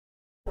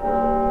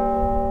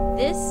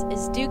This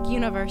is Duke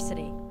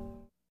University.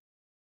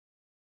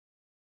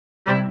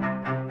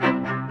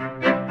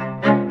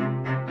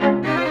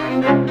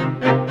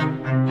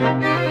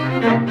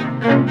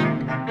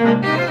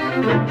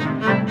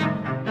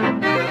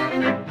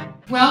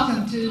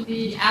 Welcome to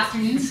the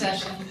afternoon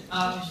session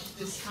of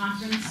this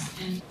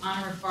conference in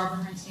honor of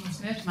Barbara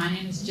Herrnstein-Smith. My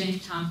name is Jane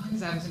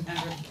Tompkins. I was a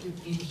member of the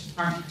Duke English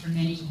Department for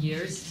many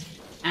years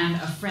and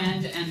a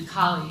friend and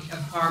colleague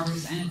of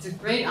Barbara's, and it's a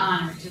great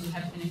honor to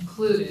have been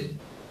included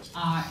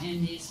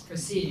in these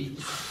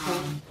proceedings.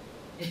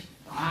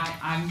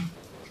 I'm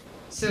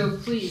so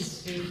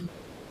pleased to be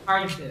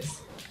part of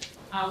this.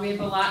 We have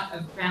a lot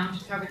of ground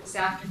to cover this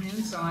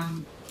afternoon, so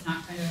I'm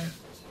not going to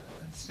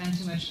spend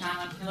too much time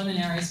on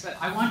preliminaries, but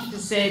I wanted to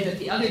say that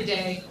the other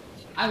day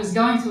I was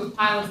going through a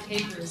pile of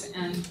papers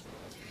and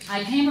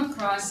I came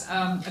across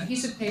a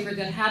piece of paper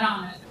that had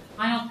on it the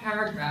final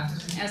paragraph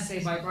of an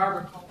essay by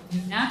Barbara called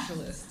New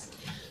Naturalists.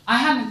 I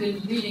haven't been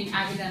reading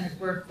academic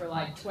work for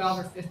like 12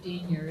 or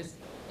 15 years.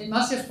 It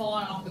must have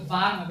fallen off the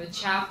bottom of a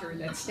chapter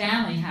that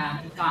Stanley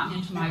had and gotten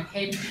into my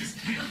papers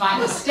by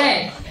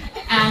mistake.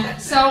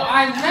 And so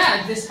I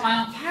read this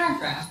final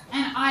paragraph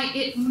and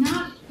it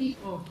knocked me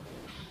over.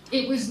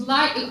 It was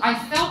like, I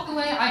felt the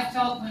way I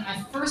felt when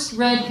I first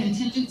read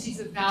Contingencies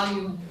of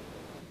Value and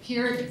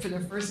appeared for the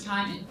first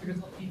time in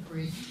Critical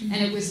Inquiry. And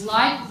it was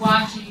like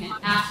watching an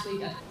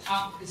athlete at the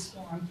top of his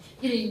form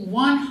hitting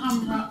one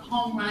home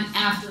run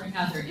after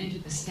another into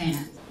the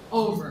stand,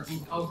 over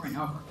and over and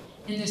over.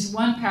 In this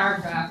one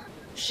paragraph,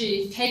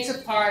 she takes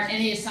apart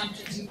any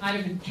assumptions you might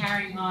have been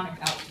carrying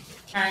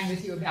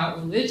with you about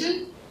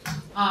religion.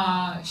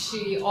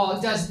 She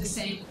does the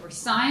same for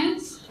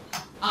science.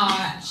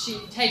 She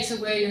takes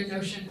away your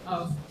notion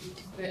of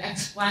the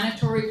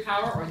explanatory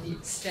power or the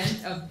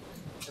extent of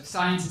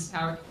science's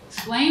power to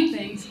explain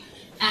things.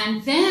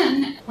 And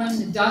then, when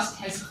the dust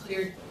has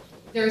cleared,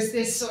 there's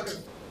this sort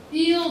of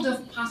field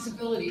of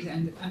possibilities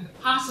and the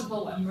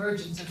possible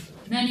emergence of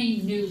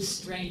many new,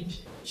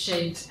 strange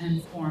shapes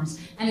and forms.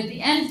 And at the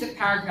end of the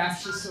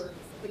paragraph,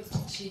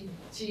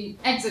 she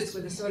exits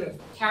with a sort of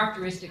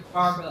characteristic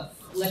Barbara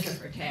lick of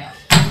her tail.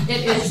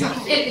 It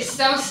is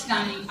so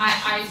stunning.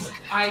 I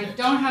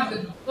don't have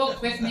the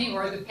book with me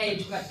or the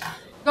page, but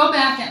go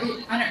back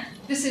and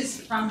this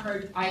is from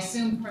her, I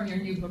assume from your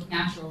new book,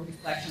 Natural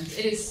Reflections.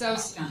 It is so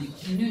stunning.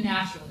 The New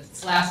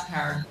Naturalists, last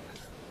paragraph,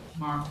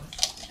 marvelous.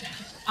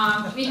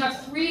 We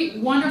have three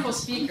wonderful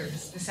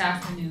speakers this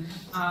afternoon.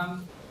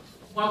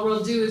 What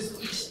we'll do is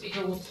each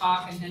speaker will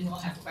talk and then we'll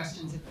have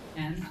questions at the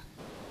end.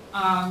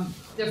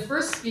 The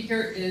first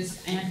speaker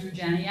is Andrew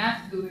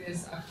Janiak, who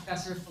is a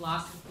professor of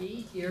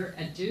philosophy here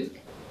at Duke,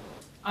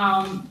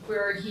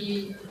 where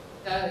he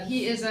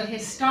is a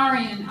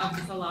historian of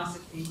the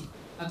philosophy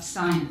of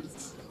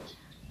science.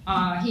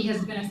 He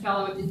has been a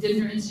fellow at the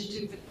Dibner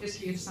Institute for the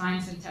History of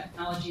Science and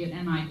Technology at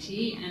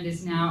MIT and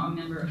is now a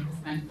member of the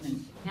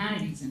Franklin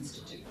Humanities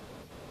Institute.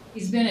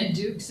 He's been at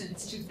Duke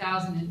since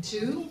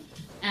 2002,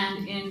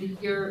 and in the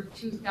year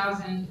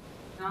 2008-9,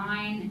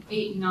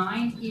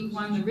 he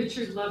won the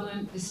Richard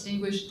Loveland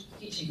Distinguished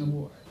Teaching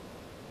Award.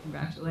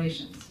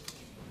 Congratulations.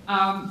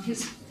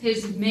 His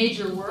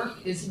major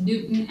work is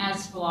Newton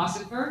as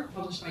Philosopher,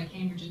 published by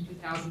Cambridge in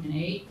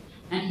 2008,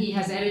 and he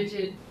has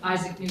edited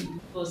Isaac Newton's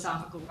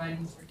philosophical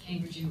writings for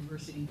Cambridge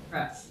University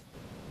Press.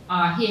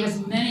 He has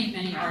many,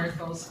 many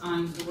articles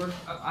on the work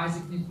of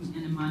Isaac Newton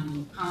and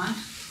Immanuel Kant,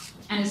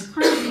 and is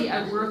currently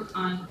at work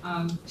on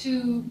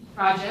two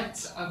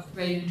projects of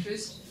great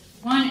interest.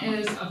 One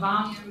is a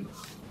volume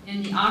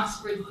in the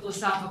Oxford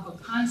Philosophical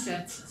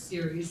Concepts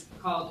series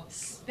called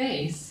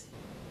Space,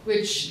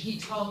 which he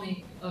told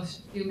me a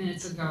few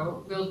minutes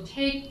ago will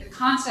take the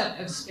concept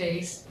of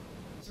space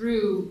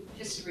through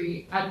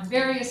history at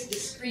various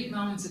discrete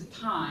moments of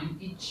time,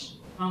 each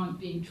moment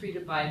being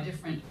treated by a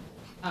different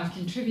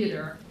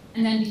contributor.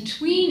 And then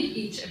between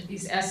each of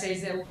these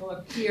essays, there will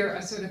appear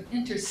a sort of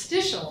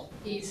interstitial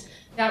piece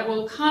that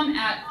will come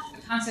at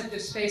the concept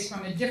of space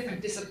from a different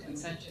discipline,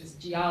 such as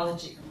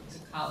geology or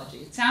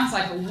musicology. It sounds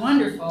like a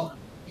wonderful,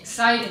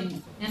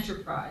 exciting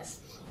enterprise.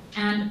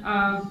 And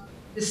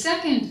the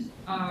second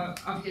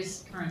of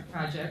his current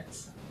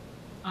projects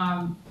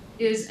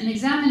is an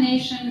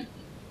examination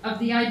of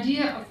the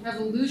idea of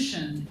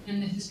revolution in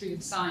the history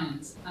of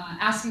science,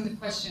 asking the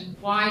question,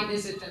 why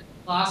is it that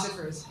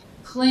philosophers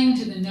cling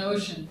to the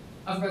notion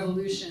of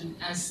revolution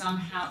as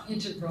somehow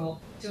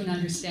integral to an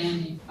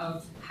understanding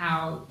of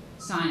how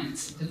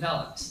science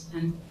develops?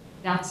 And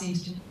that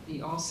seems to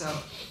be also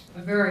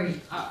a very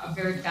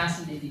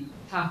fascinating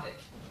topic.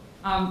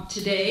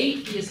 Today,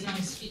 he is going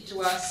to speak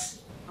to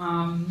us.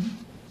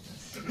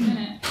 Just a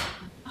minute.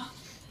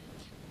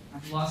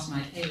 I've lost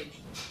my page.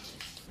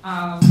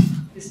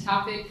 This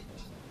topic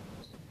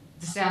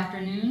this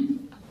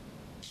afternoon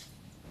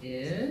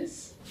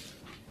is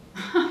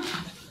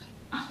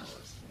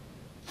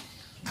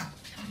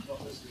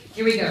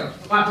here we go.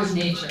 What was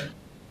nature?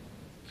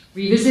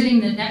 Revisiting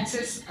the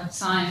nexus of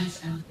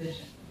science and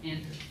vision.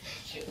 Andrew.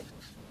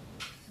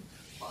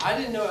 Well, I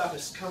didn't know I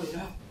was coming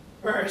up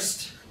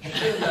first. I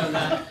didn't know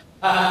that.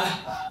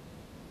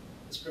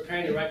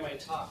 preparing to write my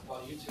talk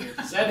while you two are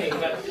presenting,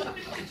 but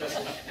it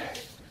doesn't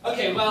matter.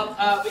 Okay, well,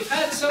 we've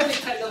had so many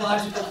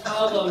technological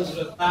problems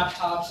with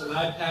laptops and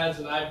iPads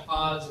and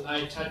iPods and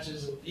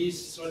iTouches and these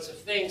sorts of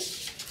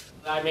things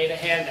that I made a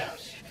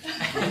handout.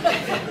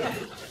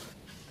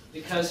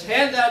 Because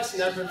handouts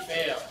never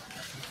fail.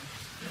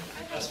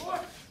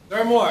 There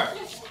are more.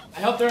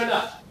 I hope there are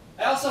enough.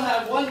 I also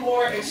have one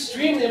more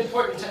extremely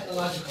important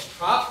technological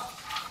prop.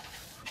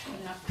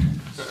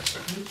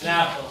 An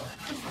apple.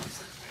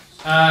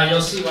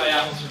 You'll see why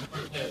apples are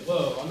important.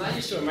 Whoa, I'm not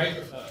used to a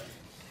microphone.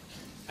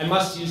 I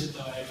must use it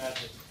though, I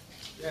imagine.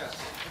 Yeah.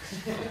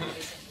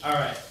 All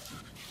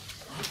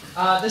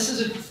right. This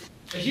is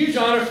a huge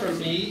honor for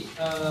me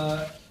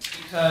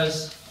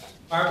because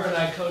Barbara and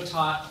I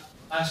co-taught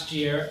last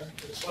year.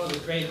 It's one of the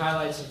great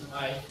highlights of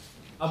my,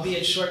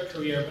 albeit short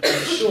career, but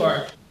I'm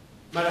sure,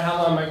 no matter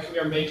how long my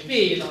career may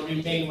be, it'll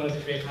remain one of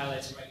the great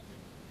highlights of my career.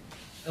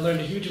 I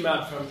learned a huge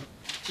amount from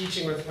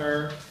teaching with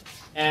her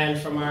and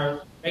from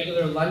our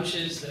regular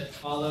lunches that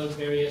followed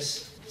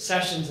various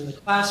sessions in the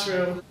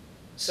classroom.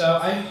 So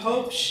I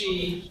hope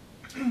she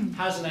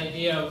has an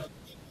idea of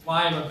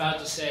why I'm about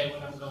to say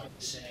what I'm going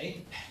to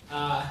say.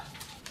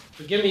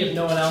 Forgive me if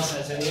no one else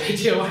has any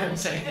idea why I'm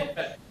saying it,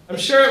 but I'm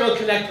sure it will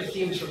connect with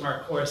themes from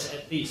our course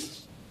at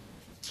least.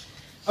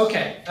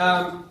 Okay,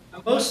 I'm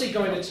mostly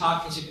going to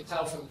talk, as you can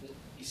tell from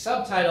the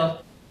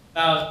subtitle,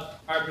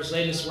 about Barbara's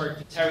latest work,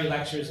 the Terry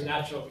Lectures and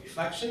Natural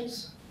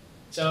Reflections.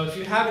 So if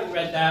you haven't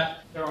read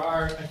that, there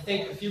are, I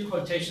think, a few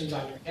quotations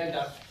on your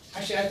handout.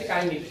 Actually, I think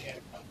I need a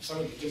handout.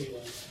 Someone can give me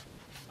one.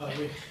 Oh,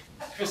 here.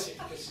 Chrissy,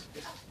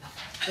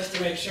 just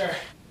to make sure.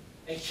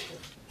 Thank you.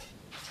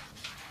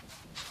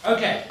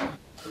 Okay,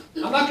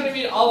 I'm not going to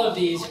read all of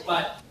these,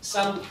 but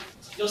some,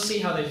 you'll see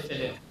how they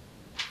fit in.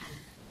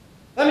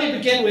 Let me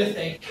begin with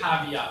a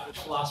caveat, which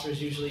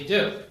philosophers usually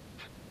do.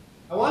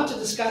 I want to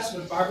discuss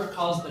what Barbara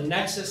calls the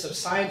nexus of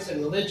science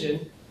and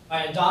religion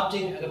by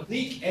adopting an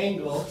oblique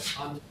angle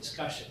on the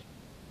discussion.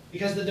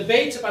 Because the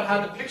debates about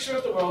how the picture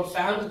of the world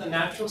found in the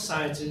natural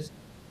sciences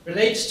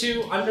relates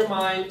to,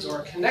 undermines, or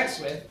connects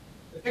with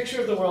the picture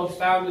of the world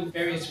found in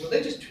various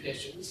religious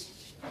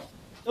traditions,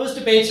 those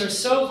debates are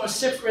so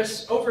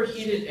vociferous,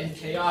 overheated, and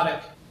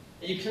chaotic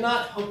that you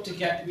cannot hope to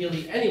get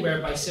really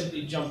anywhere by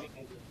simply jumping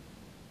into them.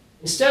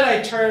 Instead,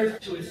 I turn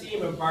to a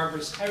theme of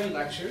Barbara's Terry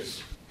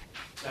Lectures,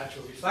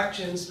 Natural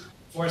Reflections,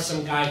 for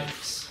some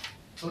guidance.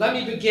 So let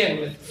me begin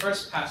with the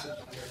first passage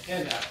on your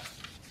handout.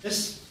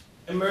 This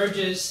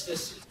emerges,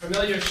 this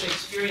familiar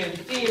Shakespearean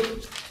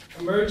theme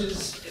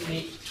emerges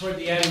toward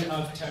the end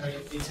of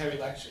the Terry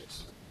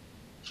Lectures.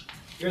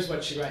 Here's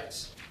what she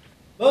writes.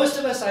 Most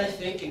of us, I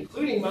think,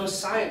 including most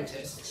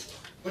scientists,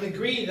 would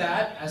agree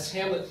that, as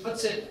Hamlet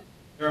puts it,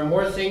 there are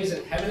more things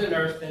in heaven and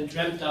earth than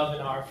dreamt of in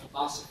our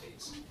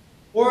philosophies.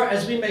 Or,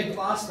 as we may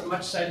gloss the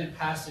much-cited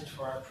passage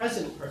for our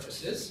present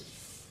purposes,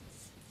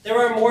 there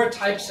are more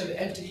types of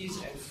entities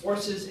and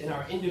forces in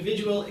our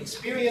individual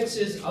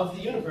experiences of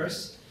the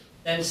universe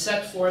than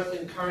set forth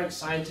in current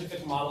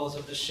scientific models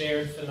of the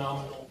shared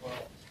phenomenal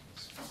world.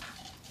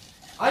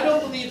 I don't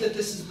believe that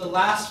this is the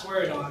last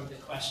word on the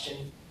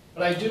question,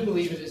 but I do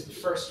believe it is the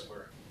first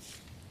word.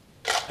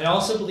 I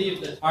also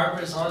believe that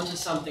Barbara is onto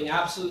something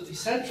absolutely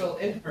central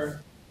in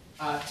her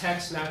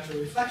text, Natural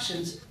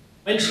Reflections,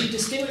 when she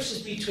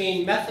distinguishes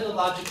between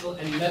methodological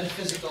and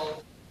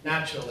metaphysical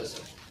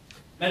naturalism.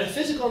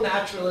 Metaphysical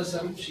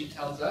naturalism, she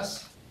tells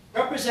us,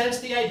 represents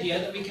the idea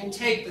that we can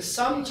take the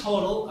sum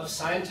total of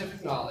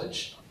scientific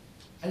knowledge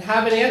and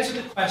have it answer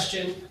the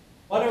question,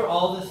 what are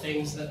all the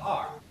things that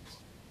are?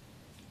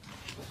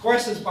 Of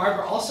course, as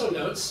Barbara also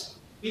notes,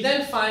 we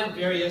then find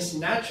various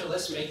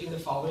naturalists making the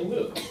following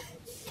move.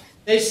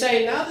 They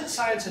say, now that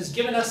science has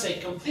given us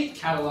a complete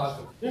catalog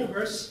of the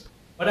universe,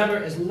 whatever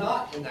is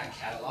not in that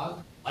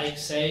catalog, like,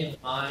 say, the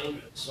mind,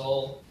 or the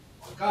soul,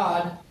 or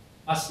God,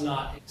 must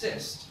not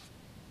exist.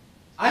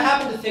 I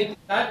happen to think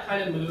that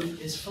kind of move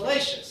is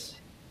fallacious.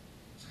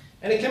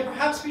 And it can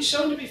perhaps be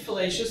shown to be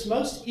fallacious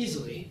most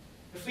easily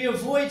if we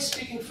avoid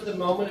speaking for the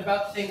moment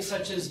about things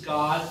such as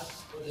God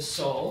or the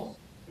soul,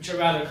 which are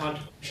rather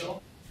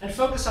controversial, and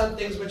focus on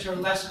things which are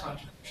less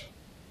controversial.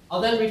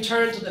 I'll then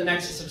return to the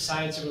nexus of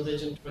science and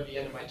religion toward the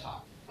end of my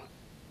talk.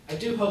 I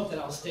do hope that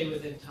I'll stay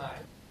within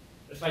time,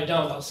 but if I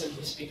don't, I'll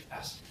simply speak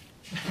faster.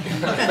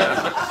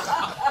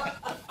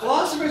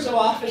 Philosophers have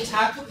often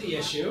tackled the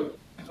issue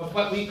of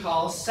what we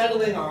call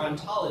settling our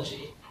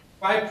ontology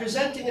by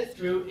presenting it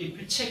through a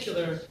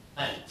particular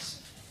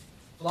lens.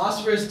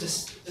 Philosophers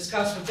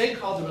discuss what they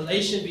call the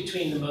relation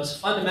between the most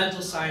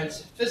fundamental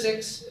science of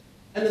physics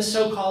and the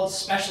so-called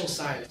special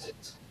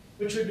sciences,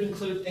 which would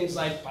include things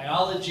like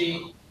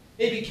biology,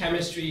 maybe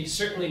chemistry,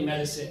 certainly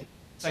medicine,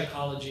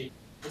 psychology,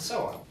 and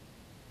so on.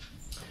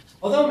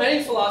 Although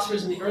many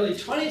philosophers in the early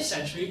 20th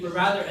century were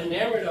rather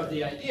enamored of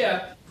the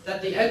idea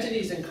that the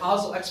entities and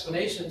causal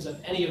explanations of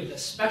any of the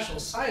special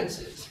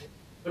sciences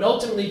would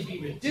ultimately be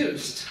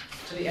reduced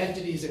to the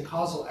entities and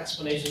causal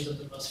explanations of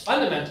the most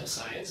fundamental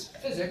science,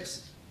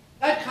 physics,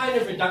 that kind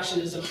of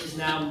reductionism is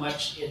now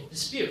much in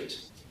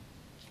dispute.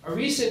 A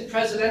recent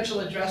presidential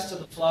address to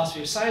the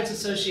Philosophy of Science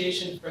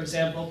Association, for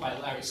example, by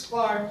Larry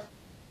Sklar,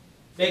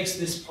 makes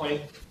this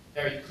point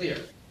very clear.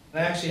 And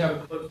I actually have a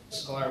quote from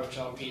Sklar, which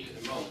I'll read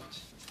in a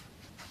moment.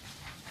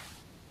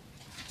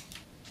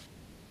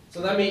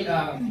 So let me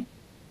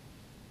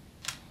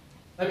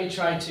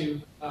try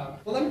to,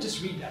 let me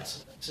just read that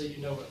so you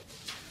know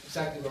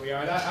exactly where we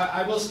are. And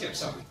I will skip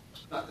some,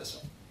 not this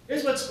one.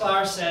 Here's what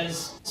Sklar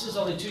says. This was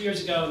only 2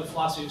 years ago in the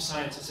Philosophy of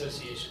Science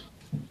Association.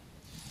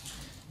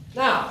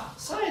 Now,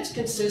 science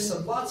consists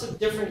of lots of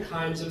different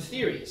kinds of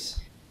theories.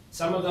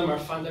 Some of them are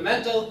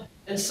fundamental,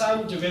 and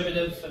some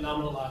derivative,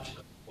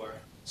 phenomenological, or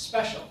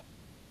special.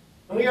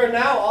 And we are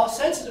now all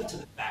sensitive to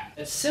the fact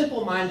that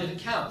simple-minded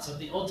accounts of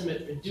the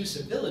ultimate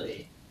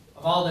reducibility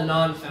of all the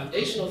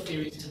non-foundational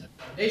theories to the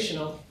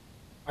foundational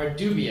are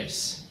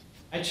dubious.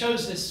 I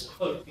chose this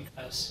quote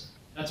because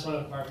that's one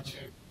of Barbara's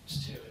favorite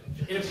quotes too.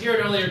 It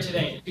appeared earlier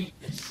today,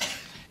 dubious.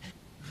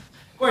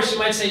 Of course, you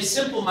might say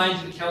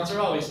simple-minded accounts are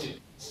always dubious.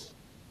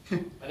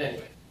 But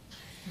anyway.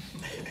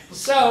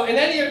 So,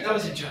 that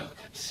was a joke.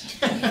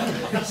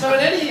 So in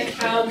any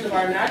account of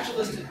our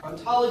naturalistic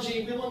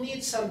ontology, we will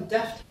need some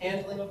deft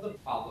handling of the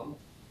problem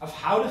of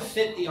how to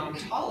fit the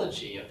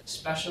ontology of the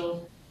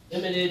special,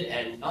 limited,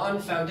 and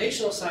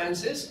non-foundational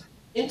sciences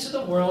into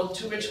the world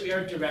to which we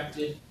are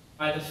directed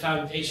by the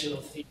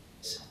foundational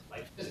theories,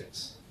 like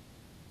physics.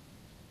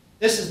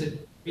 This is the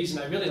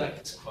reason I really like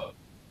this quote.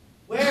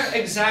 Where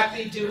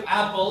exactly do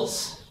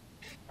apples,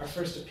 our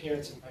first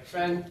appearance of my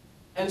friend,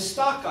 and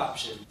stock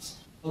options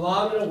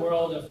belong in a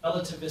world of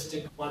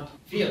relativistic quantum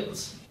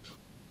fields?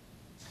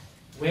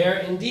 Where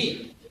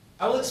indeed?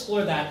 I will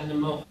explore that in a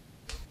moment.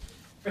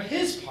 For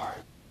his part,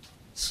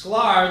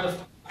 Sklar, the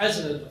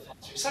president of the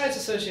Philosophy of Science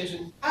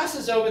Association,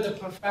 passes over the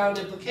profound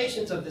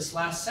implications of this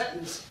last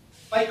sentence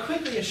by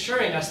quickly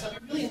assuring us that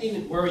we really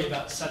needn't worry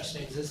about such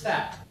things as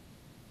that.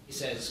 He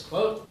says,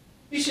 quote,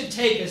 "We should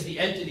take as the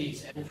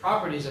entities and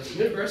properties of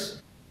the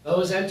universe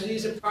those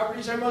entities and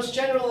properties our most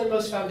general and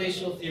most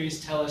foundational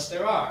theories tell us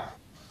there are."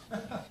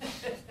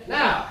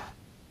 Now,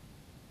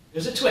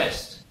 there's a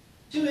twist.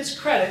 To his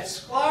credit,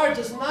 Sklar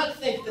does not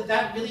think that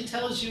that really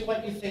tells you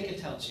what you think it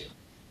tells you.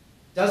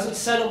 It doesn't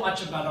settle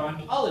much about our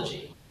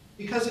ontology,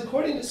 because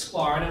according to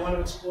Sklar, and I want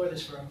to explore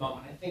this for a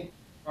moment, I think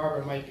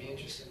Barbara might be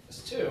interested in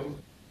this too.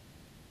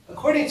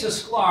 According to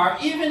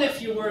Sklar, even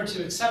if you were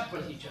to accept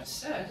what he just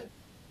said,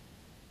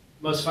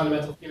 most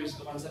fundamental theories are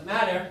the ones that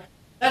matter,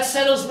 that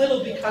settles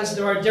little because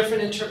there are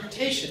different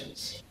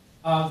interpretations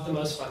of the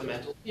most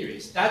fundamental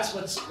theories. That's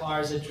what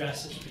Sklar's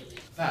address is really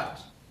about.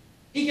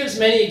 He gives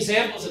many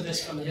examples of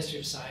this from the history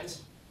of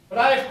science, but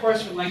I, of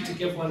course, would like to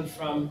give one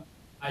from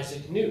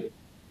Isaac Newton.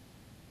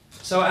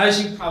 So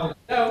as you probably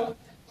know,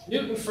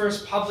 Newton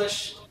first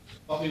published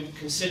what we would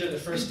consider the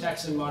first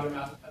text in modern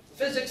mathematical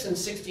physics in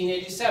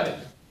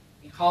 1687.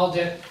 He called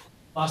it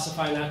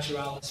Philosophiae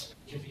Naturalis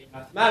Principia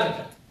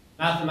Mathematica,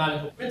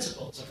 Mathematical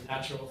Principles of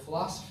Natural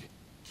Philosophy.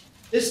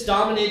 This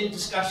dominated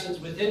discussions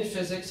within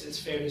physics, it's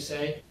fair to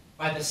say,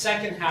 by the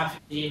second half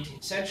of the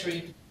 18th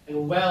century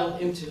and well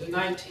into the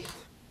 19th.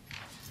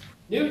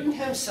 Newton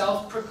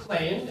himself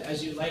proclaimed,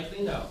 as you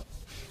likely know,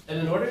 that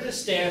in order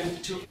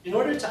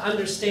to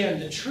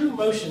understand the true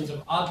motions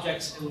of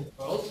objects in the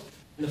world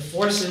and the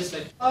forces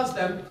that cause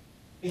them,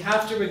 we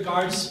have to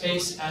regard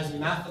space as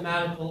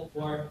mathematical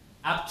or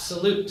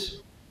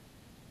absolute.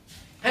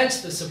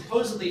 Hence, the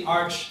supposedly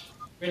arch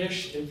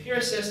British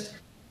empiricist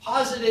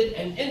posited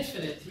an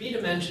infinite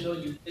three-dimensional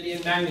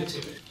Euclidean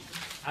magnitude,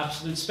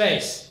 absolute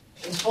space,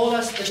 and told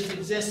us that it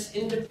exists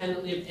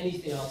independently of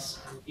anything else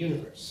in the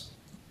universe.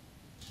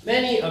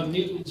 Many of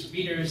Newton's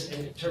readers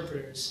and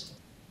interpreters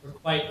were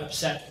quite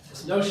upset with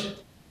this notion.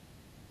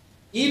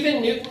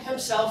 Even Newton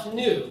himself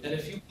knew that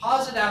if you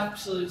posit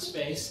absolute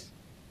space,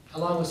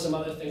 along with some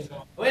other things I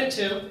won't go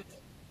into,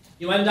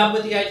 you end up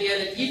with the idea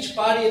that each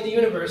body of the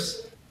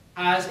universe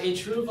has a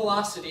true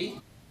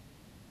velocity,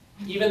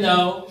 even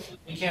though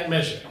we can't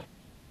measure it.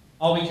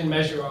 All we can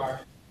measure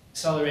are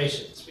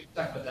accelerations. We can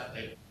talk about that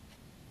later.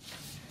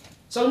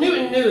 So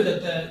Newton knew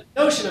that the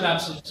notion of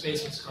absolute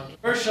space was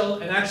controversial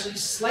and actually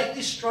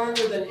slightly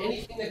stronger than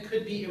anything that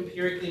could be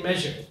empirically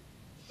measured,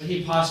 but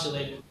he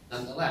postulated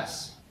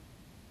nonetheless.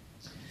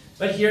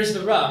 But here's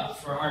the rub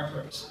for our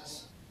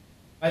purposes.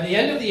 By the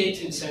end of the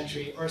 18th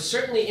century, or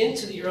certainly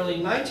into the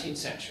early 19th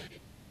century,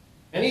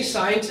 many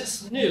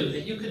scientists knew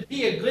that you could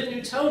be a good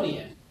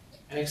Newtonian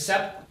and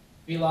accept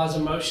three laws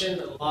of motion,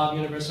 the law of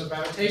universal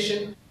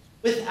gravitation,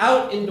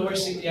 without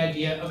endorsing the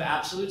idea of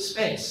absolute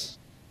space.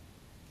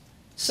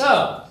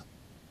 So,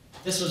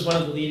 this was one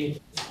of the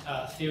leading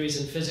theories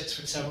in physics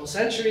for several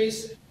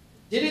centuries.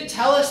 Did it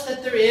tell us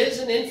that there is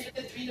an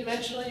infinite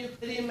three-dimensional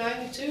Euclidean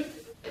magnitude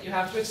that you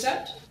have to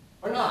accept,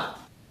 or not?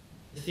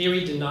 The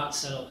theory did not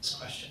settle this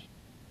question.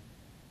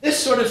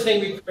 This sort of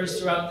thing recurs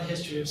throughout the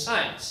history of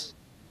science,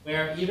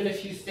 where even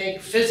if you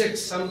think physics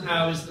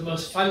somehow is the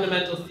most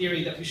fundamental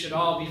theory that we should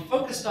all be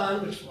focused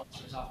on, which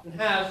philosophers often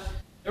have,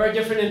 there are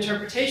different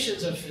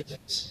interpretations of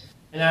physics.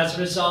 And as a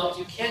result,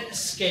 you can't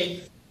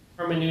escape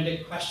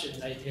hermeneutic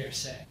questions, I dare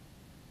say.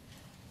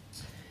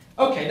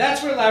 Okay,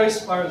 that's where Larry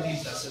Sklar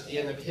leaves us at the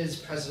end of his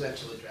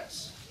presidential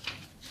address.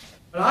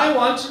 But I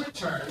want to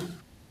return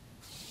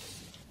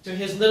to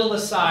his little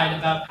aside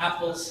about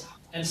apples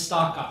and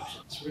stock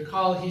options.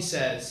 Recall he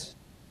says,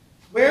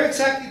 where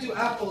exactly do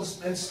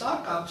apples and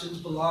stock options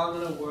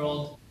belong in a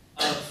world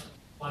of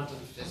quantum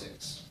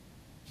physics?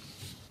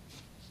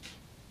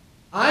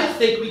 I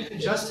think we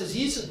could just as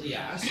easily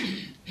ask,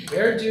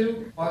 where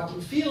do quantum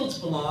fields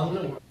belong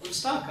in a world of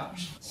stock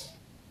options?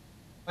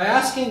 By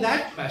asking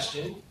that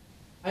question,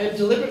 I am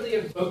deliberately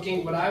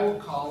invoking what I will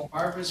call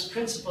Barbara's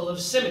principle of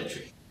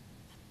symmetry.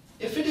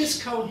 If it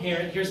is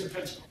coherent, here's the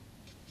principle.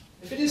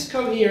 If it is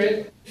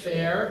coherent,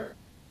 fair,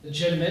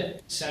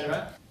 legitimate,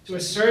 etc., to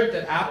assert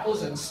that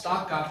apples and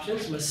stock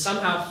options must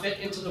somehow fit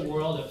into the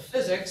world of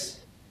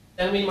physics,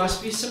 then we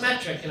must be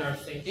symmetric in our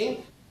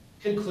thinking,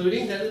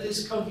 concluding that it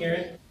is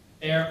coherent,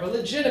 fair, or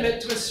legitimate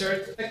to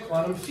assert that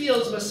quantum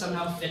fields must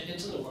somehow fit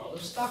into the world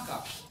of stock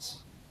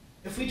options.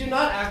 If we do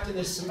not act in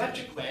this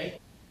symmetric way,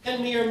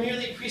 then we are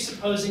merely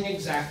presupposing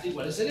exactly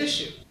what is at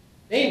issue,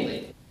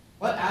 namely,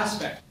 what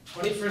aspect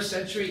of 21st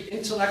century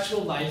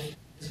intellectual life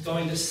is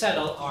going to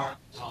settle our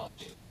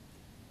ontology.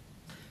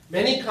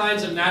 Many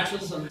kinds of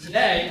naturalism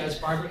today, as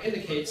Barbara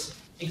indicates,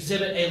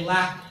 exhibit a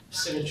lack of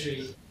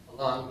symmetry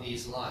along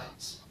these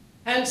lines.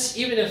 Hence,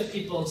 even if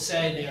people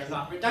say they are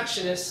not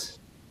reductionists,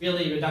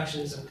 really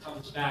reductionism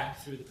comes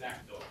back through the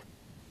back door.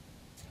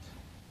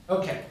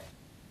 Okay.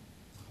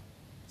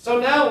 So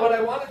now what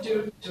I want to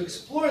do to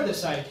explore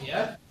this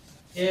idea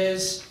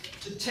is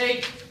to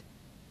take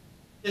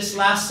this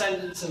last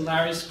sentence in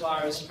Larry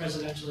Sklar's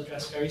presidential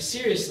address very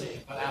seriously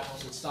about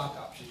apples and stock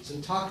options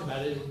and talk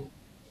about it in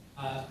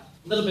a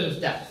little bit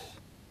of depth.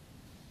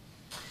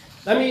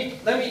 Let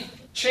me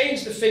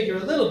change the figure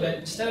a little bit.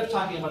 Instead of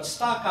talking about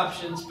stock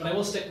options, but I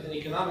will stick with an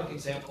economic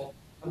example,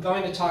 I'm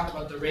going to talk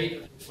about the rate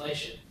of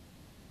inflation.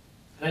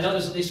 And I know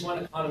there's at least one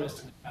economist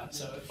in the crowd,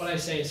 so if what I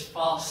say is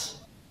false,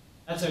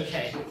 that's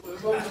okay.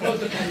 We'll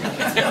depend on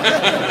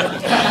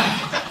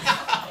that.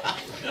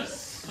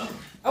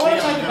 I want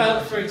to talk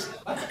about, for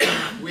example,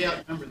 we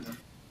outnumber them.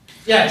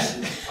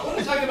 Yes, I want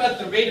to talk about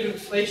the rate of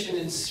inflation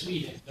in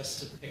Sweden, just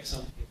to pick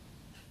something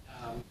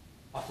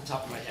off the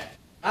top of my head.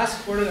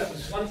 Last quarter, that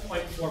was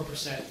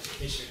 1.4%, in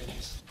case you're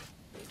interested.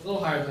 A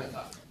little higher than I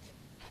thought.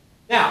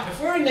 Now, if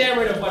we're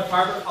enamored of what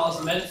Barbara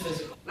calls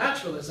metaphysical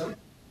naturalism,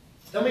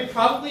 then we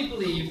probably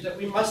believe that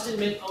we must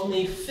admit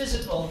only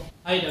physical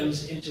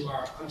items into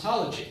our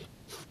ontology.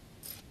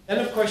 Then,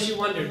 of course, you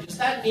wonder, does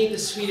that mean the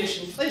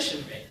Swedish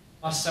inflation rate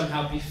must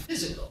somehow be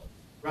physical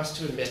for us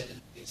to admit that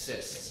it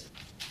exists?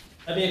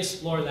 Let me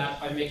explore that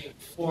by making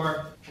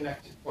 4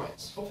 connected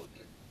points. Hopefully.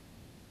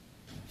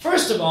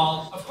 First of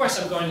all, of course,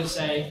 I'm going to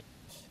say,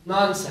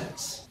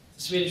 nonsense.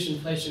 The Swedish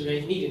inflation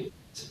rate needn't be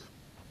physical.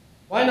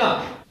 Why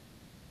not?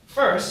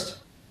 First,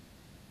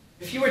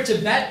 if you were to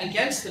bet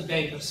against the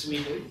Bank of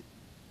Sweden,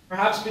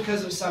 perhaps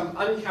because of some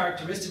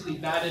uncharacteristically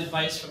bad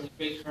advice from the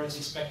great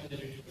currency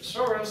speculator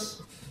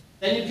Soros,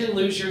 then you can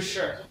lose your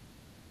shirt.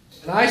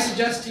 And I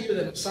suggest to you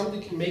that if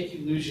something can make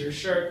you lose your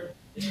shirt,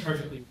 it's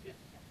perfectly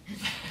real.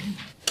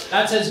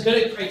 That's as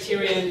good a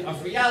criterion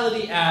of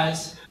reality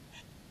as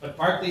what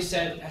Berkeley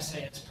said,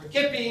 SAS per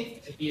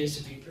Kippy, to be is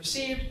to be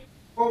perceived,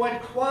 or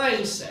what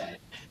Quine said,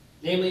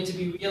 namely to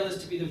be real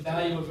is to be the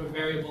value of a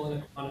variable in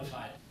a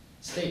quantified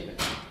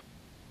statement.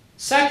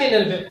 Second,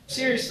 and a bit more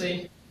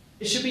seriously,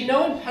 there should be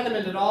no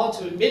impediment at all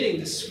to admitting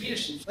the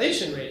Swedish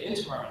inflation rate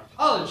into our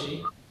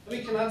ontology, but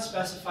we cannot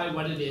specify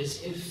what it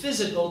is in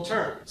physical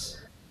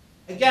terms.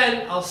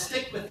 Again, I'll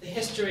stick with the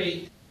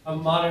history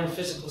of modern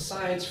physical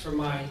science for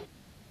my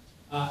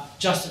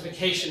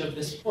justification of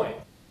this point.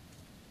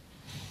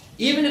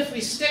 Even if we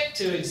stick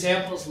to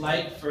examples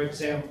like, for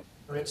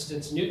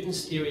instance,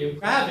 Newton's theory of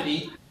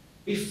gravity,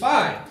 we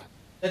find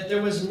that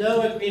there was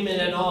no agreement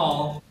at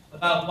all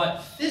about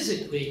what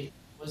physically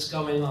was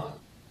going on.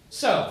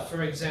 So,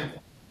 for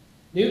example,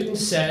 Newton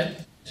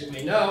said, as you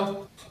may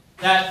know,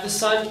 that the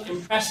sun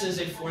impresses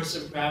a force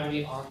of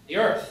gravity on the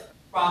Earth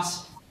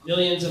across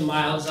millions of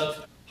miles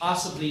of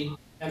possibly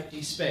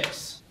empty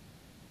space.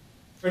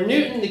 For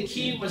Newton, the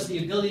key was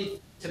the ability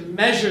to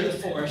measure the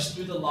force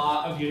through the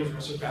law of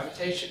universal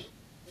gravitation.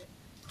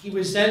 He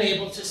was then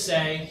able to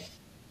say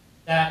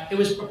that it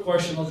was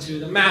proportional to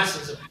the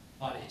masses of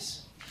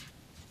bodies.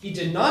 He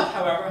did not,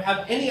 however,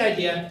 have any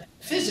idea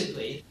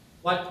physically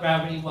what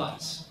gravity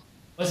was.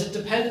 Was it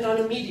dependent on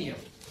a medium?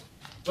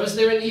 Was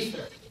there an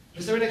ether?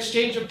 Was there an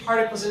exchange of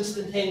particles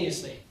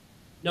instantaneously?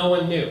 No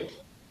one knew.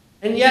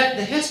 And yet,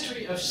 the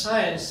history of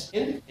science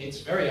indicates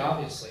very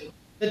obviously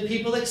that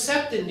people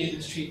accepted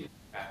Newton's treatment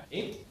of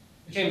gravity,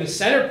 became the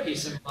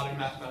centerpiece of modern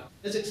mathematical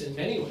physics in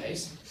many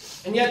ways,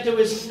 and yet there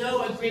was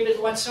no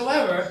agreement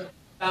whatsoever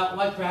about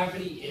what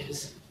gravity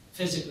is,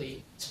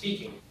 physically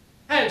speaking.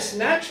 Hence,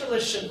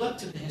 naturalists should look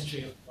to the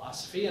history of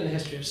philosophy and the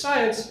history of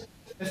science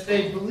if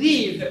they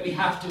believe that we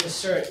have to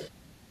assert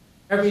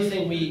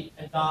everything we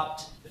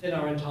adopt within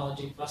our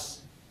ontology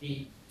must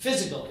be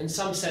physical in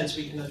some sense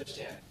we can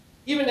understand.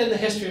 Even in the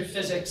history of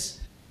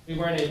physics, we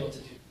weren't able to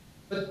do.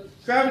 But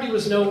gravity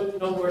was no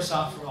worse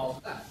off for all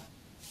of that.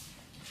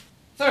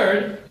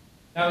 Third,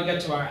 now we get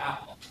to our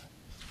apple.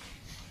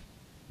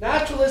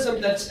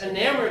 Naturalism that's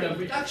enamored of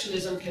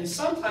reductionism can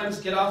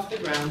sometimes get off the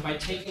ground by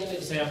taking an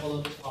example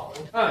of the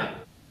following kind.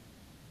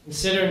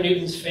 Consider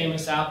Newton's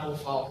famous apple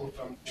falling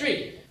from the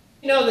tree.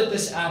 We know that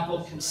this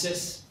apple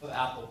consists of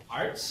apple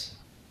parts,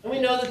 and we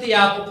know that the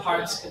apple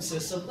parts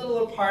consist of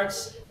littler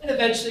parts, and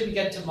eventually we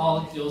get to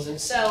molecules and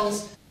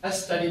cells,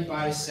 as studied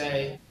by,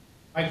 say,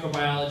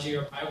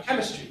 microbiology or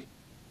biochemistry.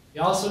 We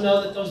also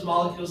know that those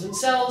molecules and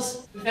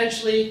cells,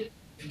 eventually,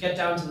 if you get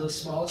down to the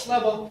smallest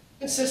level,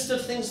 consist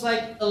of things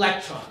like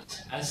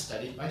electrons, as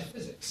studied by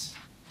physics.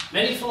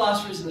 Many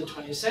philosophers in the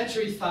 20th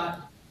century thought,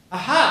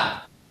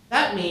 aha,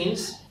 that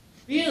means,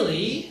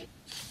 really,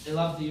 they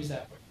love to use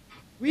that word,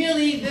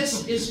 really,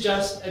 this is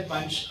just a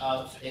bunch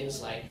of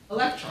things like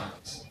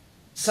electrons.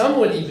 Some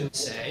would even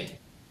say,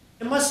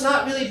 it must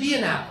not really be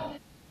an apple.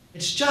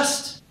 It's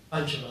just a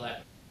bunch of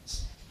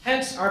electrons.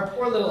 Hence, our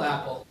poor little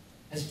apple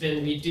has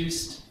been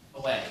reduced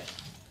away.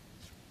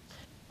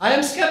 I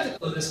am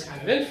skeptical of this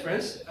kind of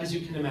inference, as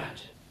you can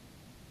imagine.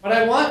 But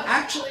I want,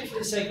 actually, for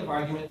the sake of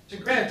argument, to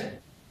grant it.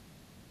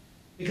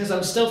 Because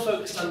I'm still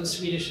focused on the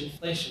Swedish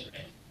inflation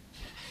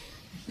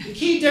rate. The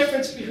key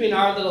difference between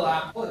our little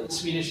apple and the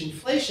Swedish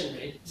inflation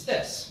rate is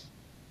this.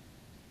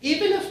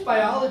 Even if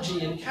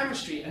biology and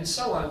chemistry and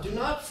so on do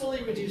not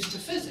fully reduce to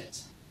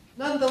physics,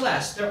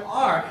 nonetheless, there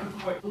are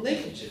important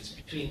linkages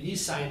between these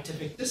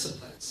scientific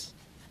disciplines.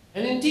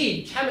 And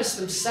indeed, chemists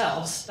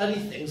themselves study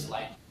things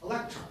like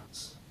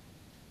electrons.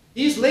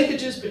 These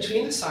linkages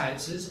between the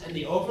sciences and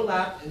the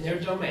overlap in their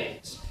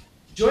domains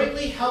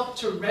jointly help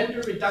to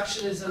render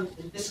reductionism,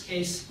 in this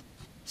case,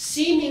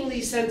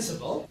 seemingly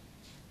sensible.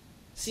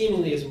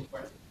 Seemingly is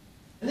important.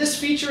 And this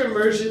feature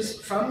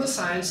emerges from the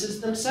sciences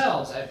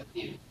themselves, I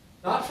believe,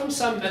 not from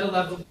some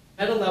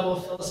meta-level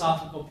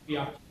philosophical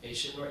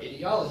preoccupation or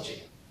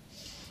ideology.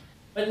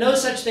 But no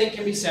such thing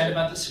can be said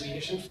about the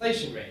Swedish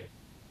inflation rate.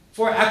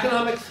 For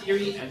economic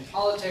theory and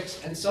politics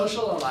and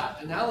social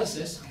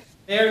analysis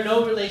bear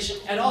no relation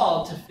at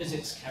all to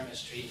physics,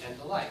 chemistry, and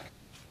the like.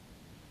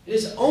 It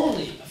is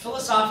only a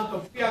philosophical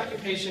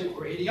preoccupation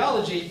or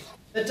ideology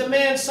that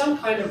demands some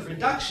kind of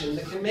reduction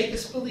that can make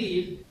us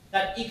believe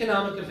that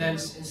economic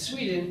events in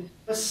Sweden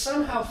must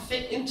somehow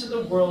fit into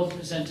the world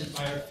presented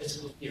by our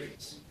physical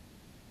theories.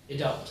 They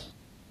don't.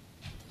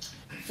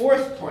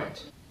 Fourth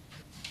point.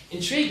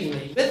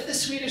 Intriguingly, with the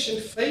Swedish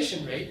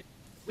inflation rate,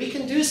 we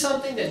can do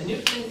something that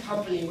Newton and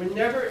company were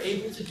never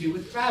able to do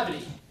with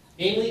gravity,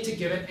 namely to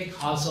give it a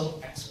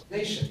causal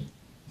explanation.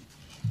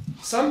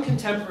 Some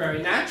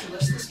contemporary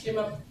naturalists, this came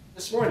up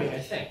this morning, I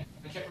think.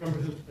 I can't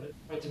remember who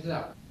pointed it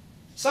out.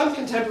 Some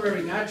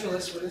contemporary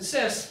naturalists would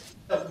insist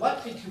that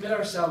what we commit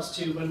ourselves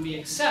to when we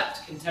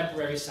accept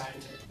contemporary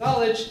scientific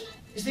knowledge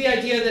is the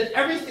idea that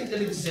everything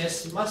that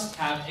exists must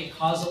have a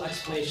causal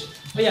explanation.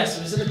 Oh yes,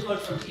 it was in a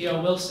quote from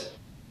E.O. Wilson,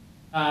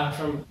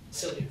 from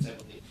Cillians, I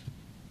believe.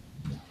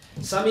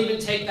 Some even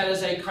take that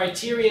as a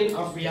criterion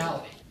of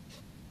reality.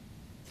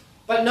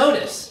 But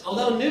notice,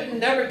 although Newton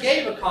never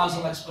gave a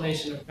causal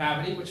explanation of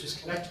gravity, which was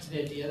connected to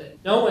the idea that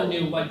no one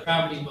knew what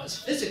gravity was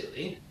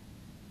physically,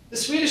 the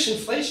Swedish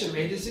inflation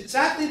rate is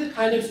exactly the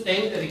kind of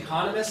thing that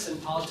economists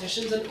and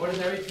politicians and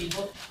ordinary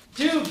people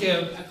do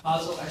give a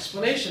causal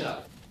explanation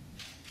of.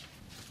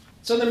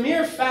 So the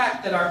mere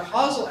fact that our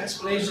causal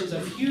explanations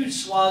of huge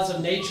swaths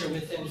of nature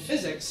within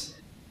physics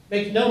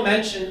make no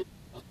mention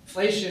of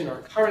inflation or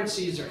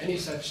currencies or any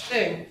such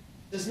thing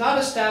does not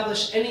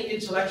establish any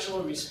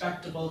intellectual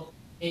respectable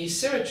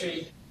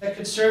asymmetry that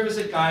could serve as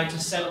a guide to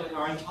settling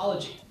our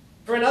ontology.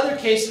 For in other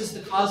cases, the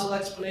causal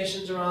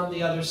explanations are on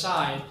the other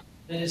side,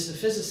 and it is the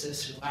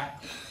physicists who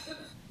lack them.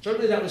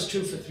 Certainly that was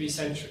true for 3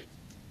 centuries.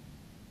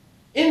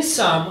 In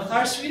sum, with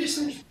our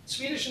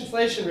Swedish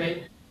inflation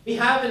rate, we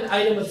have an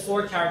item with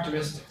 4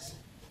 characteristics.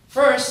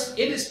 First,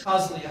 it is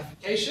causally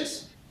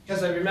efficacious,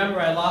 because I remember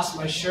I lost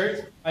my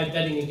shirt by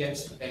betting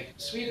against the Bank of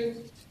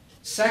Sweden.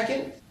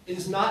 Second, it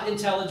is not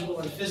intelligible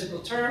in physical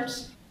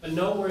terms, but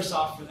no worse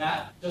off for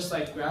that, just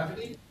like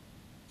gravity.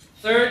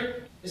 Third,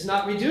 it is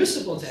not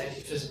reducible to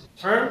any physical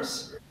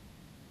terms.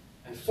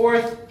 And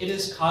fourth, it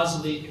is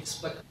causally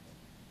explicable.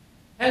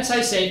 Hence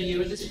I say to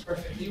you, it is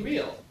perfectly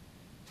real.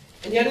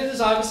 And yet it is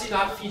obviously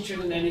not featured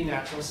in any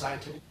natural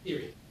scientific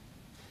theory.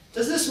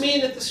 Does this mean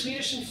that the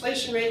Swedish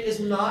inflation rate is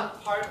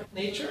not part of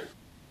nature?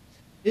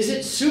 Is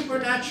it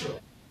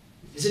supernatural?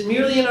 Is it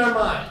merely in our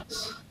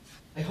minds?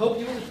 I hope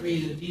you will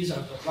agree that these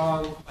are the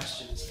wrong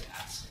questions to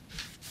ask.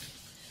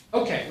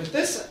 Okay, with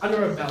this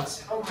under our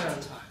belts, how am I on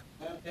time?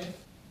 Okay?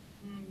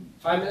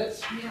 5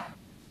 minutes? Yeah.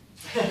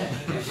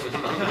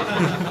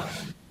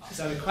 Is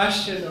that a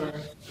question or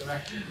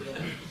direct?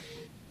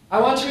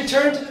 I want to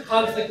return to the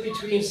conflict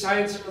between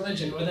science and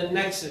religion, or the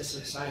nexus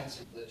of science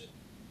and religion.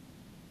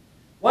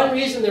 One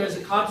reason there is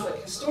a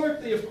conflict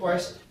historically, of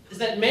course, is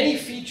that many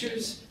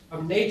features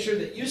of nature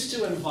that used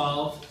to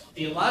involve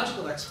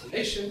theological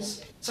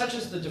explanations, such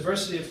as the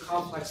diversity of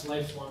complex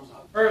life forms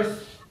on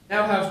Earth,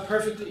 now have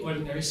perfectly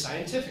ordinary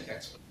scientific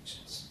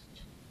explanations.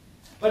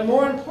 But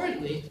more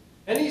importantly,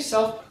 many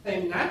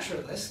self-proclaimed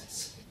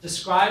naturalists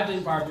described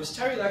in Barbara's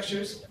Terry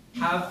lectures,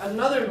 have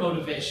another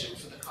motivation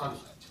for the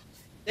conflict.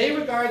 They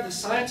regard the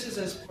sciences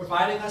as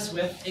providing us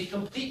with a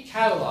complete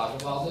catalog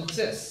of all that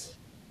exists.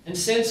 And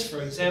since,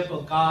 for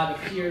example, God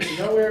appears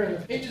nowhere in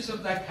the pages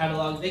of that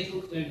catalog, they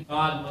conclude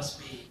God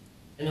must be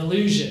an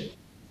illusion,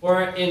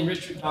 or in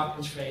Richard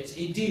Dawkins' phrase,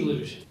 a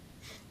delusion.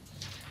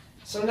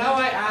 So now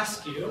I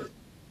ask you,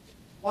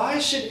 why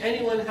should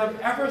anyone have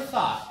ever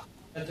thought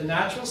that the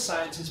natural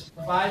sciences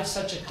provide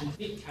such a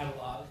complete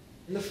catalog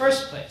in the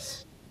first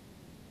place?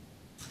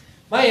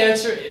 My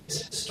answer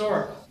is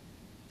historical.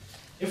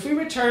 If we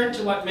return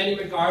to what many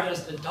regard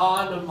as the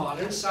dawn of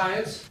modern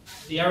science,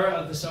 the era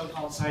of the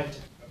so-called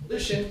scientific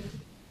revolution,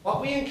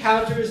 what we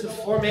encounter is the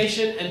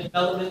formation and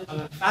development of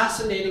a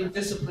fascinating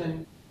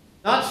discipline,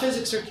 not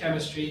physics or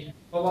chemistry,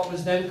 but what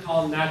was then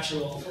called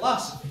natural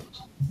philosophy.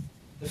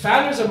 The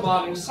founders of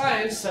modern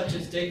science, such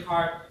as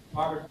Descartes,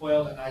 Robert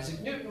Boyle, and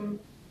Isaac Newton,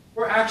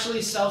 were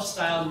actually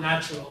self-styled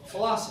natural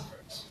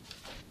philosophers.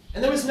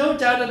 And there was no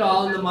doubt at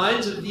all in the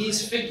minds of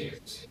these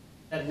figures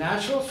that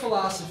natural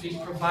philosophy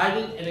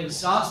provided an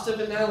exhaustive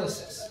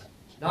analysis,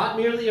 not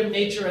merely of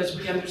nature as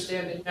we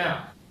understand it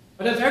now,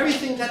 but of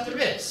everything that there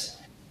is,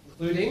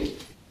 including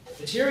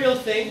material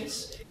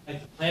things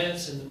like the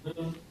planets and the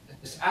moon and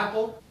this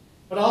apple,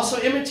 but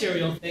also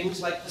immaterial things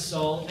like the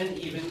soul and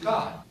even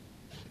God.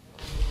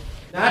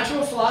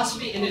 Natural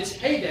philosophy in its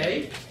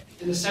heyday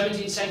in the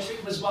 17th century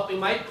was what we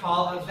might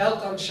call a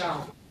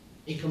Weltanschauung,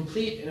 a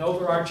complete and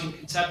overarching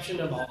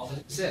conception of all that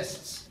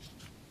exists.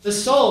 The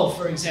soul,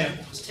 for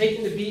example, was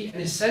taken to be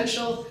an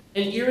essential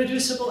and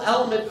irreducible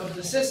element of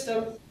the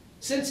system,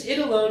 since it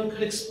alone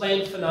could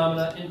explain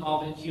phenomena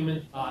involving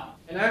human thought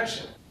and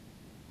action.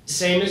 The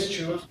same is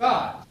true of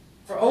God,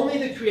 for only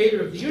the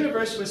creator of the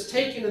universe was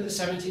taken in the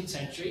 17th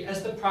century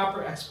as the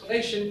proper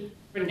explanation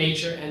for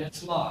nature and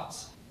its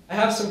laws. I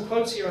have some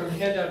quotes here on the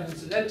handout,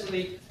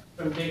 incidentally,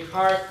 from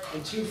Descartes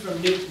and 2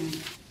 from Newton.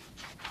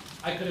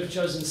 I could have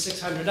chosen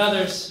 600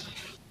 others,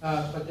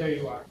 but there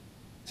you are.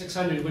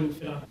 600 wouldn't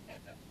fit on the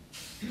handout.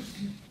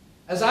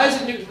 As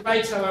Isaac Newton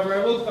writes, however,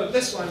 I will quote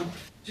this one.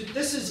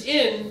 This is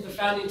in the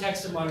founding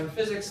text of modern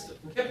physics, the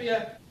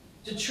Principia.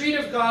 To treat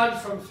of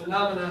God from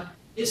phenomena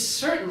is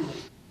certainly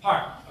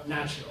part of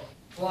natural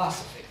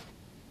philosophy.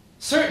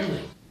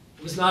 Certainly,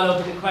 it was not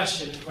open to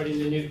question, according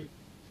to Newton.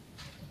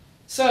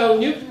 So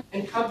Newton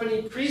and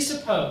company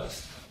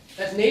presupposed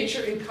that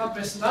nature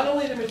encompassed not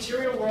only the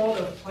material world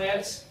of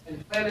plants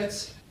and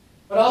planets,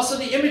 but also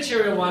the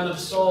immaterial one of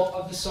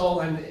the soul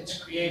and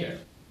its creator.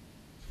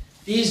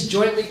 These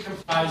jointly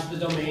comprise the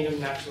domain of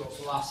natural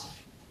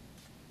philosophy.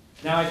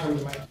 Now I come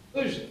to my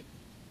conclusion.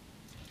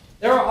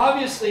 There are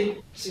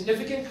obviously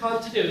significant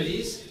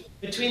continuities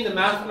between the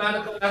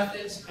mathematical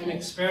methods and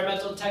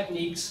experimental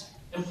techniques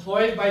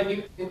employed by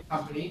Newton and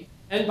company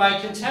and by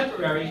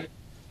contemporary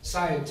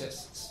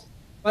scientists.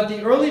 But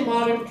the early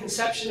modern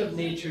conception of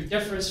nature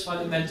differs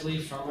fundamentally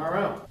from our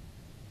own.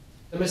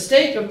 The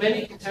mistake of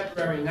many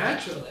contemporary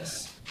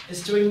naturalists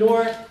is to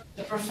ignore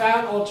the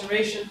profound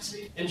alterations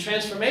and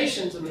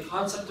transformations in the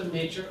concept of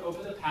nature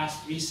over the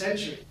past 3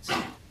 centuries,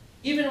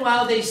 even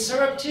while they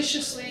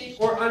surreptitiously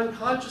or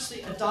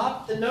unconsciously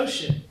adopt the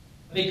notion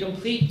of a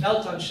complete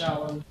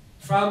Weltanschauung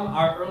from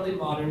our early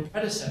modern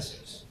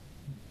predecessors.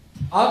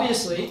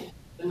 Obviously,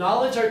 the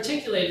knowledge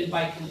articulated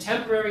by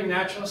contemporary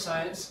natural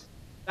science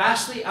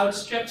vastly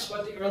outstrips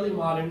what the early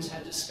moderns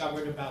had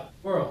discovered about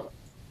the world.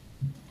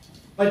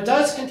 But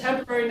does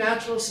contemporary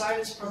natural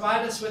science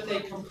provide us with a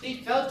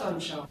complete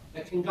Weltanschauung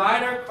that can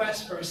guide our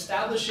quest for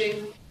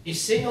establishing a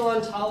single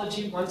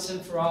ontology once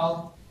and for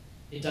all?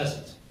 It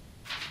doesn't.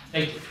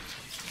 Thank you.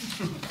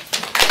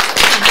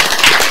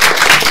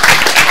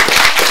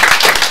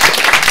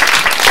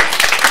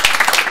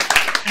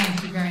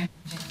 Thank you very much.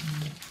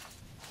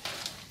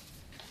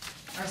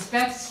 Our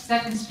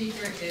second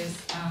speaker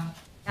is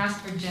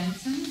Casper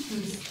Jensen,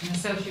 who's an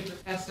associate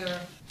professor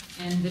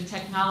in the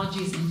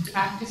Technologies in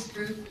Practice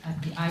group at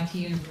the IT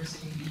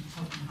University in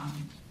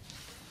Copenhagen.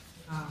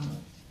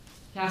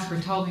 Casper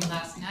told me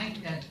last night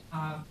that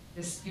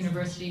this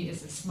university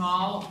is a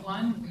small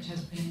one, which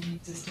has been in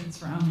existence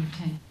for only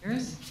 10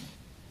 years,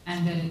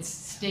 and that its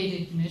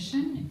stated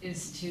mission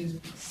is to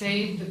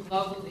save the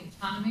global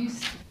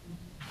economies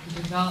through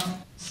the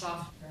development of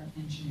software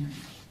engineering.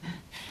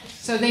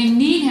 So they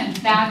need him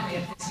badly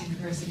at this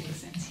university,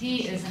 since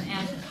he is an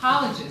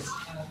anthropologist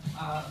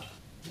of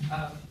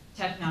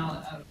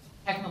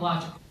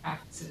technological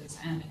practices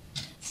and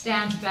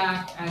stands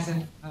back as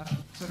a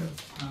sort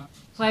of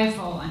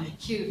playful and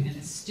acute and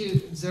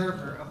astute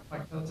observer of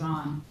what goes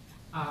on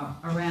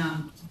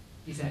around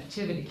these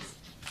activities.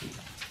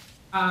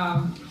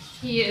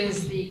 He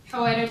is the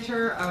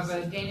co-editor of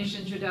a Danish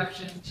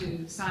introduction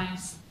to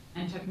science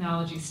and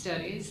technology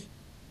studies.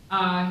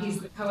 He's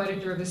the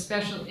co-editor of a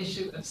special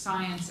issue of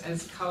Science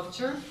as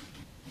Culture.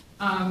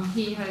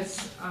 He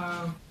has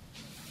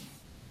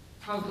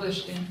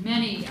published in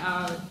many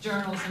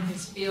journals in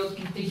his field: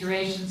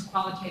 Configurations,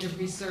 Qualitative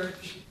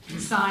Research,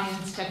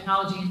 Science,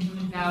 Technology and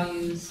Human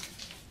Values,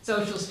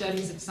 Social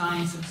Studies of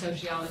Science, and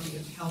Sociology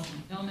of Health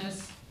and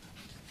Illness.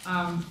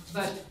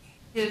 But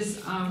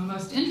his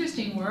most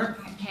interesting work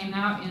came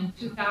out in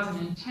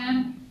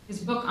 2010. His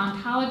book,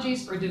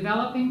 Ontologies for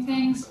Developing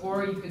Things,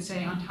 or you could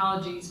say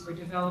Ontologies for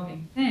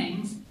Developing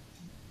Things,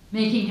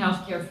 Making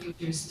Healthcare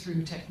Futures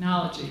Through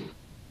Technology.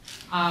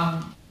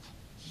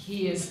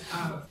 He is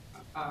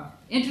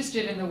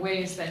interested in the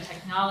ways that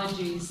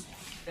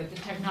the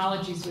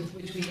technologies with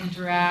which we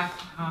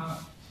interact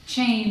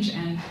change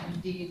and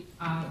indeed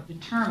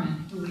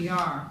determine who we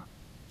are.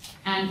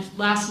 And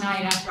last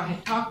night, after I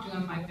had talked to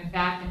him, I went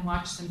back and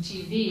watched some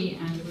TV,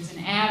 and there was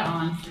an ad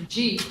on for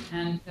Jeep,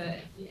 and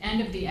at the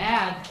end of the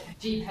ad,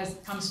 Jeep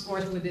comes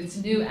forth with its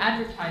new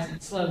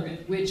advertising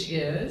slogan, which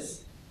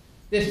is,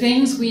 "The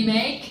things we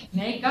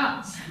make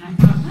us." And I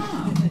thought,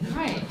 oh,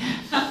 right.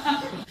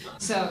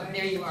 So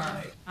there you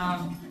are.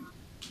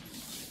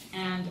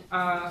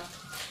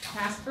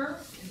 Casper,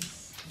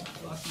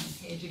 I lost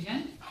my page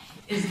again,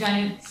 is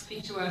going to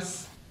speak to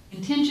us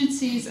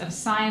Contingencies of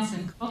Science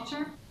and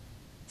Culture,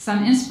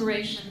 some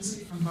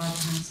inspirations from Barbara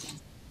Herrnstein.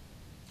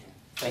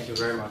 Thank you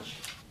very much.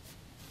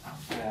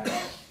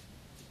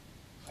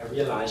 I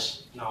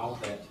realize now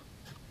that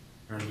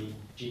Ernie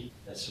G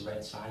has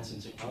read Science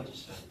and Technology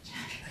Studies.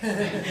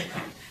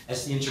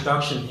 As the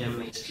introduction here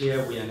makes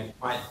clear, we are in a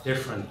quite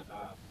different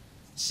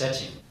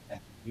setting than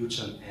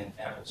Newton and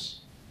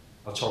Apple's.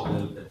 I'll talk a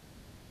little bit.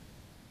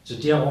 So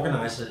dear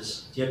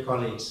organizers, dear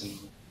colleagues, and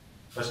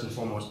first and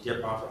foremost,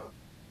 dear Barbara,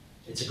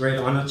 it's a great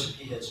honor to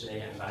be here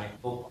today, and I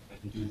hope I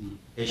can do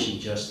the occasion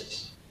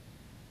justice.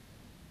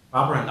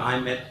 Barbara and I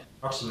met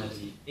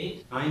approximately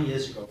 8-9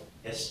 years ago.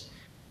 Yes,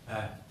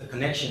 the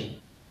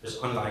connection was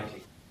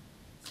unlikely.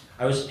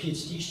 I was a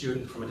PhD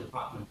student from a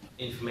department of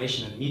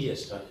Information and Media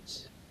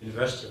Studies at the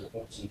University of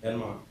Aarhus in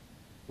Denmark,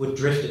 who had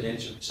drifted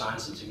into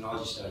Science and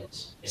Technology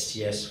Studies,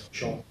 STS for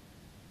short.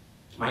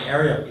 My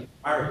area of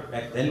inquiry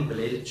back then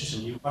related to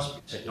some new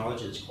hospital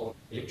technologies called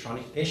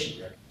electronic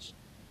patient records.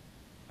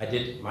 I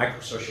did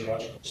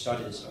microsociological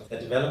studies of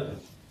their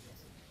development.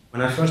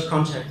 When I first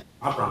contacted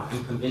Barbara,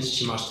 I'm convinced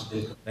she must have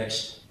been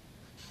perplexed.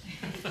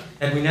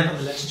 That we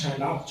nevertheless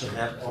turned out to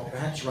have, or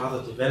perhaps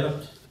rather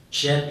developed,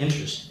 shared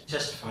interest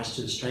testifies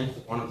to the strength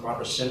of one of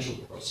Barbara's central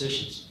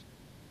propositions,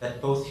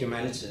 that both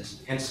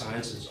humanities and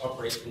sciences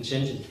operate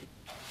contingently,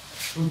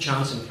 through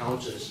chance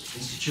encounters,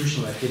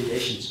 institutional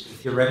affiliations, and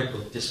theoretical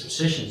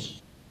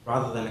dispositions,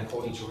 rather than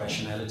according to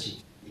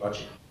rationality and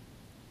logic.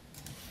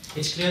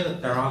 It's clear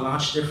that there are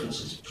large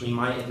differences between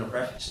my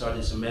ethnographic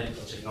studies of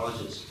medical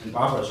technologies and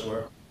Barbara's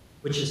work,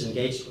 which is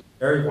engaged with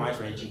very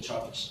wide-ranging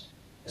topics,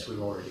 as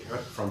we've already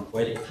heard, from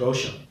poetic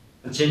closure,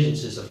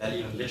 contingencies of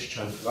value in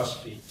literature and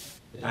philosophy,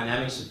 the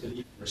dynamics of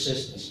belief and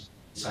resistance,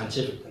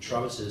 scientific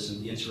controversies,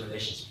 and the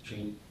interrelations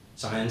between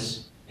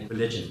science and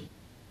religion.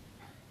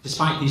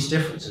 Despite these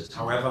differences,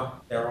 however,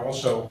 there are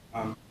also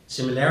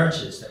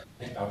similarities that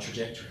reflect our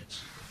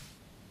trajectories.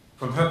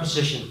 From her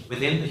position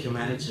within the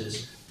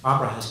humanities,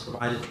 Barbara has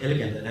provided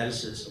elegant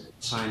analysis of what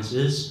science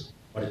is,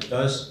 what it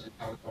does, and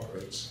how it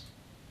operates.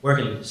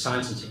 Working in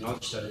science and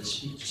technology studies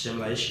speak to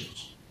similar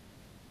issues.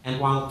 And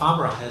while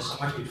Barbara has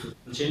argued for the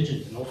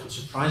contingent and often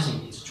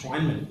surprising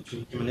intertwinement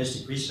between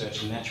humanistic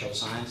research and natural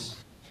science,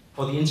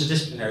 for the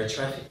interdisciplinary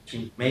traffic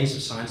between domains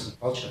of science and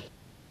culture,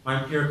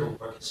 my empirical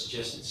work has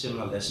suggested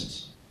similar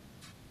lessons.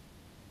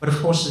 But of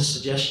course, this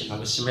suggestion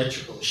of a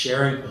symmetrical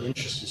sharing of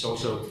interest is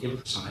also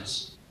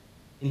imprecise.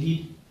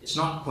 Indeed, it's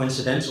not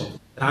coincidental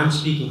that I'm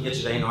speaking here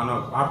today in honor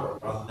of Barbara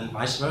rather than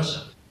vice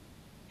versa.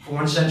 For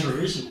one central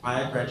reason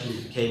why I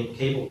gradually became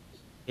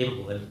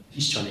capable, at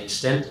least to an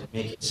extent, of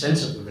making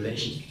sense of the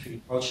relations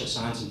between culture,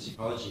 science, and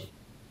technology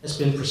has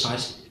been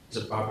precisely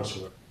because of Barbara's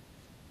work.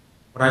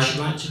 What I should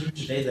like to do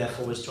today,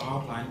 therefore, is to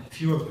outline a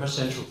few of her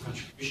central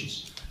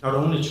contributions, not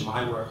only to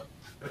my work,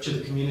 but to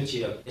the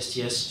community of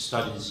STS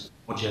studies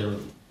more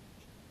generally.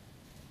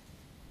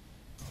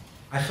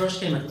 I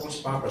first came across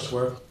Barbara's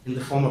work in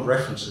the form of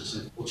references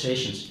and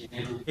quotations in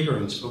Andrew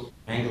Pickering's book,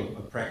 Angle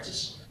of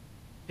Practice.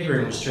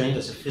 Pickering was trained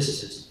as a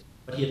physicist,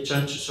 but he had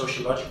turned to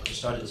sociological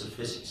studies of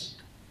physics.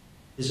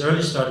 His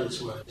early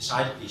studies were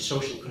decidedly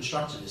social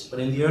constructivist, but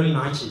in the early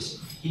 90s,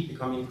 he'd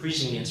become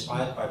increasingly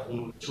inspired by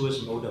Bruun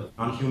mode of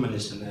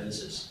non-humanist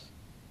analysis.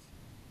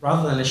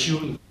 Rather than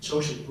assuming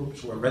social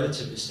groups were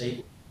relatively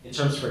stable, in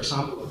terms, for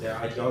example, of their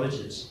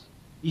ideologies,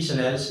 these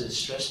analyses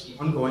stressed the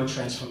ongoing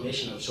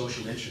transformation of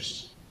social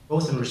interests,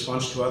 both in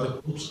response to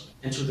other groups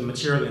and to the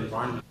material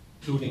environment,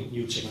 including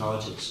new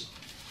technologies.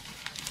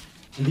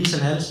 In these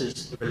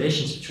analyses, the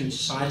relations between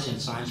society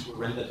and science were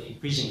rendered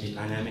increasingly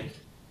dynamic.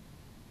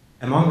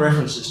 Among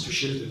references to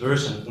Gilles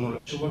Deleuze and Bruun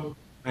Latour,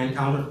 I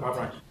encountered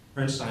Barbara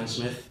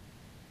Herrnstein-Smith.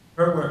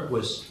 Her work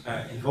was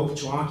invoked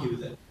to argue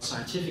that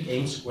scientific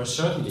aims were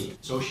certainly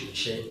socially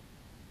shaped,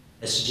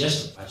 as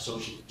suggested by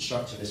social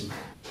constructivism.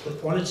 The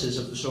qualities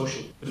of the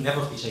social could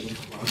never be taken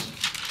for granted.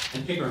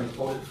 And Pickering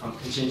quoted from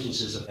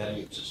Contingencies of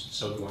Values,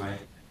 so do I.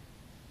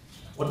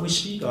 What we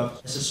speak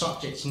of as a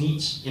subject's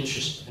needs,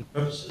 interests, and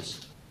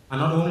purposes are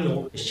not only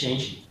always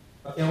changing,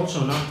 but they're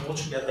also not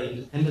altogether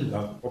independent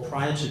of or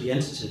prior to the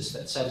entities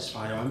that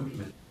satisfy or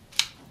implement.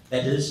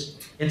 That is,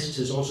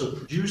 entities also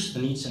produce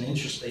the needs and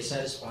interests they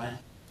satisfy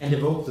and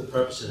evoke the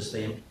purposes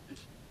they implement.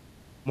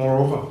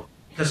 Moreover,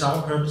 because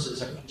our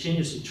purposes are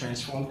continuously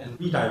transformed and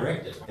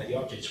redirected by the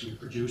objects we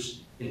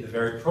produce in the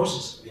very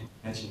process of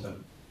implementing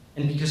them,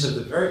 and because of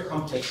the very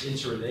complex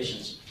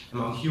interrelations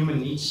among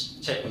human needs,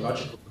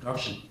 technological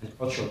production, and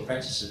cultural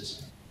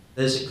practices,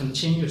 there is a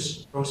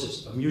continuous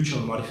process of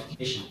mutual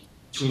modification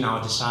between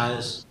our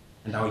desires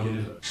and our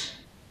universe.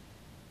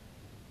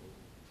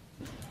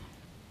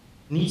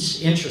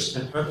 Needs, interests,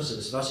 and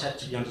purposes thus have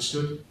to be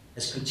understood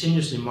as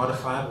continuously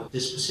modifiable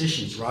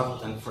dispositions rather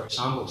than, for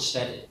example,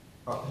 static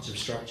cognitive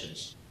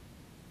structures.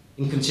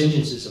 In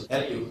Contingencies of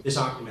Value, this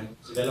argument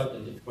was developed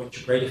and deployed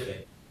to great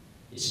effect.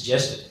 It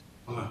suggested,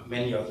 among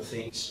many other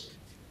things,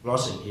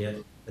 glossing here,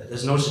 that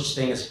there's no such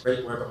thing as a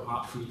great work of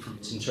art free from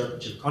its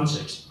interpretive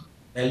context.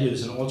 Value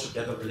is an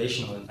altogether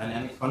relational and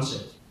dynamic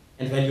concept,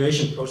 and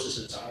valuation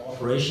processes are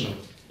operational,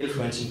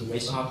 influencing the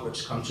ways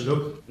artworks come to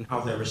look and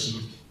how they're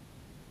received.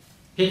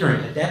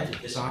 Pickering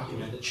adapted this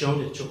argument and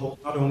showed it to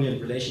hold not only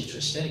in relation to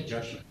aesthetic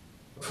judgment,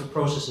 but for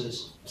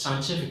processes of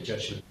scientific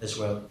judgment as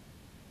well.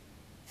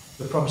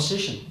 The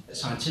proposition that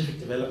scientific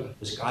development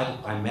was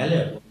guided by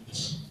malleable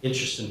needs,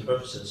 interests, and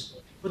purposes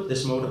put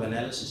this mode of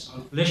analysis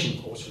on a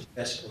collision course with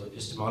classical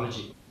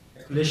epistemology,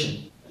 a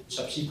collision that would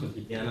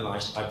subsequently be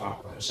analyzed by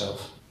Barbara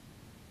herself.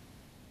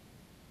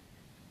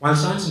 While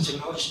science and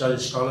technology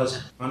studies scholars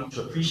have begun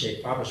to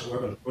appreciate Barbara's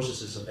work on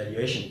processes of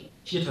valuation,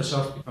 she had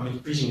herself become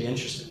increasingly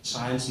interested in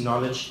science,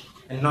 knowledge,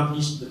 and not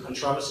least the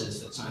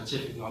controversies that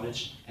scientific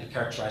knowledge and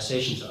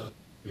characterizations of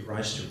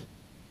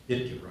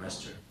did give rise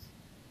to.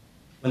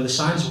 When the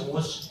science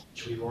wars,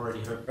 which we've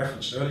already heard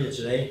referenced earlier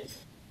today,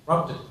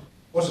 erupted,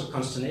 the cause of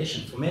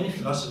consternation for many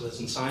philosophers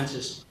and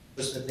scientists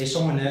was that they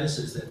saw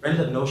analysis that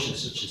rendered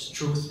notions such as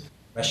truth,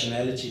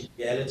 rationality,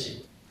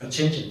 reality,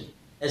 contingent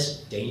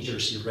as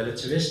dangerously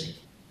relativistic,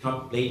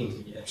 not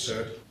blatantly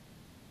absurd.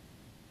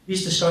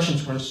 These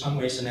discussions were in some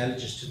ways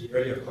analogous to the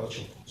earlier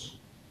culture wars.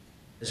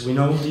 As we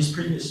know, these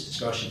previous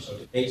discussions or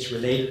debates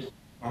related,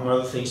 among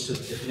other things, to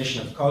the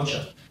definition of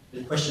culture,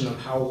 the question of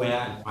how,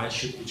 where, and why it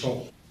should be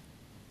taught.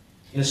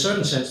 In a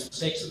certain sense, the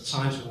stakes of the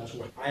science wars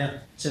were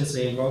higher, since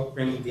they involved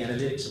bringing the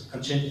analytics of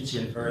contingency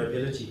and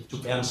variability to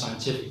bear on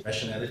scientific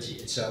rationality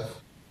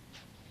itself.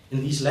 In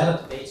these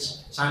latter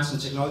debates, science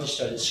and technology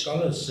studies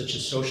scholars such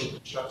as social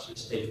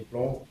constructivist David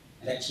Bloor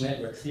and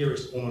ex-network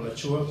theorist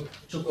Bruun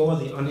took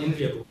over the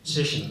unenviable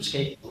position of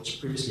scapegoats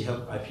previously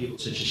held by people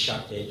such as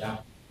Jacques Derrida,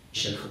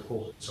 Michel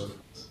Foucault, and so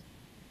forth.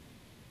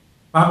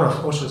 Barbara, of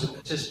course, was a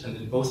participant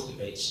in both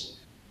debates.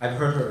 I've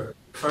heard her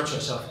refer to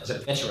herself as a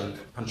veteran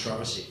of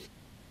controversy.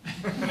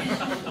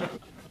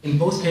 In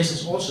both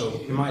cases also,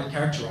 we might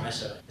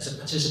characterize her as a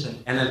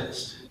participant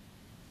analyst.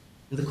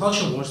 In the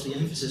culture wars, the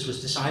emphasis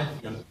was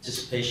decidedly on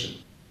participation.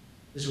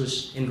 This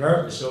was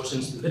invariably so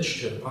since the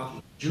literature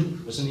department of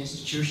Duke was an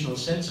institutional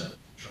center of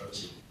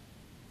controversy.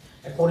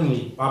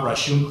 Accordingly, Barbara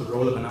assumed the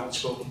role of an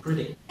outspoken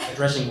critic,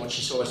 addressing what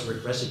she saw as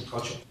regressive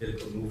cultural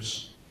political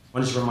moves.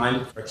 One is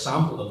reminded, for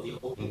example, of the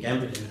opening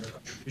gambit in her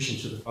contribution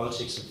to the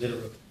politics of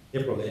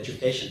liberal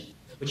education,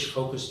 which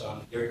focused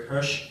on Eric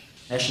Hirsch's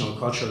National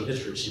Cultural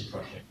Literacy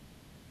Project.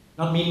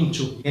 Not meaning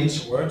to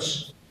mince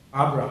words,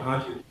 Barbara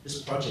argued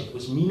this project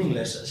was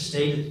meaningless as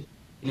stated,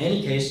 in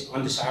any case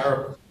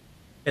undesirable,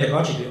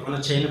 pedagogically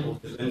unattainable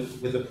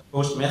with the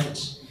proposed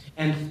methods,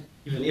 and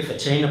even if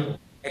attainable,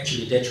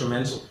 actually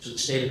detrimental to the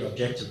stated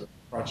objective of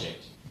the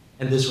project.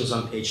 And this was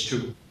on page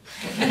 2.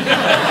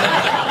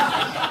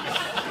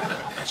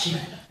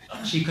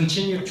 She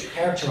continued to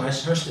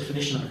characterize Hirsch's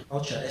definition of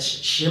culture as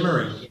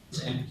shimmering in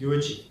its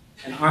ambiguity,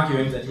 and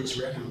arguing that his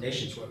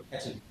recommendations were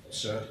patently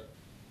absurd.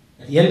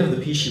 At the end of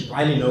the piece, she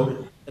wryly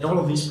noted that all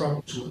of these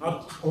problems would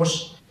not, of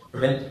course,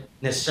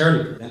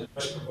 necessarily prevent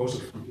Hirsch's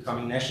proposal from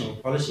becoming national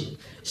policy,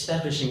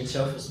 establishing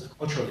itself as the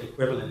cultural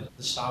equivalent of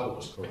the Star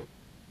Wars Code.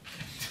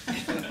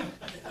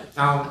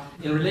 Now,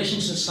 in relation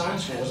to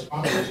science wars,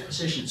 Barbara was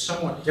positioned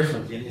somewhat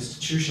differently in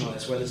institutional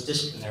as well as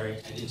disciplinary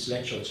and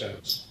intellectual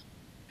terms.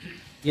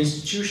 The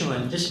institutional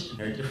and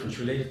disciplinary difference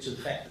related to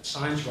the fact that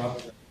science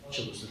rather than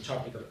culture was the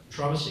topic of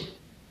controversy.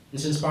 And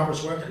since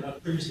Barbara's work had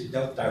not previously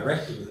dealt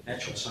directly with the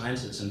natural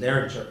sciences and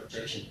their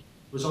interpretation,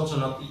 it was also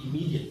not the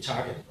immediate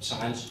target of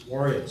science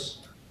warriors.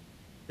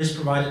 This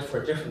provided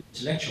for a different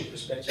intellectual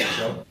perspective as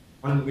well,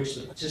 one in which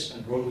the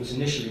participant role was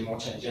initially more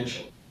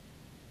tangential.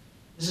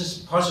 This is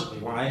possibly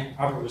why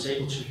Barbara was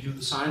able to view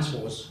the science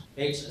wars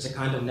debates as a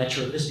kind of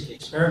naturalistic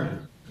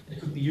experiment that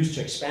could be used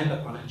to expand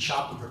upon and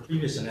sharpen her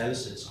previous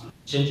analysis on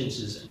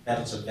contingencies and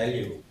battles of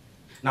value,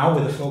 now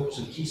with a focus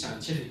on key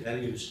scientific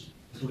values,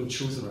 including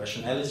truth and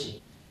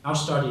rationality, now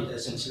studied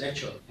as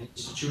intellectual and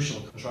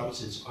institutional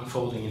controversies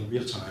unfolding in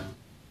real time.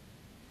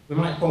 We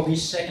might call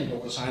these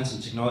second-order science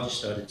and technology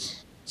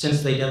studies,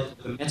 since they dealt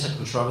with the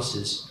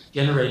meta-controversies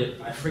generated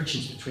by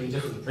frictions between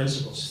different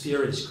principles,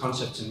 theories,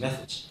 concepts, and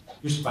methods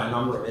used by a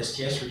number of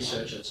STS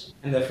researchers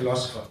and their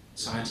philosopher,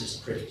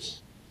 scientist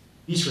critics.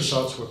 These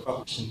results were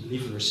published in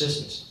Belief and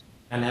Resistance,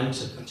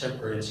 Dynamics of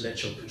Contemporary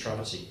Intellectual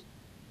Controversy.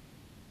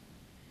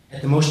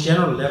 At the most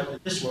general level,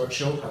 this work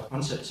showed how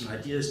concepts and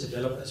ideas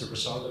develop as a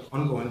result of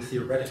ongoing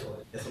theoretical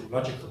and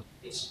methodological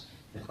debates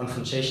and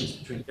confrontations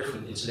between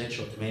different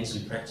intellectual domains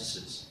and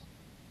practices.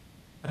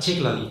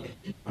 Particularly,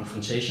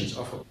 confrontations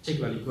offer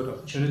particularly good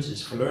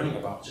opportunities for learning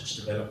about such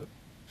development,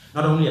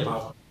 not only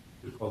about what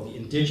we call the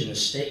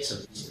indigenous states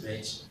of these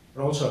debates,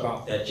 but also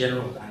about their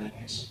general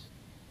dynamics.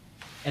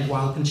 And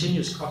while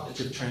continuous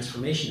cognitive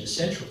transformation is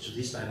central to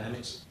these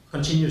dynamics,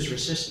 continuous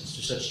resistance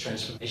to such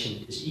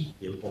transformation is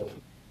equally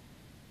important.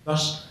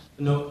 Thus,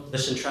 the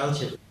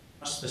centrality of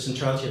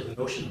the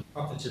notion of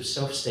cognitive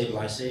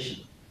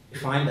self-stabilization,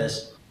 defined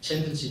as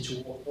tendency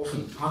to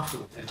often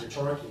artful and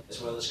rhetorically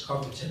as well as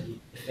cognitively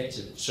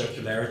effective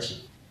circularity.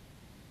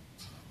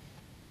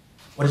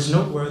 What is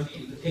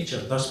noteworthy in the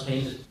picture thus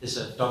painted is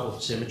a double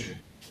symmetry.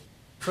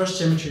 First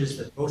symmetry is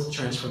that both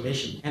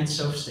transformation and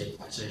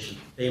self-stabilization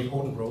play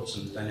important roles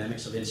in the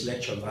dynamics of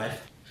intellectual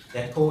life.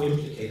 They are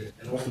co-implicated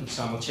and often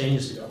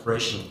simultaneously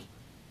operational.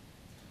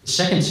 The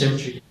second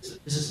symmetry is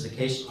that this is the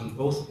case on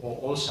both or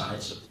all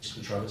sides of these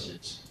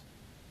controversies.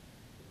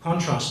 The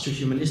contrast to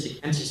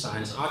humanistic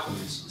anti-science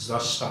arguments is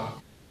thus stark.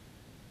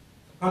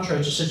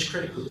 Contrary to such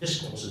critical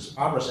discourses,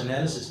 Barbara's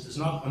analysis does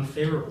not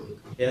unfavorably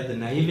compare the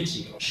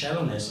naivety or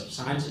shallowness of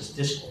scientists'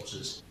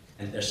 discourses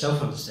and their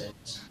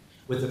self-understandings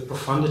with the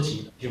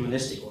profundity of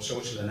humanistic or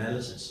social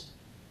analysis.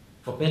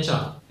 For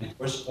better and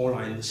worse, all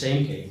are in the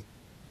same game.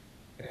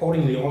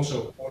 Accordingly,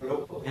 also, all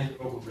local and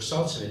global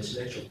results of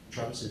intellectual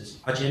controversies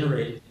are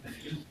generated in a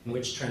field in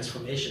which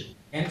transformation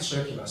and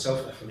circular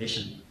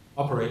self-affirmation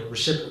operate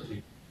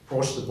reciprocally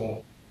across the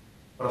board,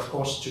 but of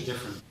course to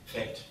different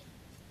effect.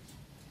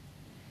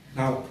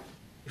 Now,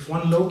 if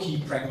one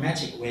low-key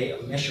pragmatic way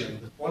of measuring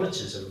the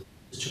qualitative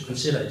is to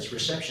consider its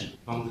reception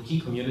among the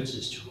key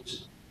communities to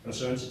whose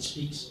concerns it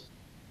speaks,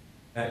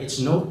 it's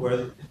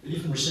noteworthy that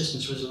belief in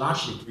resistance was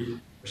largely greeted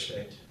with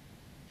respect.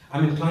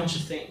 I'm inclined to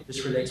think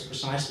this relates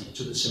precisely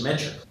to the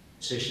symmetrical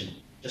position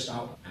just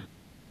outlined.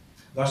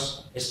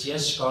 Thus,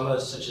 STS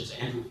scholars such as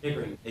Andrew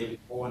Pickering, David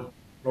Bowen,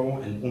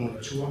 and Bruun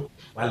Latour,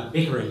 while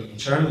bickering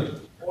internally,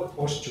 all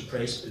forced to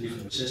praise belief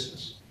in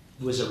resistance.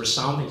 It was a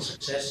resounding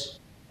success,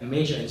 a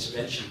major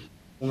intervention.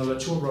 Bruun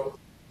Latour wrote,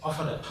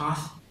 offered a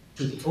path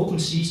to the open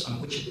seas on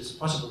which it is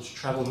possible to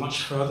travel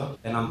much further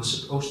than on the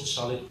supposed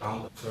solid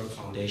ground of firm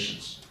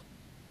foundations.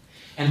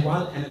 And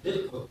while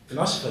analytical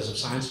philosophers of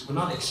science were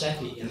not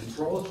exactly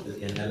enthralled with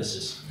the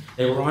analysis,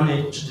 they were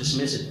unable to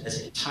dismiss it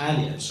as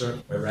entirely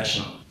absurd or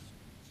irrational.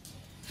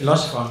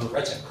 Philosopher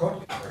Emerita,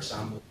 for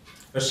example,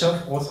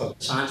 herself authored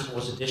the Science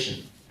Wars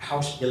edition, A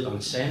House Built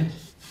on Sand,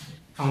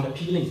 found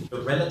appealing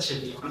the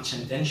relatively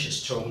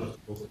untendentious tone of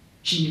the book.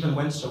 She even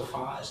went so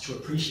far as to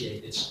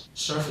appreciate its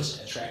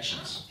surface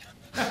attractions,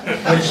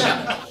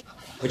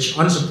 which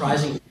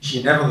unsurprisingly,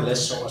 she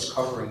nevertheless saw as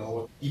covering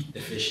over deep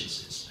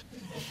deficiencies.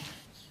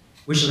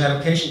 We shall have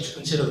occasion to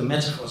consider the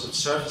metaphors of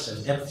surface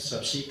and depth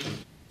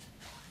subsequently.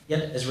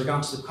 Yet, as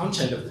regards the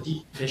content of the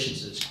deep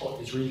deficiencies, Court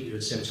is really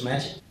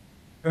symptomatic.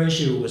 Her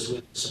issue was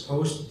with the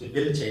supposed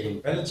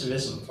debilitating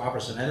relativism of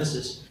Barbara's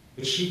analysis,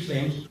 which she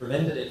claimed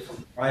prevented it from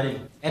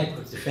providing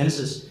adequate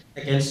defenses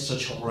against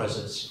such horrors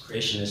as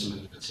creationism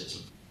and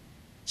criticism.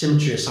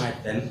 Symmetry aside,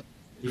 then,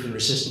 belief in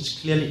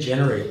resistance clearly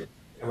generated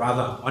a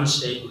rather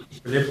unstable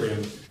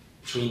equilibrium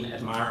between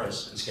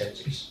admirers and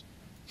skeptics.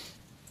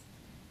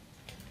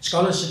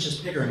 Scholars such as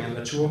Pickering and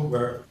Latour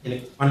were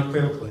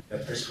unequivocal in their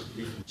praise for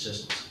belief in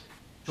resistance.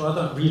 To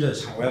other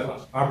readers, however,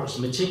 Barbara's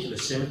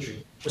meticulous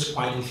symmetry was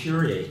quite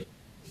infuriating.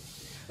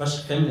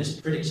 Thus,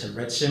 feminist critics have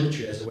read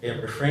symmetry as a way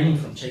of refraining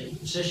from taking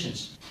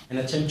positions and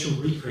attempt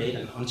to recreate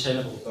an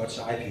untenable God's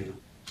eye view.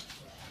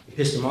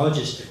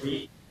 Epistemologists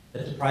agree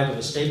that deprived of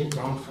a stable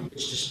ground from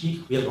which to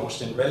speak, we are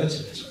lost in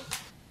relativism.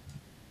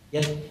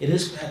 Yet, it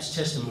is perhaps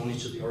testimony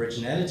to the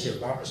originality of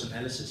Barbara's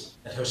analysis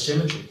that her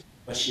symmetry,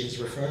 what she has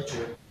referred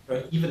to it,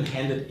 her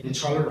even-handed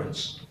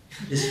intolerance,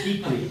 is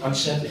equally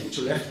unsettling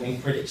to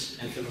left-wing critics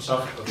and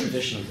philosophical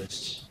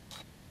traditionalists.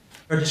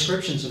 Her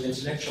descriptions of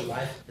intellectual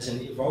life as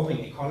an evolving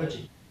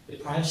ecology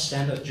deprives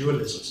standard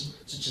dualisms,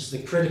 such as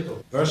the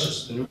critical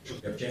versus the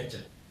neutrally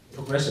objective, the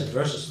progressive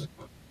versus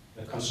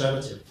the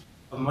conservative,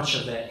 of much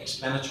of their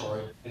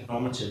explanatory and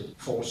normative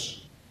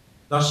force.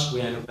 Thus,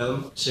 we are in a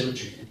realm of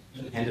symmetry and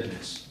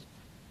even-handedness.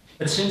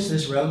 But since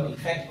this realm, in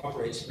fact,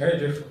 operates very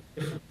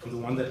different from the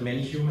one that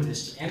many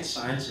humanists and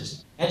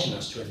scientists imagine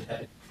us to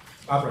inhabit,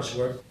 Barbara's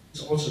work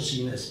is also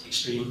seen as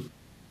extremely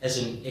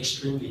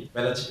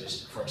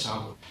relativist, for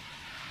example.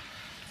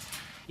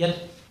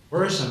 Yet,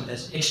 worrisome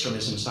as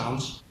extremism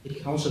sounds, it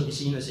can also be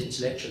seen as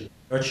intellectually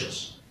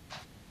virtuous.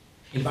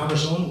 In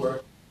Barbara's own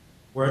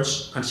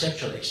words,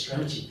 conceptual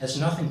extremity has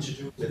nothing to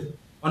do with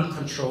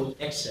uncontrolled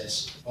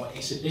excess or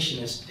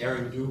exhibitionist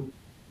daring do,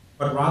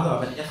 but rather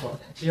of an effort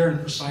at clear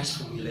and precise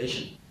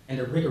formulation and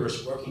a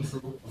rigorous working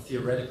through of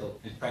theoretical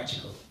and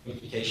practical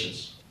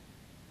implications.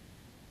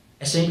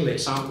 A single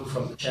example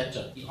from the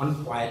chapter, The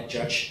Unquiet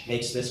Judge,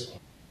 makes this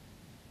point.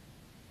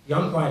 The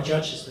unquiet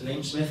judge is the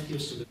name Smith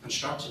gives to the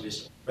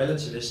constructivist or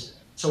relativist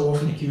so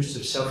often accused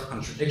of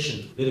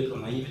self-contradiction, political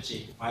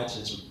naivety,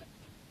 pietism,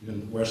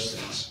 even worse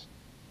things.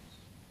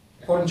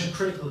 According to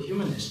critical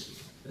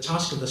humanists, the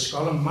task of the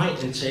scholar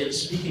might entail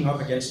speaking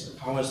up against the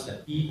powers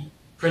that be,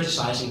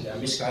 criticizing their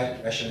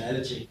misguided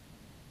rationality,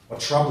 or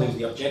troubling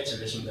the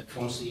objectivism that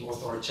forms the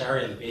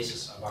authoritarian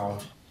basis of our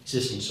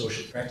existing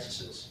social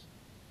practices.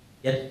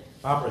 Yet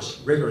Barbara's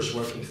rigorous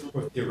working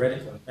through of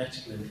theoretical and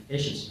practical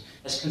implications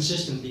has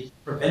consistently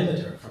prevented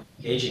her from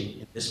engaging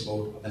in this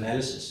mode of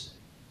analysis.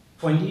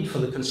 For indeed, for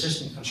the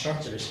consistent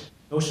constructivist,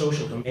 no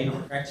social domain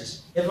or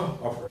practice ever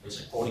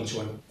operates according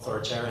to an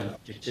authoritarian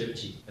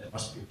objectivity that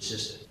must be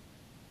resisted.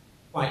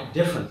 Quite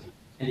differently,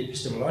 and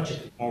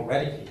epistemologically more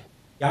radically,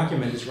 the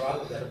argument is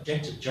rather that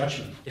objective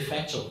judgment de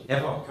facto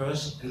never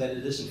occurs and that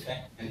it is in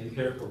fact an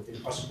empirical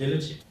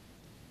impossibility.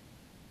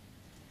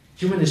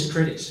 Humanist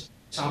critics,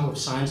 example of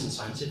science and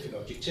scientific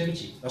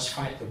objectivity, thus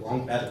fight the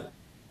wrong battle.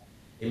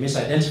 They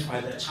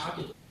misidentify their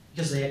target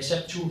because they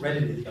accept too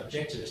readily the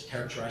objectivist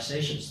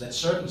characterizations that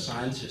certain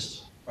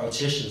scientists,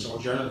 politicians, or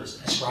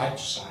journalists ascribe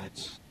to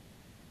science.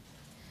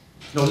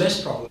 No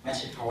less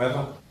problematic,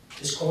 however,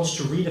 is calls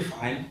to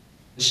redefine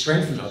and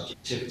strengthen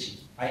objectivity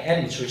by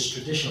adding to its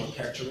traditional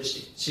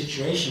characteristic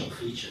situational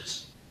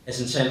features, as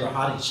in Sandra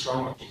Harding's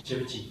strong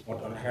objectivity or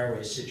Donna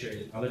Haraway's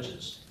situated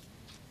knowledges.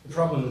 The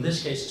problem in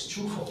this case is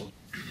twofold.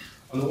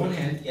 On the one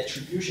hand, the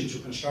attribution to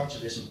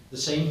constructivism the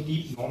same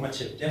deep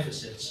normative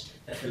deficits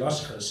that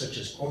philosophers such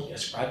as Gorky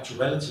ascribe to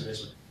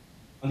relativism.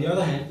 On the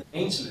other hand, the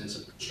maintenance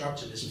of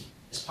constructivism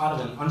is part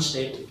of an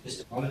unstable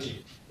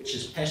epistemology which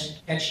is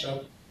patched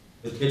up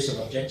with bits of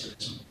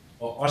objectivism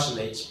or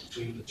oscillates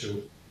between the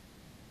two.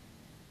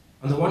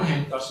 On the one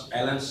hand, thus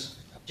balance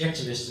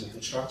objectivists and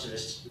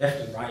constructivists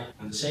left and right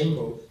on the same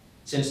boat,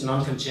 since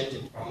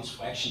non-contingent grounds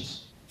for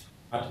actions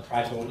are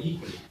deprived all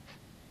equally.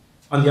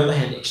 On the other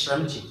hand,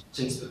 extremity,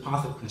 since the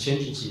path of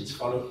contingency is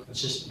followed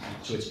consistently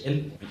to its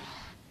endpoint.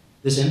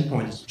 This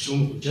endpoint is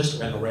presumably just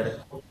when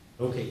Emerita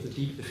locate the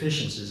deep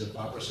deficiencies of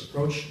Barbara's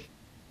approach.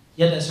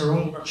 Yet, as her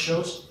own work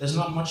shows, there's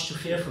not much to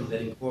fear from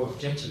letting go of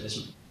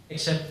objectivism,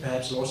 except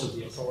perhaps loss of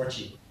the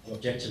authority of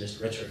objectivist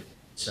rhetoric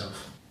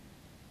itself.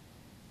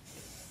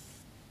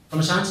 From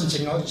a science and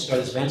technology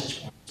studies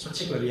vantage point, it's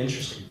particularly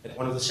interesting that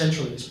one of the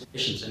central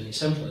inspirations and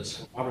exemplars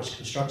for Barbara's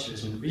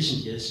constructivism in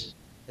recent years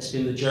has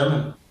been the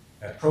German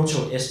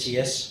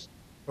proto-STS,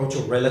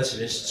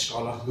 proto-relativist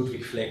scholar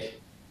Ludwig Fleck.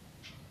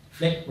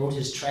 Fleck wrote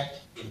his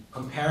tract in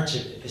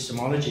Comparative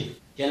Epistemology,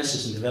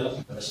 Genesis and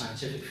Development of a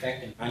Scientific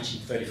Fact in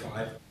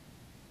 1935.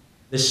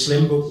 This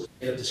slim book was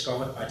later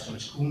discovered by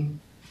Thomas Kuhn,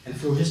 and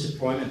through his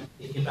deployment,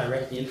 it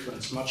indirectly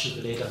influenced much of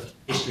the later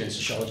history and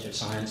sociology of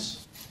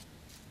science.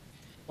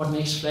 What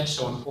makes Fleck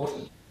so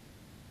important?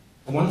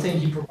 For one thing,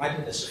 he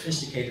provided a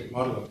sophisticated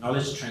model of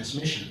knowledge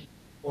transmission,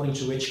 according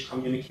to which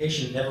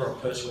communication never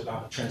occurs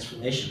without a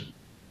transformation.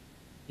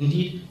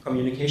 Indeed,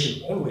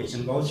 communication always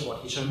involves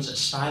what he terms a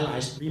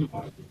stylized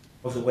remodeling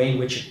of the way in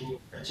which a group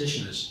of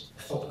practitioners,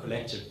 a thought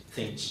collective,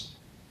 thinks.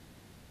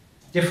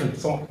 Different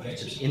thought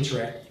collectives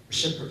interact,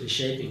 reciprocally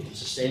shaping and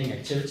sustaining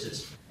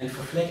activities, and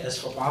for Fleck as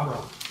for Barbara,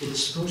 it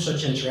is through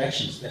such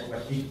interactions that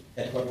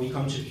what we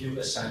come to view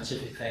as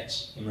scientific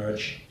facts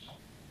emerge.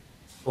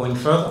 Going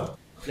further,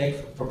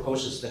 Fleck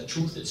proposes that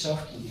truth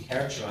itself can be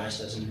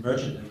characterized as an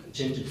emergent and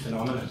contingent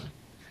phenomenon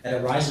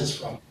that arises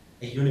from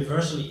a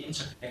universally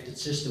interconnected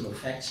system of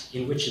facts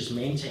in which is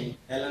maintained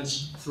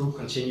balance through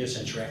continuous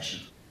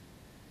interaction.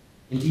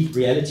 Indeed,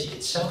 reality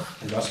itself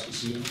can thus be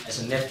seen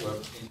as a network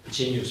in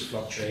continuous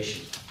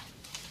fluctuation.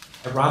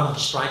 A rather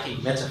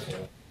striking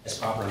metaphor, as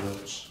Barbara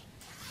notes.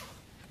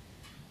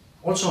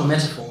 Also a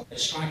metaphor that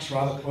strikes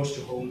rather close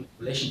to home in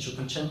relation to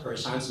contemporary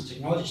science and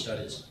technology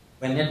studies,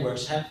 where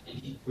networks have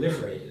indeed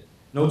proliferated,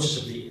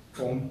 noticeably in the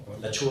form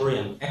of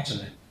Latourian actor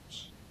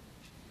networks.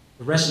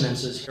 The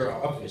resonances here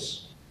are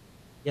obvious.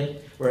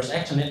 Yet, whereas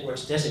actor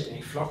networks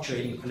designate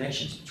fluctuating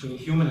connections between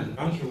human and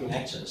non-human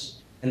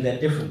actors and their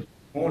different,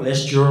 more or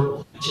less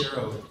durable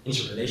material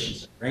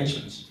interrelations and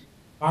arrangements,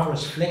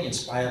 Barbara's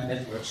Fleck-inspired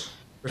networks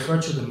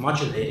refer to the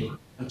modulating,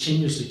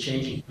 continuously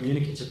changing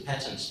communicative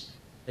patterns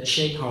that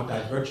shape how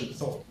divergent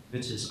thought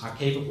communities are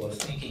capable of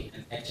thinking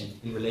and acting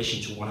in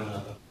relation to one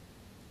another.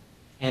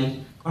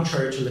 And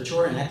contrary to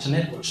Latourian actor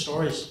network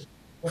stories,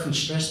 often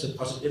stress the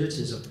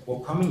possibilities of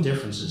overcoming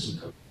differences in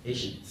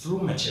communication through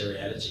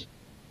materiality.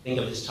 Think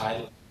of his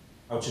title,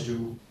 How to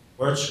Do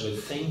Words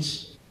with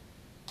Things.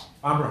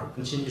 Barbara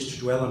continues to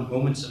dwell on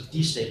moments of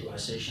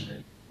destabilization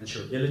and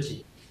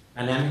incommensurability,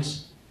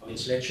 dynamics of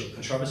intellectual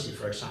controversy,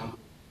 for example,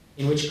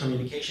 in which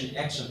communication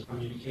acts on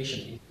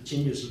communication in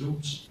continuous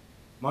loops,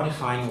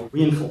 modifying or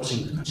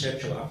reinforcing the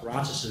conceptual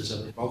apparatuses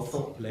of both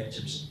thought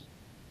collectives,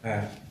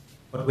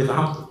 but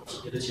without the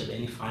possibility of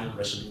any final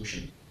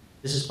resolution.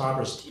 This is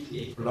Barbara's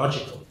deeply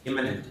ecological,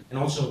 immanent, and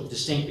also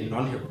distinctly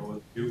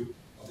non-heroic view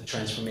of the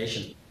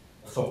transformation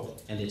of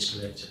thought and its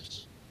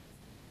collectives.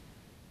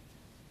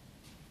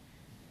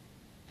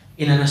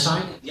 In an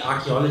aside, The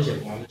Archaeology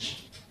of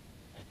Knowledge,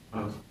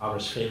 one of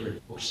Barbara's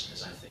favorite books,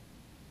 as I think,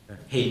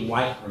 Hayden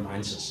White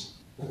reminds us,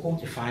 Foucault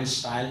defines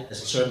style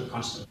as a certain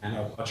constant manner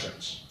of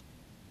utterance.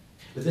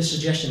 With this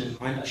suggestion in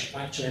mind, I should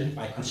like to end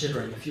by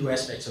considering a few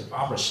aspects of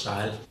Barbara's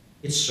style,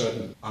 its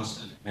certain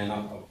constant manner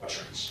of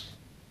utterance.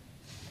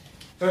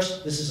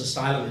 First, this is a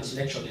style of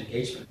intellectual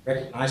engagement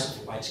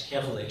recognizable by its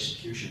careful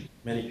execution.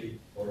 Many people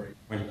already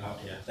pointed out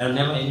here. There are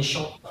never any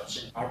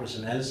shortcuts in Barbara's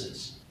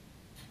analysis.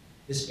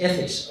 This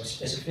ethics of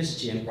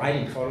specificity and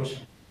writing follows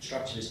from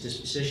constructivist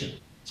disposition,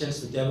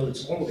 since the devil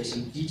is always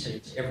in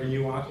details. Every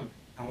new argument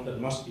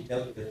encountered must be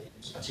dealt with in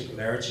its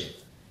particularity.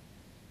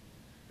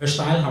 Her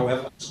style,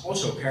 however, is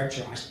also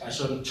characterized by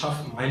certain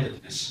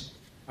tough-mindedness.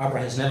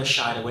 Barbara has never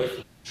shied away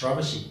from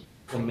controversy,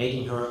 from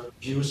making her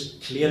views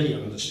clearly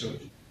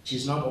understood. She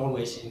is not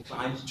always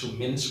inclined to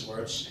mince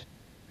words.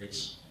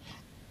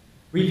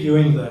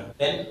 Reviewing the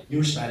then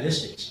new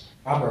stylistics,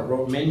 Barbara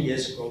wrote many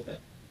years ago that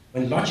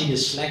when logic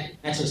is slack, it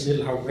matters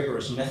little how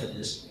rigorous method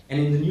is, and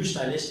in the new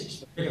stylistics,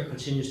 the figure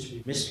continues to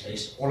be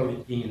misplaced, all of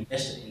it being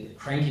invested in the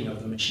cranking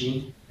of the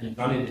machine and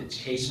none in its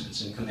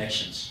casements and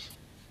connections.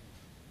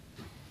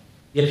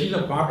 The appeal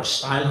of Barbara's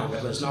style,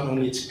 however, is not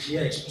only its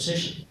clear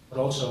exposition, but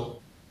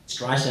also its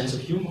dry sense of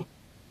humor,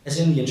 as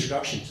in the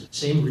introduction to the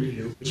same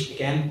review, which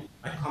began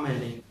by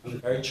commenting on the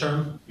very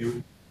term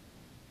 "you."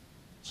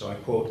 So I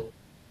quote,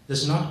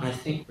 "Does not, I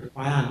think,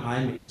 require an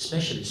eye made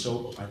especially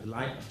sober by the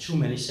light of too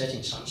many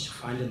setting suns to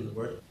find in the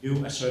word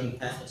you a certain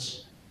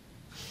pathos.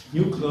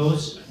 New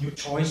clothes, new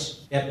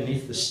toys, bear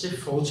beneath the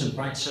stiff folds and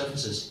bright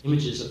surfaces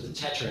images of the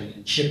tattering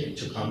and chipping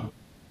to come.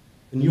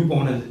 The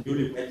newborn and the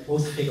newlywed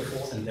both figure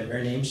forth in their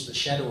very names the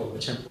shadow of a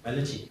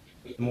temporality,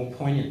 made more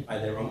poignant by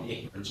their own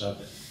ignorance of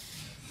it."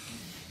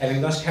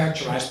 Having thus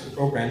characterized the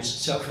program's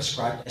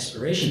self-ascribed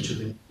aspiration to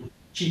the new,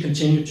 she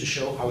continued to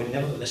show how it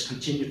nevertheless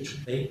continued to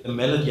play the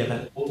melody of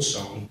an old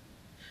song,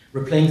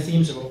 replaying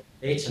themes of old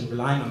dates and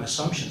relying on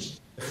assumptions,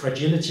 the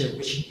fragility of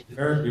which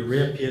invariably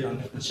reappeared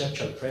under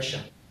conceptual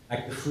pressure,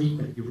 like the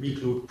frequently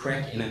reglued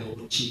crack in an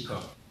old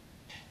teacup.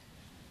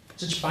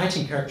 Such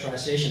biting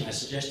characterization, I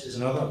suggest, is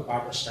another of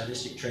Barbara's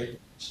stylistic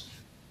trademarks.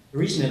 The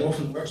reason it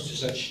often works to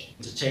such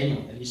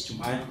entertaining, at least to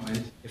my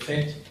mind,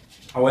 effect,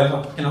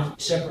 however, cannot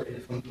be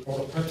separated from the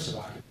broader purpose of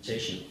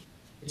argumentation.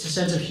 It's a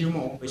sense of humor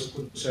always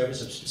put in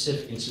service of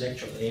specific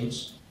intellectual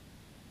aims.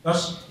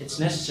 Thus, it's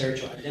necessary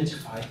to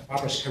identify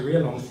Barbara's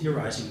career-long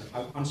theorizing of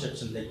how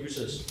concepts and their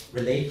users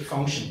relate,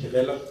 function,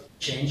 develop,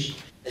 change,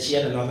 as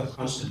yet another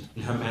constant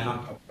in her manner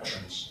of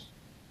utterance.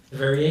 The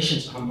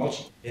variations are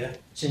multiple here,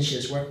 since she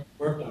has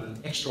worked on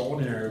an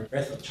extraordinary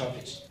breadth of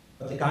topics,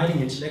 but the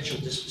guiding intellectual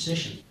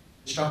disposition,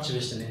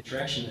 constructivist and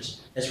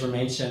interactionist, has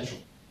remained central.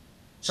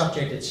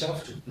 Subject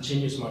itself to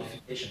continuous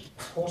modification,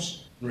 of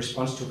course, in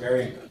response to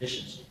varying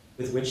conditions,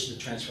 with which the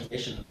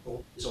transformation of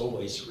thought is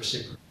always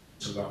reciprocal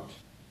to love.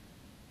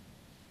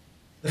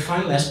 The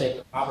final aspect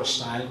of Barbara's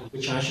style,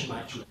 which I should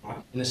like to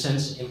remark, in a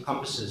sense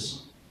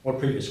encompasses all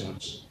previous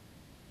ones.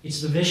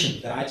 It's the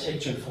vision that I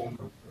take to inform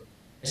her,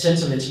 a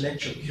sense of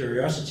intellectual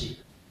curiosity,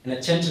 and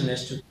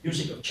attentiveness to the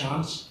music of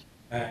chance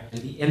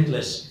and the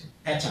endless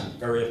pattern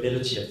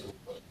variability of the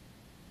world.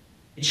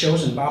 It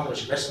shows in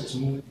Barbara's restless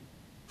movement,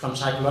 from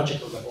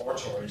psychological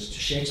laboratories to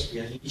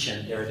Shakespeare, Nietzsche,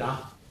 and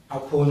Derrida, how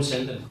poems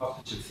end in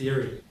cognitive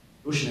theory,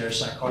 evolutionary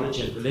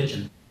psychology, and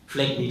religion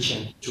flake Nietzsche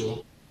and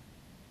Tour.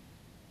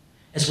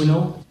 As we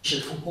know,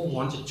 Michel Foucault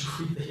wanted to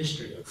free the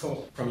history of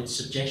thought from its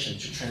subjection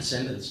to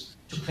transcendence,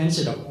 to cleanse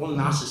it of all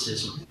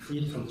narcissism and free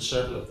it from the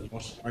circle of the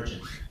most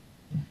origin.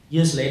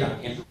 Years later,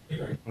 Andrew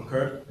Pickering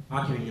concurred,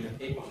 arguing in a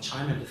paper on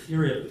time and the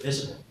theory of the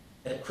visible,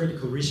 that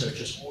critical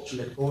researchers ought to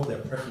let go of their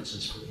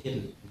preferences for the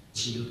hidden and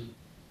concealed.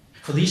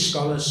 For these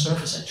scholars,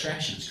 surface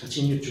attractions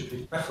continue to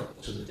be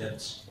preferable to the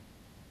depths.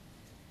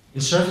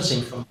 In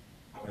surfacing from,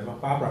 however,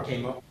 Barbara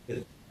came up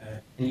with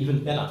an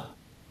even better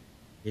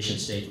vision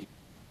statement.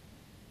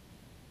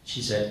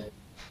 She said,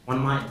 "One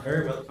might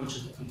very well come to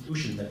the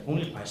conclusion that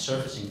only by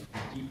surfacing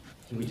from deep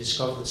can we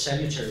discover the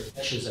salutary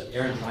pleasures of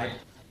air and light,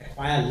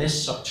 acquire less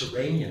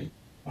subterranean,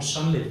 more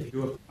sunlit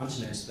view of the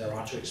continents there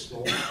are to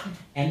explore,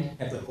 and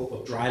have the hope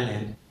of dry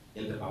land at the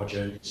end of our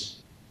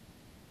journeys."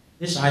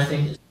 This, I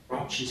think, is the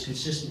route she's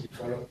consistently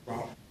followed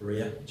throughout her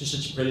career to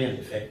such brilliant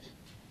effect.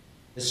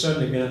 It's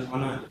certainly been an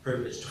honor and a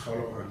privilege to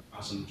follow her and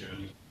pass on the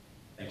journey.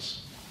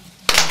 Thanks.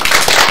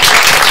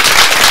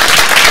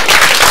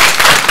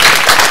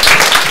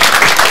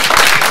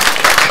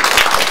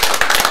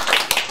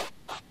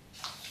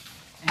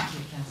 Thank you,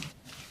 Casper.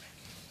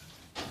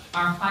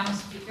 Our final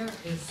speaker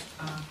is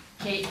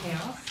Kate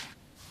Hayles,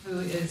 who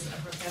is a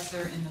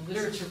professor in the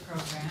literature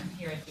program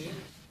here at Duke.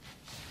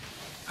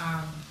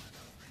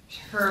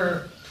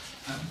 Her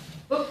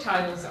book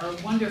titles are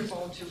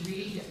wonderful to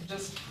read.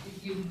 Just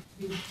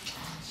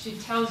she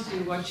tells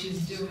you what she's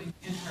doing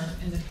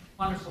in the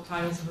wonderful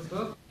titles of her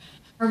book.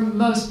 Her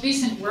most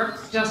recent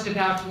work, just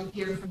about to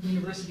appear from the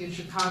University of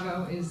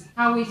Chicago, is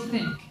How We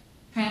Think: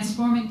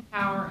 Transforming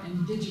Power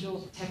and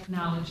Digital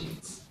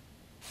Technologies.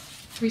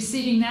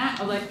 Preceding that,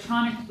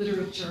 Electronic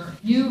Literature: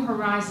 New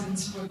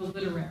Horizons for the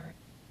Literary.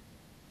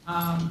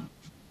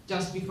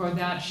 Just before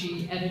that,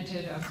 she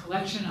edited a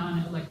collection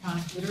on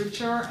electronic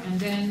literature, and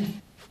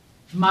then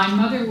My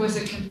Mother Was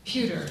a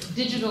Computer,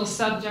 Digital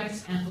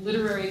Subjects and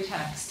Literary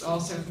Texts,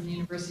 also from the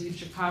University of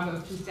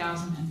Chicago,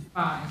 2005.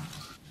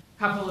 A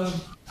couple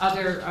of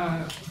other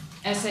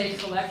essay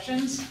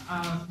collections,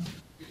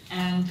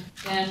 and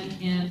then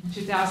in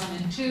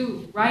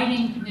 2002,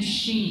 Writing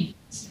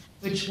Machines,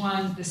 which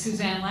won the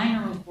Suzanne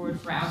Langer Award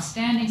for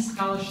Outstanding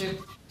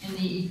Scholarship in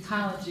the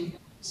Ecology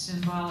of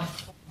Symbolic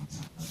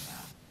Forms.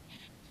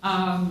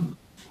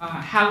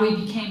 How We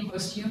Became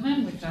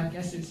Posthuman, which I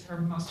guess is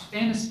her most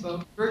famous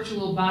book,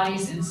 Virtual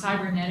Bodies in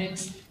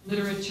Cybernetics,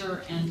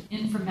 Literature and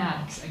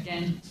Informatics,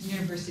 again,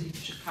 University of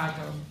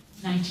Chicago,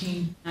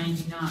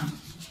 1999.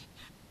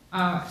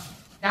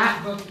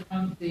 That book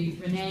won the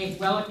Renee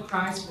Wellick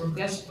Prize for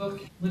Best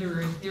Book in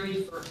Literary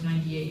Theory for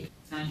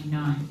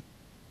 98-99.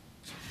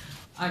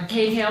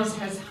 Kate Hayles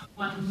has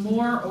won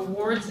more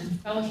awards and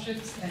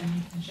fellowships than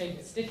you can shake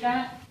a stick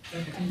at,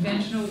 the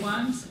conventional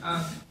ones.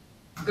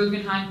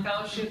 Guggenheim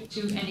Fellowship,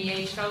 2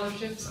 NEH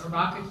Fellowships, a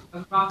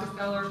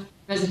Rockefeller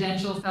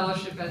Residential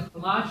Fellowship at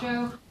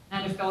Bellagio,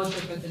 and a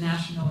fellowship at the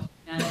National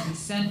Humanities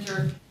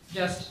Center,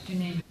 just to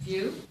name a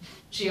few.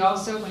 She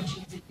also, when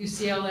she was at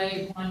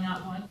UCLA, won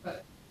not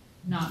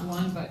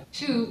one, but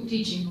 2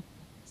 teaching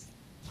awards.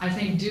 I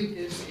think Duke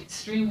is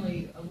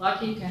extremely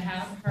lucky to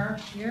have her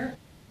here,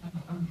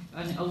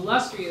 an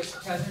illustrious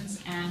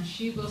presence, and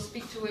she will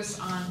speak to us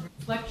on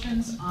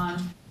reflections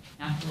on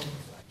natural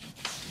reflections.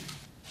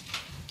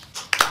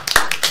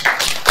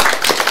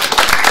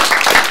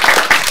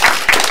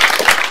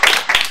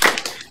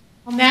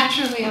 Well,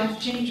 naturally, I've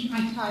changed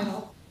my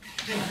title.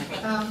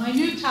 My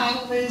new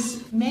title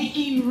is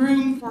Making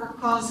Room for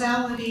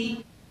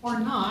Causality or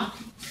Not,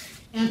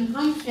 an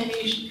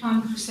Unfinished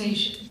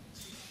Conversation.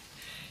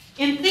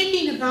 In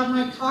thinking about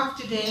my talk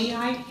today,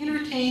 I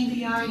entertained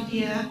the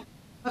idea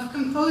of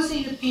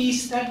composing a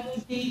piece that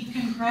would be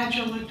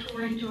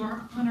congratulatory to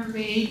our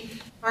honoree,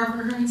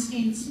 Barbara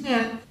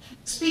Herrnstein-Smith,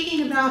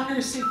 speaking about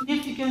her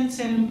significance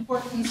and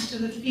importance to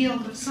the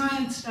field of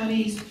science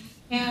studies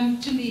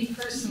and to me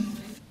personally.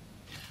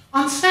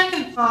 On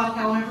second thought,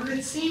 however,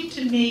 it seemed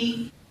to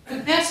me the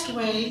best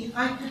way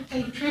I could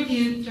pay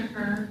tribute to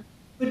her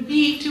would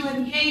be to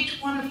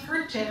engage one of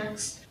her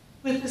texts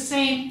with the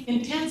same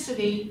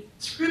intensity,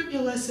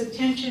 scrupulous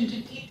attention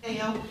to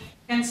detail,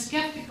 and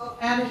skeptical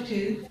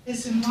attitude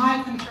as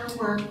enlivened her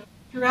work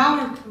throughout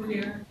her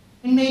career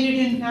and made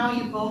it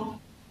invaluable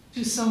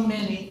to so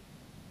many.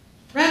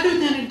 Rather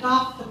than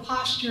adopt the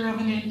posture of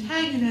an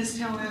antagonist,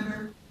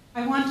 however,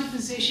 I want to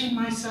position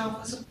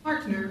myself as a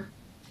partner,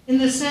 in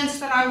the sense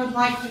that I would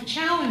like to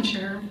challenge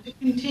her to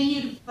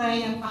continue to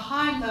play at the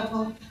high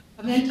level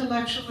of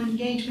intellectual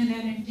engagement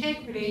and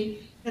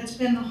integrity that's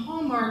been the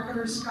hallmark of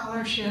her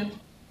scholarship,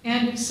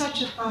 and if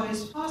such a thought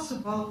is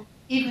possible,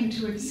 even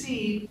to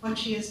exceed what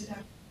she has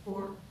done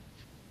before.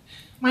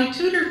 My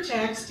tutor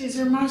text is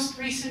her most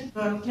recent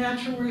book,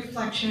 Natural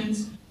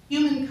Reflections,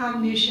 Human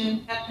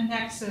Cognition at the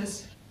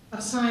Nexus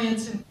of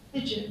Science and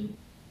Religion.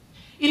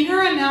 In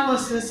her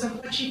analysis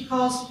of what she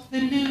calls the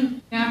new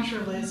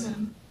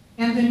naturalism,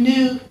 and the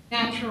new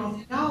natural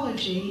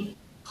theology,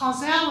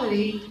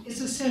 causality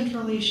is a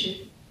central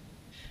issue.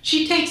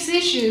 She takes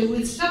issue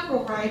with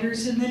several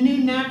writers in the new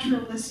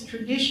naturalist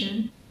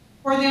tradition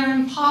for their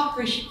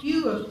impoverished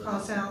view of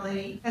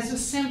causality as a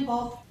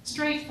simple,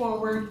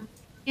 straightforward,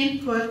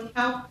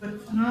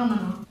 input-output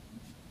phenomenon.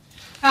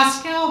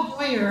 Pascal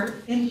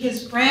Boyer, in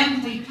his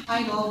grandly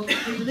titled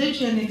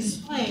Religion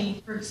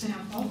Explained, for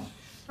example,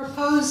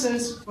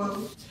 proposes,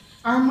 quote,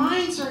 "Our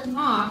minds are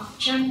not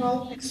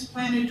general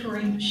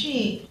explanatory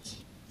machines.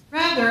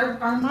 Rather,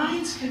 our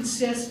minds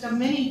consist of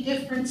many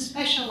different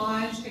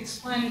specialized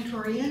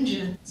explanatory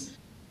engines,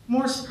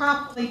 more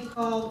properly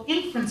called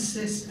inference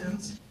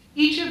systems,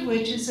 each of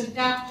which is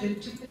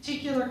adapted to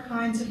particular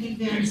kinds of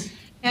events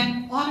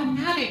and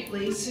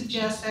automatically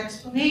suggests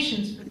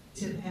explanations for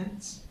these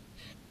events.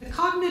 The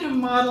cognitive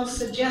model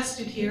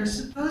suggested here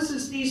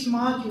supposes these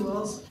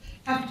modules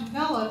have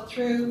developed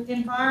through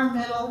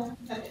environmental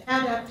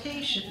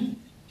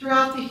adaptation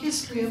throughout the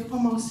history of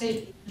Homo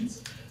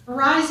sapiens,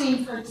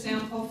 arising, for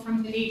example,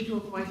 from the need to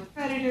avoid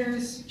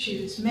predators,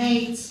 choose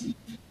mates,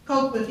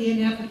 cope with the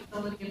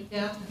inevitability of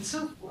death, and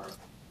so forth.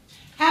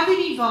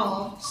 Having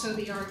evolved, so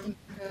the argument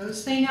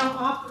goes, they now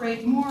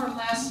operate more or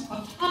less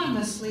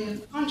autonomously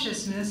of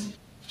consciousness,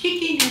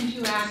 kicking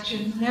into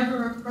action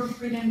whenever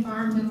appropriate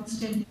environmental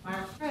stimuli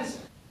are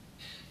present.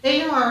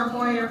 They are,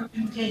 Boyer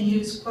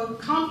continues, quote,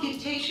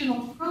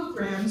 computational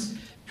programs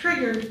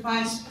triggered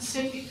by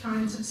specific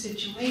kinds of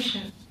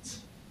situations.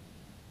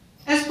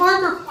 As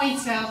Barbara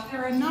points out,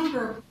 there are a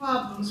number of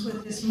problems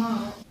with this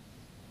model.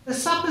 The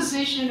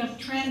supposition of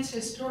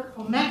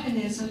transhistorical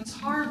mechanisms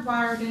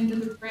hardwired into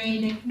the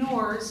brain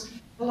ignores,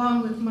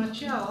 along with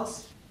much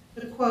else,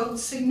 the, quote,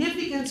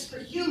 significance for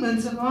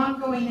humans of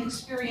ongoing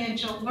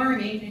experiential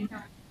learning, and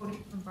I'm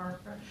quoting from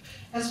Barbara,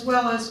 as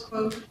well as,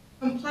 quote,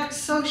 complex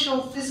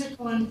social,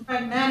 physical, and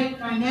pragmatic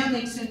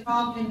dynamics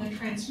involved in the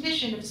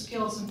transmission of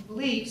skills and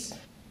beliefs,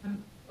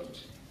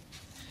 unquote.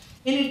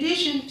 In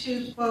addition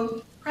to,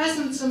 quote,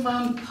 presence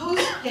among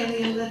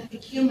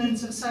post-Paleolithic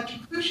humans of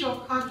such crucial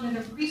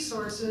cognitive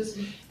resources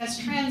as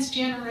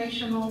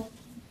transgenerational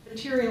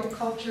material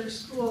culture,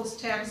 schools,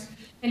 texts,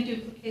 and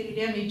duplicated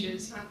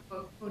images,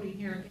 I'm quoting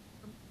here.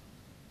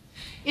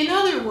 In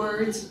other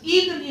words,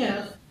 even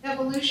if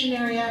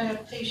evolutionary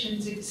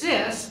adaptations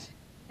exist,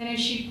 and as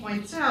she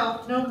points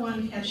out, no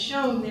one has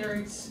shown their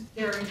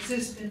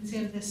existence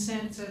in the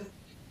sense of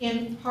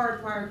in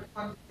hardwired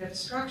cognitive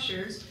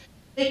structures,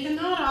 they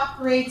cannot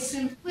operate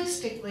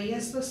simplistically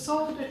as the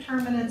sole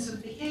determinants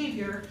of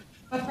behavior,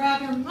 but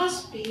rather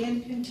must be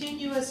in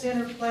continuous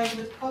interplay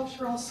with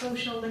cultural,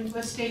 social,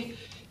 linguistic,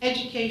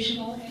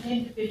 educational, and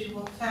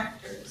individual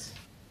factors.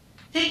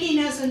 Taking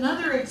as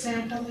another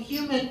example the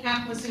human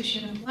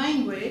acquisition of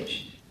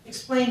language,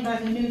 explained by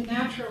the new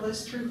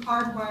naturalist through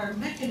hardwired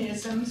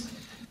mechanisms,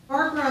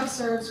 Barbara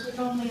observes with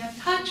only a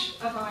touch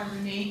of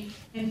irony,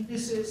 and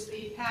this is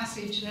the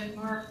passage that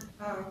Mark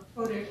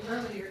quoted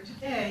earlier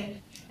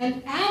today,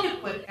 an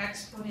adequate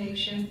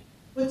explanation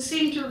would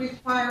seem to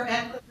require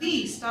at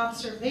least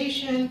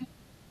observation,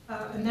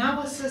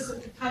 analysis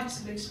of the types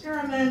of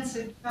experiments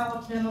and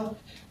developmental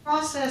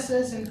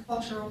processes and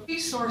cultural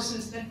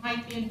resources that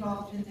might be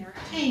involved in their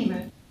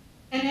attainment.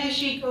 And as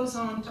she goes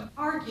on to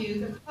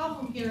argue, the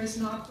problem here is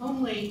not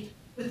only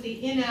with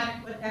the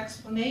inadequate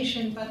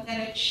explanation, but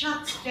that it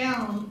shuts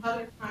down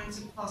other kinds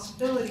of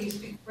possibilities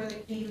before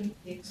they can even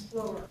be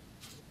explored.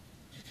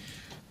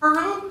 Her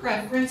own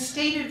preference,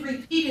 stated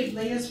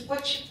repeatedly, is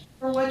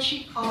for what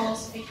she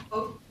calls a,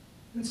 quote,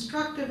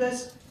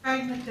 constructivist,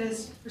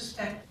 pragmatist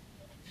perspective.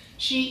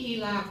 She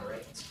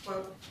elaborates,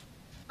 quote,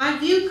 I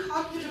view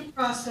cognitive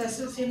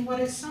processes in what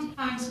is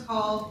sometimes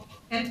called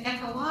an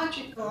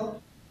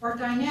ecological or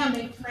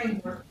dynamic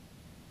framework.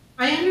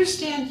 I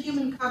understand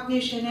human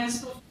cognition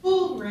as the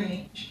full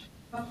range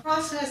of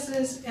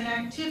processes and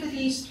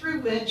activities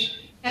through which,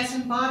 as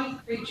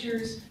embodied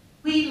creatures,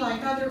 we,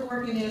 like other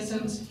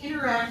organisms,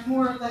 interact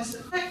more or less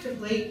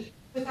effectively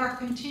with our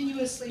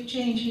continuously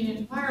changing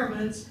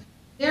environments,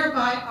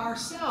 thereby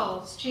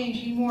ourselves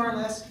changing more or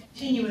less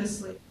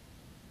continuously.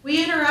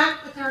 We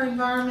interact with our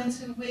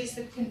environments in ways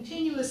that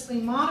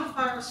continuously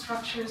modify our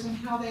structures and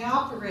how they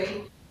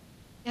operate,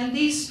 and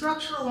these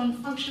structural and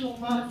functional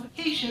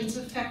modifications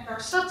affect our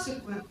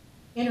subsequent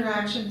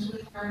interactions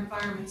with our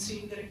environment, so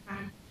you get a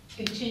kind of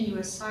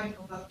continuous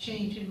cycle of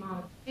change and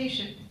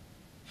modification,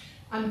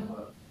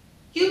 unquote.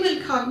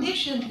 Human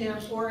cognition,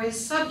 therefore, is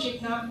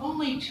subject not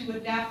only to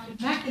adaptive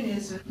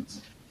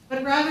mechanisms,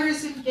 but rather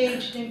is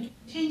engaged in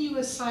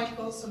continuous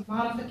cycles of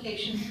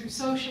modification through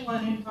social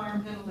and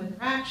environmental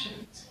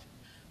interactions.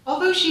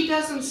 Although she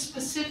doesn't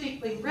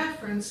specifically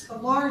reference the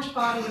large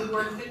body of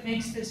work that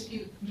makes this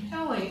view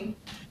compelling,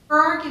 her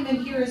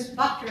argument here is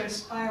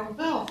buttressed by a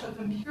wealth of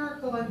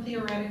empirical and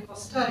theoretical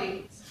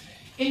studies.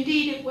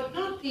 Indeed, it would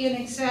not be an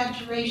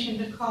exaggeration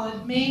to call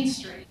it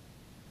mainstream,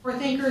 for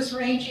thinkers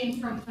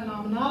ranging from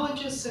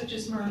phenomenologists such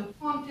as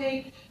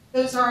Merleau-Ponty,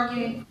 those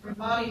arguing for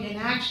embodied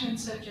inaction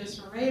such as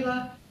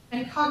Varela,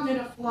 and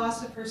cognitive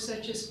philosophers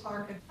such as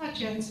Clark and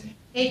Hutchins,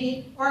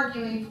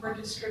 arguing for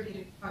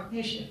distributed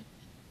cognition.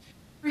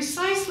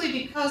 Precisely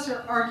because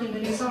her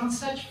argument is on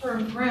such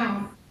firm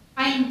ground,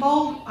 I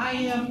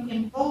am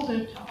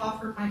emboldened to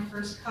offer my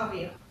first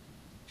caveat.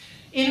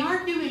 In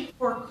arguing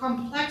for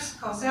complex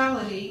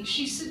causality,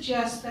 she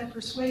suggests that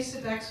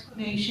persuasive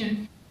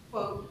explanation,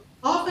 quote,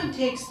 often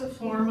takes the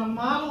form of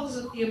models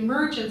of the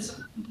emergence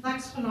of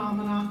complex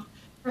phenomena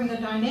from the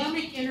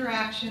dynamic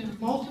interaction of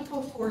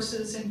multiple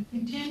forces and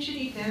contingent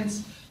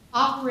events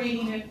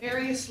operating at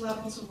various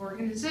levels of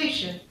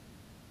organization.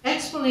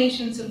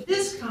 Explanations of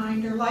this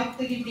kind are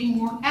likely to be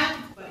more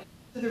adequate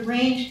to the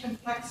range,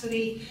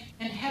 complexity,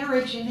 and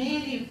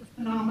heterogeneity of the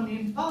phenomena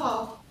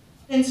involved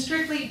than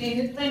strictly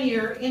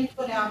linear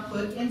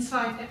input-output,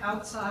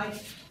 inside-to-outside,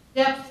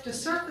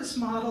 depth-to-surface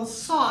models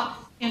sought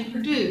and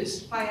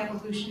produced by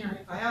evolutionary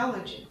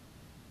biology.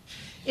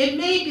 It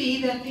may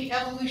be that the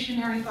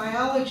evolutionary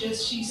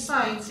biologists she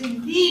cites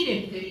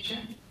indeed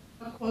envision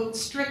a, quote,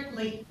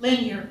 strictly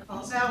linear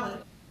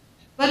causality.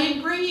 But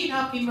in bringing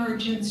up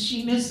emergence,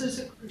 she misses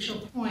a crucial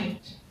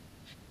point.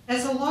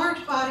 As a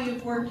large body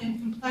of work in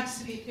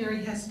complexity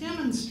theory has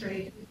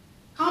demonstrated,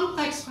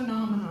 complex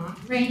phenomena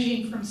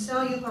ranging from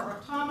cellular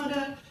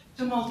automata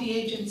to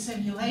multi-agent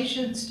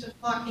simulations to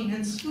flocking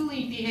and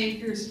schooling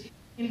behaviors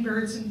in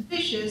birds and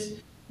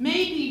fishes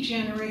may be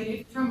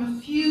generated from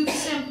a few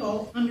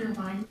simple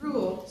underlying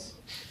rules.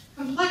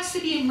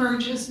 Complexity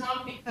emerges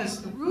not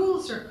because the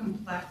rules are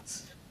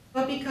complex,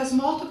 but because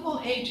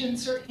multiple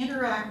agents are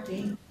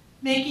interacting,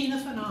 making the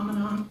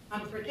phenomenon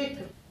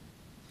unpredictable.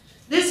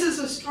 This is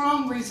a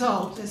strong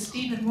result, as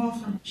Stephen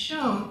Wolfram has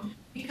shown,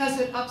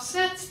 because it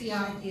upsets the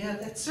idea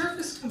that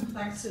surface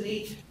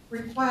complexity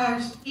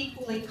requires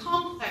equally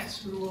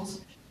complex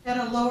rules at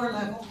a lower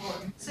level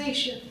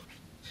organization.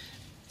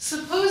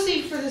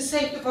 Supposing, for the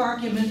sake of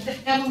argument, that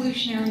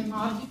evolutionary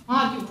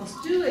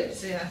modules do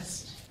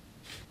exist,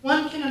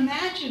 one can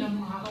imagine a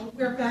model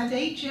whereby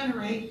they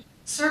generate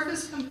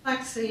surface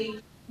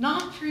complexity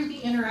not through the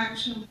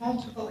interaction of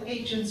multiple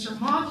agents or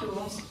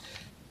modules,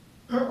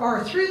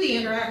 or through the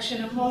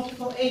interaction of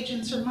multiple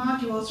agents or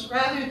modules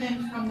rather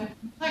than from the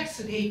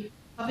complexity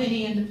of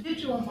any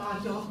individual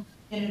module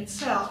in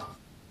itself.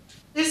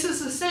 This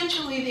is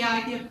essentially the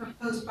idea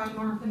proposed by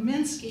Marvin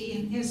Minsky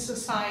in his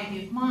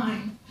Society of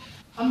Mind,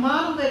 a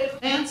model that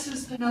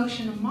advances the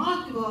notion of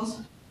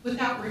modules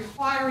without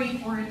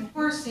requiring or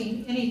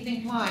enforcing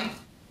anything like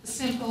a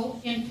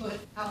simple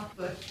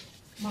input-output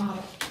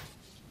model.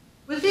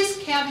 With this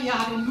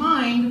caveat in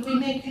mind, we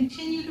may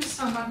continue to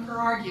sum up her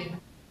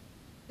argument.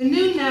 The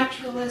new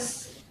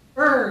naturalists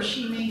err,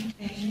 she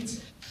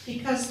maintains,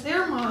 because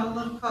their model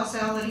of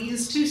causality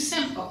is too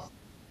simple,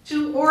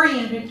 too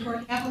oriented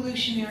toward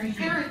evolutionary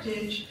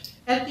heritage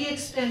at the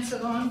expense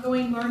of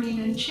ongoing learning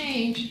and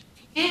change,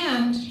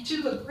 and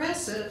too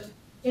aggressive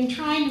in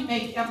trying to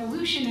make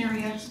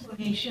evolutionary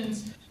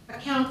explanations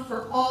account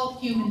for all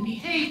human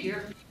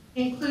behavior,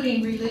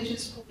 including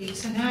religious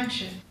beliefs and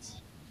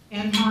actions.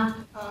 And Mark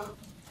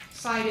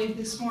cited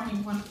this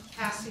morning one of the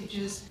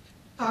passages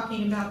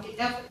talking about the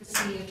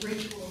efficacy of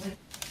ritual and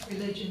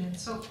religion and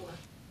so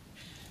forth.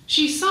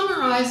 She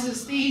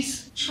summarizes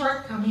these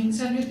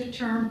shortcomings under the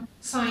term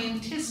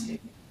scientistic,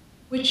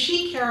 which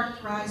she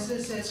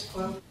characterizes as,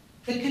 quote,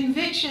 the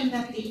conviction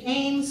that the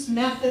aims,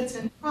 methods,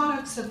 and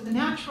products of the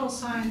natural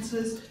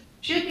sciences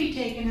should be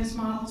taken as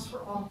models for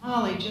all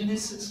knowledge, and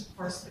this is, of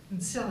course, the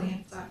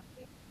Consilience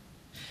idea.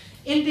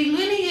 In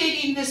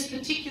delineating this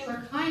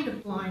particular kind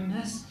of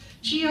blindness,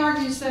 she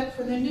argues that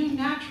for the new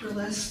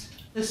naturalists,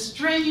 the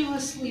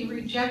strenuously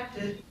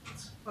rejected,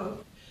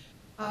 quote,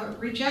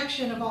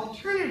 rejection of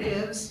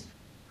alternatives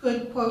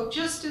could, quote,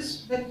 just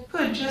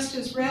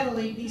as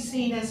readily be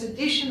seen as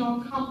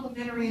additional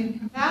complementary and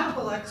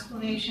compatible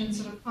explanations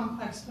of a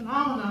complex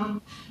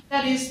phenomenon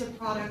that is the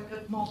product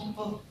of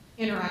multiple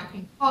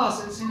interacting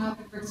causes. In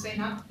other words,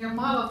 their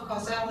model of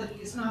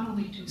causality is not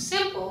only too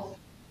simple,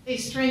 they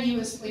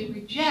strenuously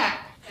reject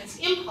as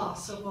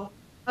impossible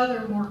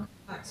other more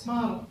complex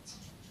models.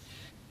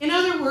 In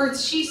other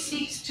words, she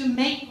seeks to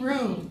make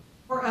room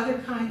for other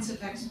kinds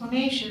of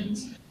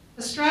explanations,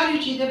 a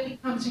strategy that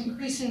becomes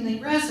increasingly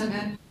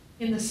resonant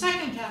in the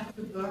second half of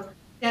the book,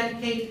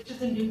 dedicated to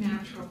the new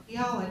natural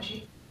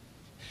theology.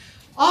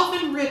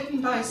 Often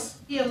written by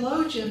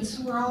theologians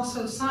who are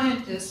also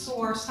scientists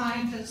or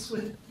scientists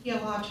with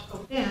theological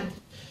bent,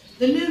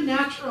 the new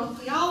natural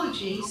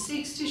theology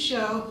seeks to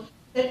show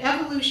that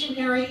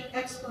evolutionary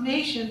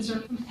explanations are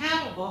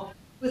compatible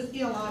with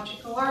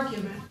theological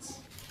arguments.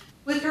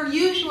 With her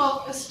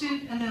usual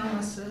astute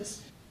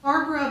analysis,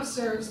 Barbara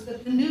observes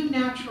that the new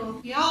natural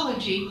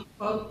theology,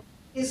 quote,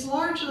 is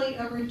largely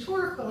a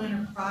rhetorical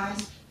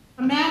enterprise,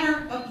 a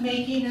matter of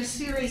making a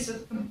series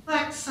of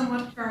complex,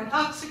 somewhat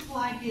paradoxical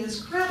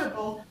ideas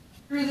credible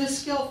through the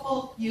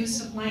skillful use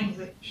of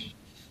language.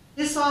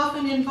 This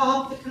often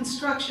involved the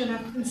construction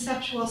of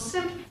conceptual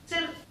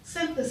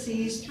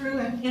syntheses through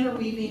an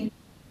interweaving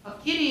of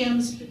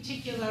idioms,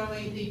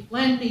 particularly the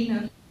blending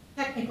of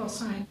technical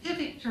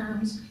scientific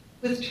terms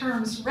with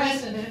terms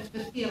resonant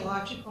with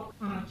theological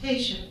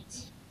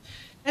connotations.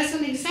 As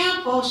an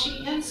example,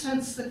 she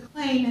inserts the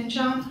claim in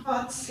John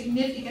Hott's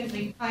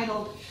significantly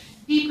titled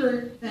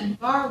Deeper Than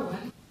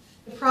Darwin,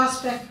 The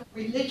Prospect of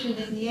Religion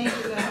in the Age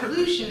of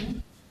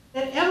Evolution,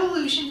 that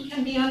evolution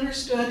can be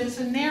understood as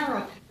a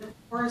narrative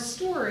or a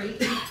story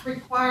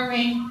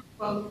requiring,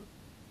 quote,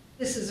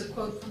 this is a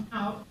quote from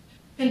Hout,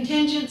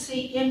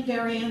 contingency,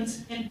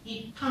 invariance, and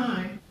deep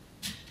time.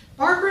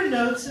 Barbara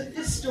notes that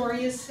this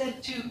story is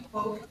said to,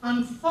 quote,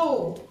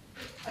 unfold,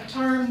 a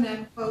term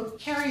that, quote,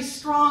 carries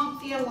strong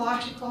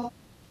theological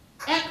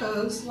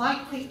echoes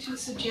likely to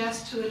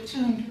suggest to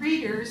attuned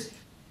readers,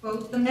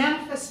 quote, the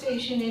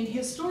manifestation in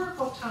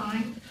historical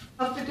time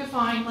of the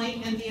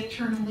divinely and the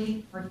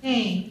eternally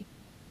ordained.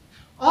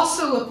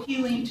 Also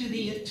appealing to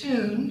the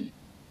attuned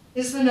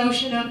is the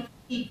notion of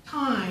deep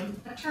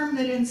time, a term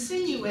that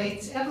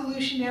insinuates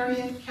evolutionary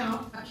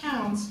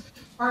accounts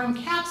are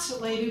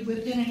encapsulated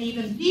within an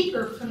even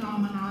deeper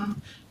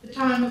phenomenon, the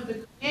time of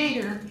the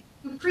Creator,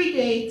 who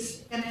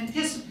predates and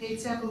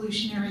anticipates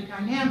evolutionary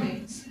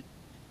dynamics.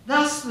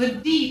 Thus, the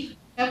deep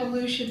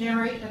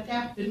evolutionary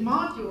adapted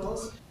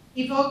modules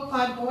evoked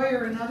by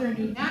Boyer and other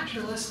new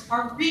naturalists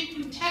are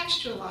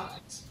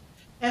recontextualized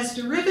as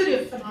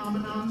derivative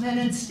phenomenon that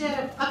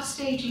instead of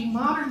upstaging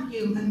modern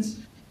humans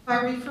by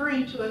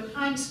referring to a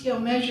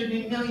timescale measured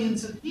in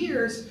millions of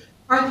years,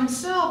 are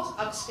themselves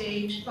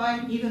upstaged by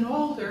an even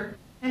older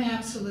and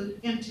absolute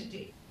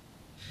entity.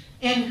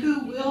 And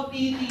who will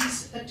be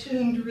these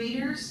attuned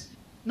readers?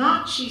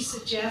 Not, she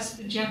suggests,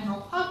 the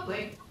general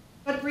public,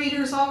 but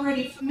readers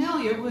already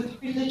familiar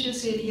with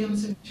religious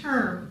idioms and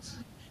terms.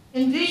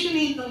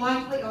 Envisioning the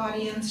likely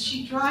audience,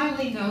 she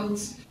dryly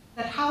notes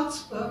that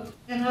Hout's book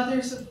and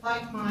others of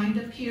like mind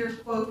appear,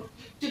 quote,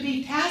 to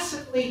be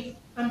tacitly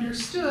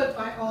understood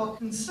by all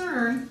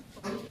concerned,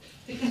 quote,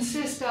 to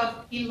consist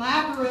of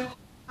elaborate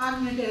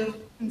cognitive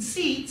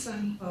conceits,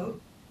 unquote,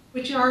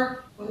 which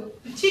are,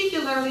 quote,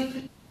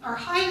 are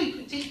highly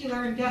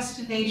particular in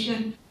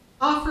destination,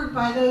 offered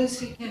by those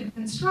who can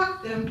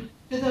construct them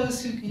to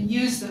those who can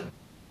use them.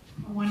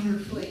 A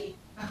wonderfully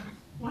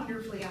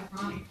wonderfully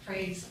ironic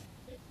phrase.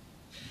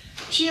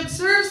 She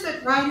observes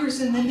that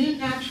writers in the new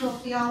natural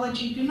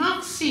theology do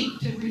not seek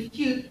to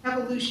refute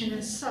evolution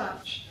as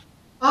such.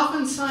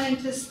 Often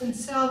scientists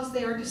themselves,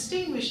 they are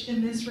distinguished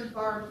in this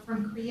regard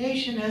from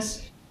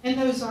creationists and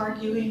those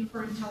arguing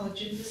for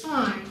intelligent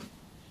design.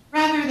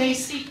 Rather, they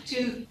seek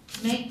to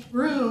make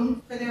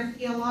room for their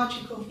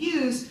theological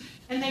views,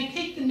 and they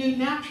take the new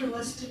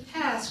naturalist to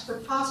task for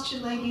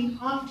postulating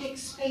ontic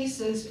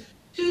spaces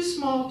too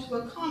small to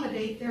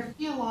accommodate their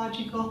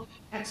theological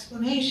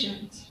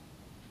explanations.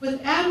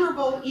 With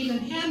admirable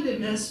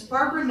even-handedness,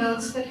 Barbara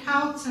notes that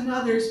Houts and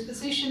others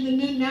position the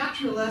new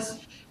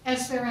naturalist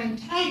as their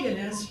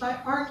antagonist by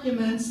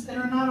arguments that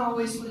are not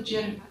always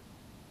legitimate.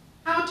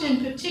 Hout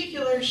in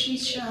particular, she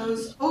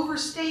shows,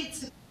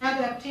 overstates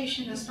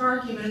adaptationist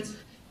arguments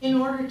in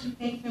order to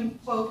make them,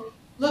 quote,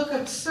 look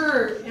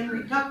absurd and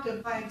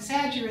reductive by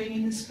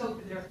exaggerating the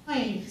scope of their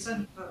claims,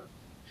 unquote.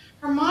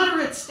 Her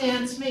moderate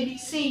stance may be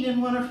seen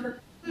in one of her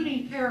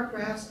concluding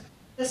paragraphs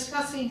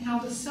discussing how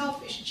the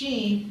selfish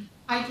gene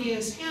idea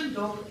is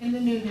handled in the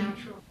new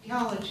natural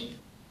theology.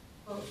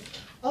 Quote,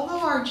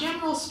 although our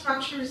general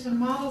structures and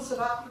models of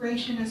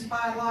operation as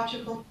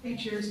biological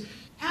creatures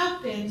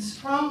have been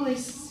strongly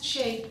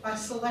shaped by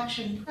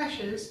selection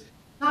pressures,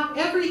 not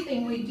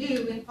everything we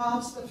do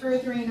involves the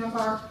furthering of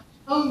our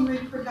own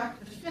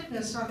reproductive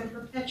fitness or the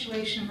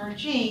perpetuation of our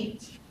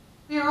genes.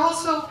 We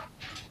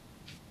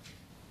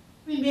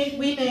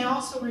may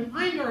also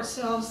remind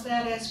ourselves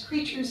that as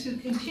creatures who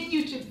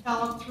continue to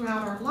develop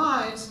throughout our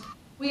lives,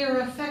 we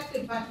are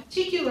affected by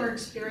particular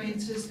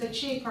experiences that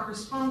shape our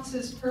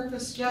responses,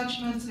 purpose,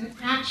 judgments, and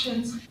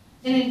actions,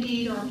 and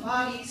indeed our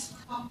bodies,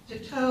 top to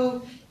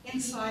toe,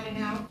 inside and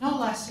out, no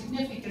less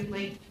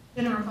significantly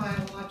than our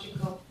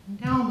biological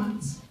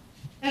endowments.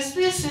 As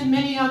this and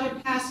many other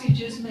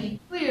passages make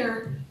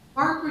clear,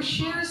 Barbara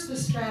shares the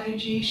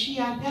strategy she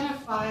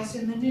identifies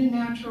in the new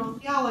natural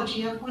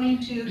theology of wanting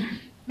to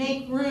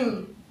make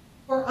room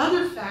for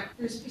other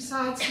factors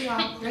besides the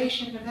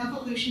operation of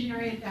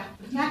evolutionary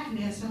adaptive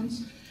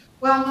mechanisms,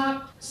 while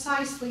not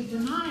precisely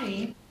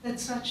denying that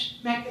such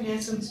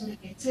mechanisms may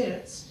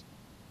exist.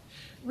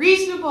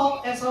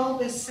 Reasonable as all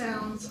this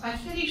sounds, I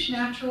finish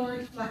Natural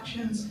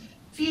Reflections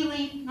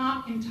feeling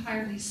not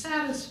entirely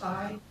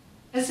satisfied,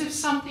 as if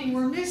something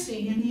were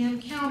missing in the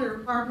encounter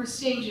Barbara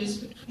stages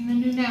between the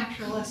new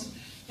naturalist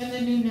and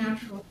the new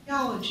natural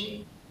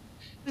theology.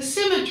 The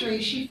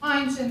symmetry she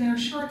finds in their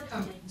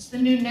shortcomings, the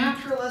new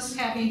naturalist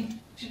having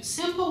too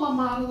simple a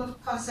model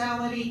of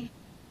causality,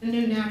 the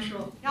new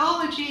natural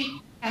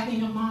theology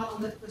having a model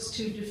that was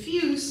too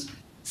diffuse,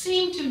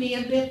 seemed to me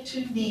a bit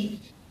too neat,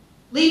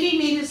 leading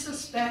me to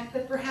suspect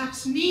that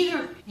perhaps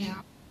neither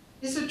camp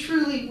is a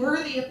truly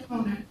worthy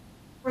opponent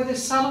for the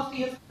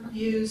subtlety of her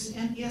views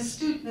and the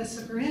astuteness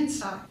of her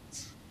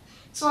insights.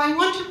 So I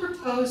want to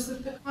propose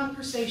that the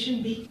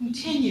conversation be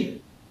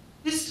continued,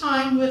 this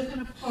time with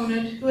an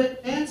opponent who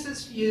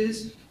advances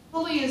views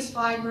fully as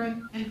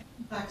vibrant and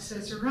complex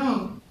as her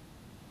own.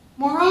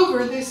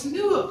 Moreover, this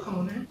new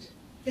opponent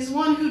is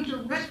one who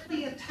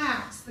directly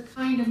attacks the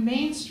kind of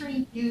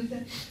mainstream view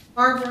that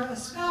Barbara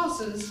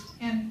espouses,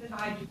 and that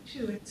I do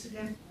too,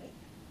 incidentally,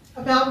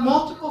 about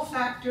multiple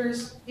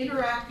factors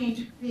interacting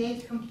to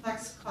create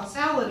complex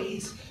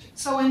causalities.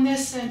 So in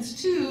this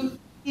sense, too,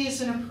 he is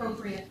an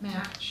appropriate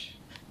match.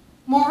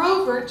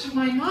 Moreover, to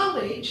my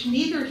knowledge,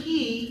 neither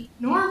he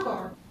nor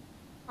Barbara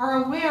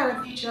are aware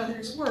of each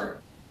other's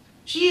work.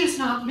 She is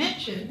not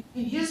mentioned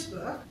in his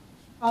book,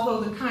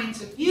 although the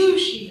kinds of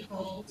views she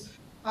holds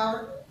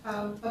are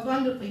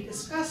abundantly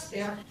discussed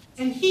there,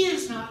 and he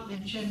is not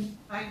mentioned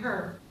by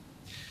her.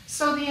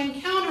 So the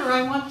encounter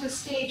I want to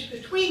stage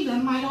between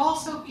them might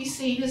also be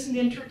seen as an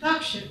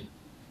introduction,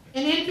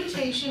 an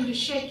invitation to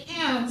shake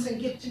hands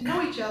and get to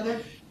know each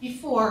other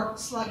before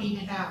slugging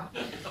it out.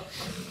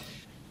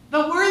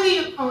 The worthy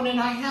opponent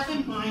I have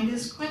in mind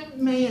is Quentin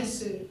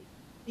Meillassoux,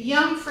 the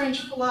young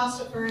French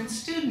philosopher and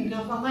student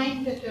of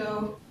Alain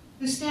Badiou,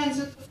 who stands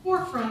at the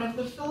forefront of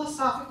the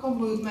philosophical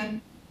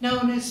movement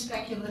known as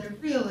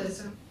speculative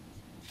realism.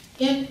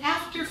 In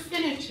After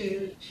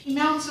Finitude, he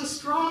mounts a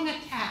strong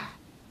attack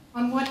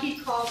on what he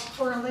calls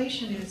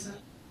correlationism,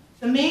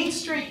 the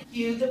mainstream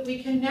view that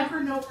we can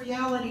never know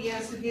reality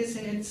as it is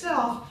in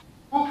itself,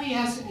 only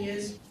as it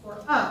is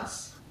for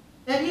us.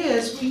 That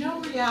is, we know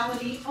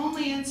reality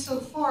only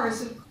insofar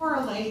as it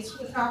correlates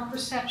with our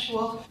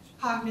perceptual,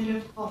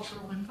 cognitive,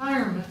 cultural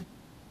environment.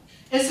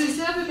 As is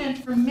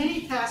evident from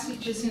many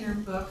passages in her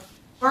book,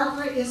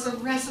 Barbara is a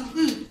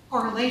resolute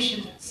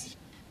correlationist,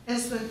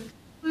 as the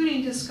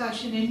concluding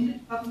discussion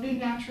of new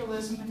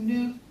naturalism and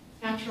new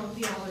natural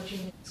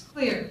theology makes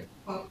clear.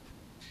 Quote,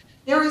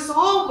 there is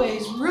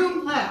always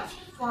room left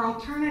for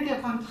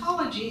alternative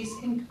ontologies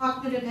in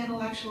cognitive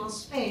intellectual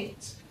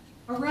space,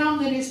 a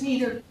realm that is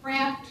neither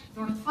cramped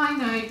nor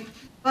finite,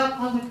 but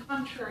on the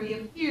contrary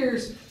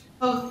appears,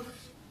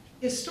 both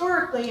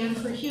historically and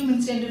for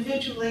humans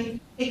individually,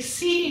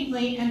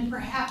 exceedingly and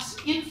perhaps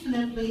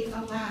infinitely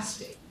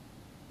elastic.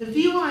 The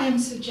view I am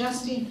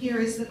suggesting here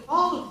is that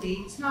all of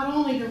these, not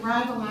only the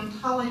rival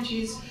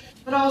ontologies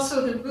but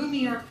also the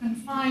roomy or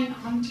confined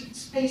onto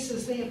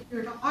spaces they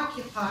appear to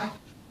occupy,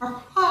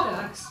 are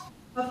products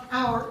of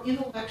our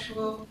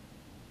intellectual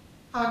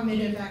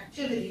cognitive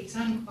activities,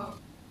 unquote.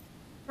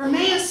 For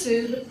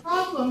Meillassoux, the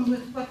problem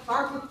with what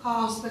Barbara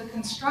calls the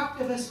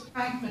constructivist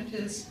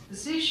pragmatist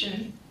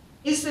position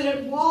is that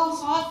it walls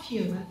off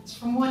humans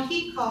from what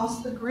he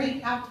calls the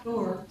great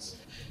outdoors,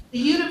 the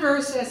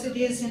universe as it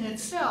is in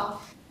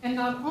itself, and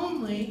not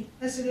only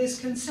as it is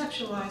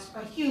conceptualized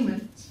by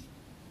humans.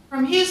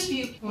 From his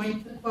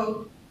viewpoint, the,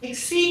 quote,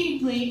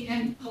 exceedingly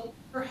and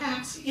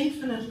perhaps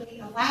infinitely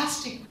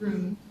elastic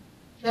room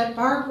that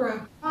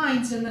Barbara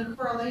finds in the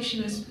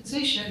correlationist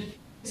position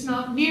is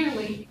not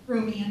nearly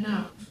roomy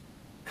enough.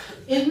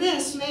 In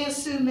this,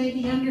 Meillassoux may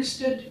be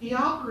understood to be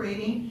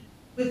operating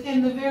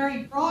within the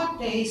very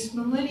broad-based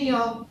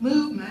millennial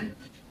movement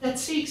that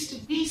seeks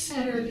to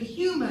decenter the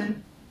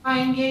human by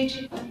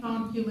engaging with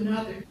non-human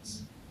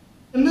others.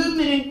 The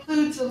movement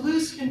includes a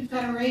loose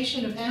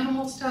confederation of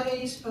animal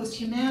studies,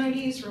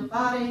 post-humanities,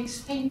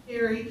 robotics, think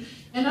theory,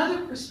 and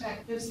other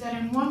perspectives that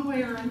in one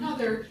way or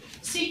another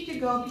seek to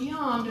go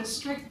beyond a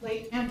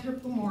strictly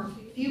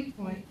anthropomorphic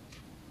viewpoint.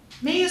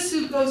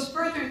 Meillassoux goes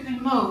further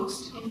than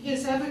most in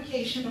his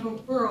evocation of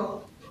a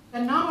world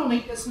that not only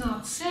does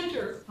not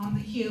center on the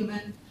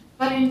human,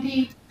 but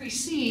indeed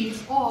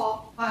precedes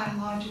all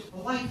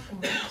biological life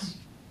forms.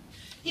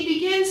 He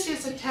begins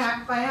his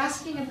attack by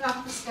asking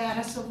about the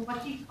status of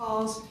what he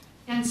calls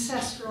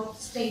ancestral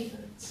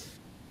statements,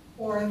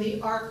 or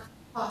the arc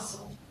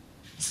fossil.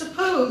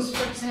 Suppose,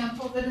 for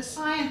example, that a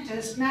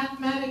scientist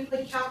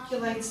mathematically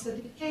calculates the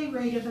decay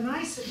rate of an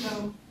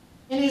isotope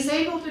and is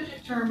able to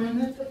determine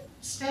that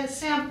the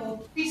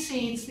sample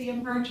precedes the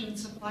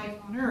emergence of life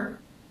on Earth.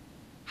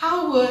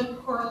 How would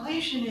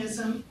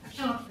correlationism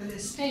account for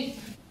this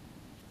statement?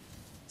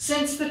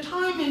 Since the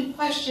time in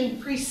question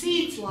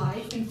precedes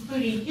life,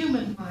 including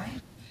human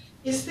life,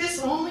 is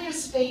this only a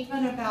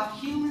statement about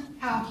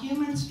how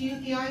humans view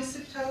the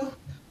isotope,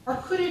 or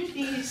could it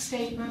be a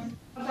statement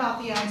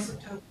about the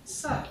isotope as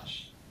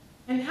such?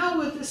 And how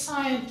would the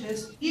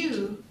scientist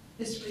view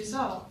this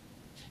result?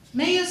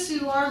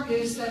 Meillassoux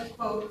argues that,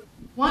 quote,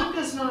 one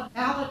does not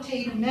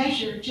validate a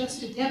measure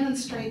just to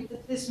demonstrate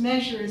that this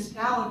measure is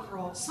valid for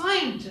all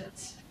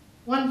scientists.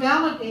 One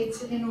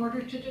validates it in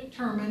order to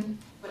determine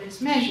what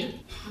is measured.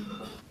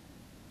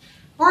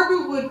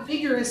 Barbara would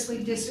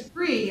vigorously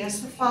disagree,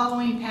 as the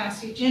following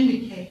passage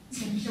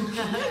indicates.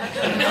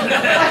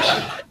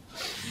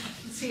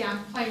 See,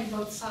 I'm playing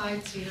both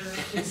sides here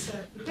of this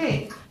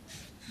debate.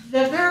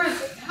 The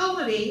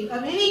verificability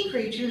of any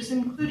creatures,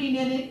 including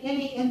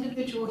any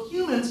individual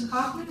human's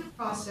cognitive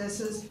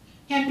processes,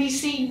 can be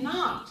seen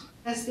not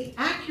as the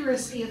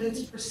accuracy of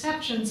its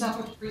perceptions of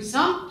a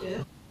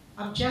presumptive,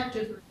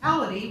 objective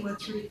reality,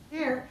 what's really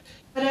there,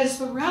 but as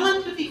the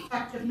relative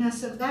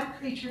effectiveness of that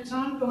creature's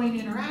ongoing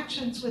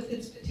interactions with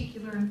its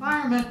particular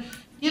environment,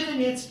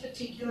 given its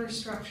particular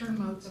structure and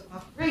modes of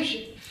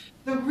operation.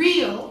 The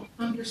real,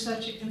 under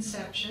such a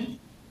conception,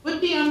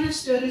 would be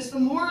understood as the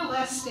more or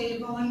less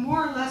stable and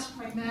more or less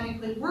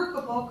pragmatically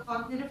workable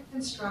cognitive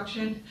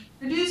construction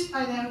produced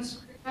by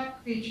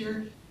that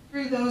creature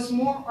through those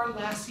more or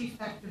less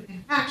effective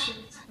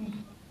interactions.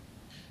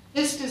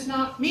 This does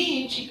not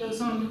mean, she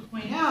goes on to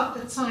point out,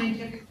 that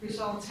scientific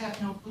results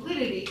have no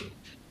validity.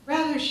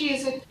 Rather, she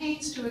is at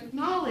pains to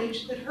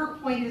acknowledge that her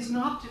point is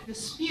not to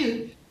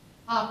dispute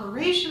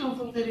operational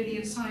validity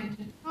of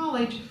scientific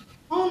knowledge,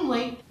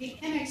 only the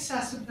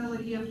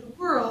inaccessibility of the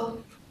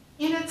world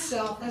in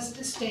itself as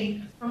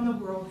distinct from the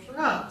world for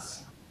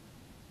us.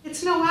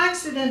 It's no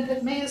accident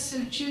that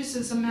Meillassoux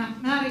chooses a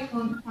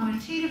mathematical and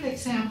quantitative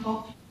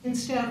example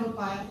instead of a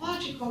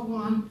biological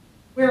one,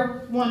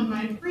 where one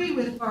might agree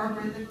with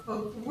Barbara that,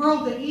 quote, the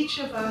world that each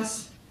of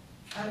us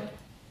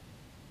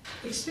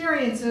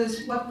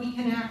experiences, what we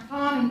can act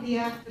on and be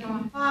acted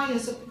on by,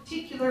 is a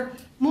particular,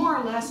 more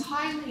or less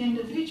highly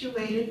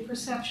individuated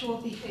perceptual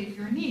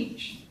behavior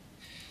niche.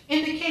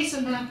 In the case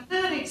of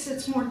mathematics,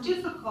 it's more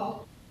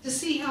difficult to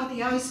see how the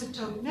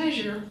isotope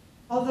measure,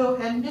 although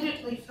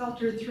admittedly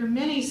filtered through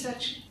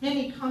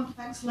many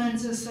complex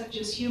lenses such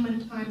as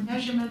human time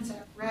measurements,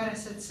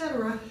 apparatus,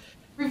 etc.,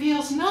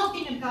 reveals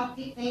nothing about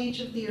the age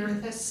of the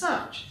Earth as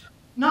such,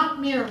 not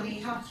merely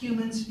how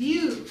humans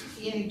view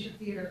the age of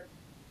the Earth.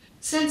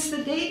 Since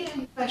the data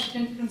in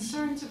question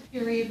concerns a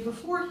period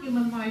before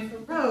human life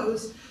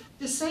arose,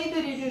 to say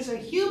that it is a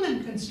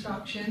human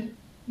construction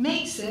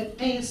makes it,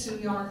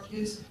 Meillassoux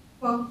argues,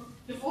 quote,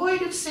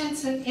 devoid of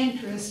sense and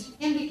interest,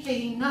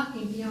 indicating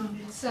nothing beyond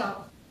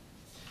itself,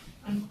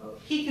 unquote.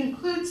 He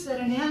concludes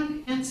that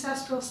an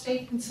ancestral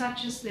statement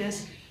such as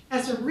this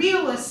has a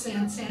realist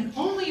sense and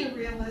only a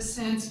realist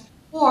sense,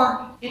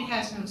 or it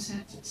has no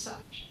sense as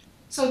such.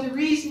 So the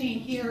reasoning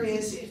here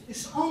is if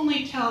this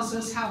only tells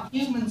us how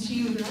humans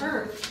view the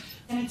Earth,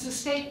 and it's a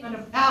statement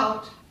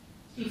about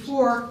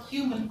before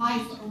human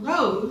life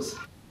arose,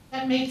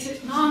 that makes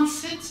it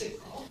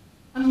nonsensical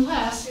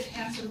unless it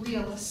has a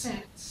realist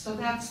sense. So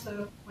that's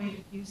the point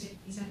of using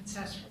these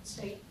ancestral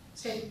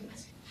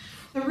statements.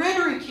 The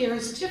rhetoric here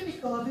is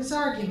typical of his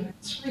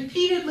arguments.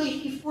 Repeatedly,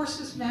 he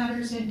forces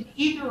matters into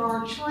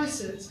either-or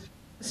choices,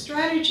 a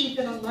strategy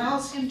that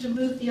allows him to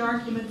move the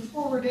argument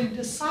forward in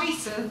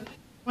decisive,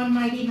 one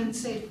might even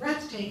say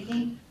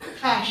breathtaking,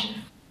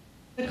 fashion.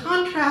 The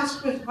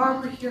contrast with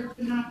Barbara here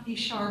could not be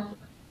sharper.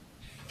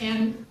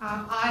 And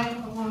I,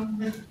 along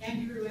with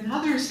Andrew and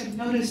others, have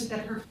noticed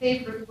that her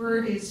favorite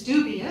word is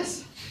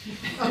dubious,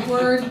 a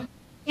word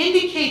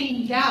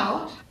indicating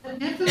doubt, but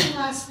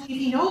nevertheless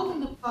leaving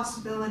open the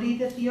possibility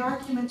that the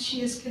argument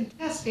she is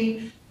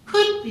contesting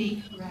could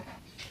be correct,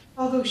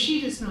 although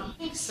she does not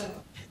think so.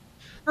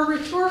 Her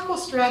rhetorical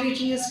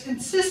strategy is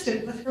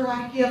consistent with her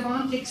idea of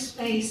ontic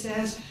space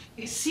as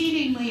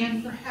exceedingly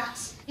and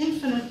perhaps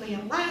infinitely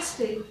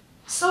elastic,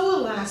 so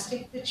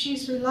elastic that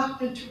she's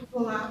reluctant to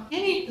rule out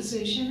any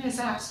position as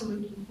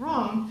absolutely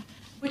wrong,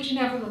 which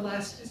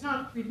nevertheless does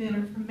not prevent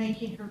her from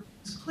making her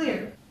views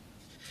clear.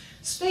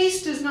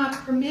 Space does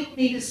not permit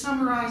me to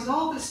summarize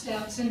all the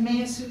steps in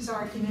Meillassoud's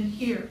argument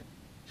here.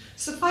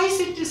 Suffice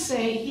it to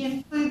say, he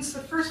includes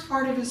the first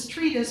part of his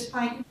treatise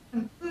by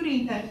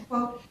concluding that,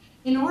 quote,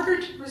 in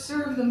order to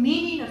preserve the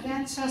meaning of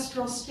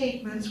ancestral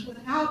statements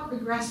without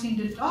regressing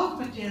to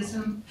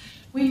dogmatism,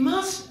 we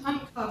must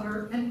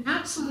uncover an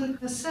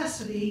absolute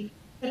necessity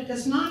that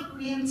does not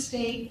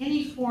reinstate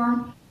any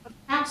form of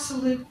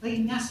absolutely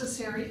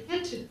necessary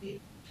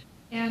entity.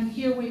 And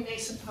here we may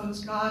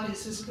suppose God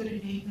is as good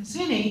a name as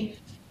any,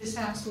 this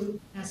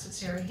absolute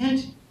necessary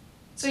entity.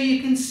 So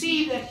you can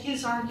see that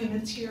his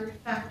arguments here, in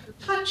fact, are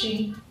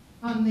touching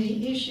on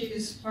the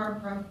issues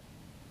Barbara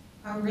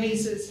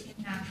raises in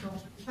Natural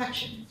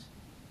Reflections.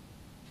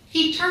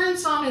 He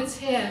turns on its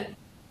head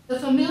the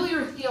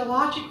familiar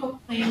theological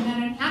claim that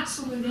an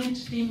absolute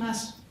entity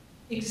must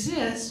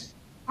exist,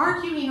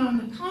 arguing on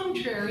the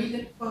contrary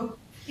that, quote,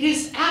 it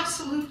is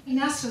absolutely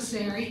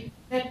necessary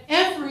that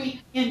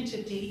every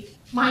entity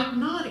might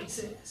not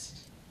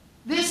exist.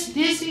 This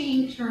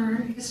dizzying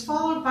turn is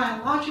followed by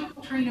a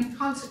logical train of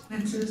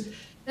consequences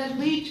that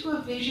lead to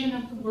a vision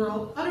of the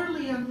world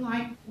utterly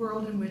unlike the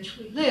world in which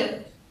we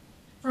live.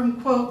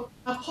 From, quote,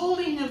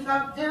 upholding a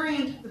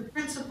variant of the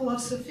principle of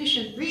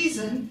sufficient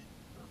reason,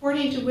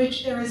 according to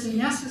which there is a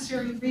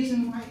necessary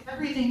reason why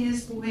everything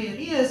is the way it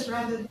is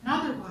rather than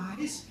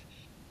otherwise,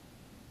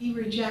 he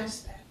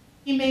rejects that.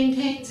 He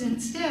maintains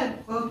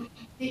instead, quote,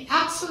 the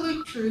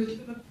absolute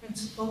truth of a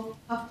principle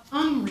of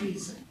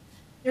unreason.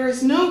 There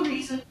is no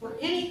reason for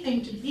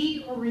anything to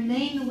be or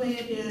remain the way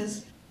it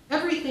is.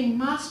 Everything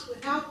must,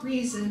 without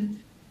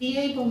reason, be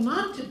able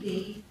not to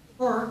be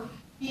or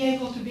be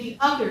able to be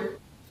other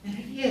than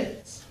it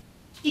is.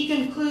 He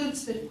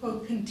concludes that,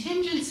 quote,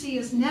 contingency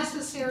is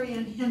necessary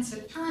and hence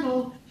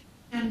eternal,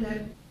 and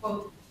that,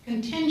 quote,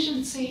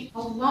 contingency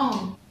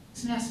alone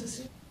is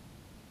necessary.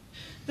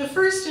 The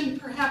first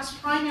and perhaps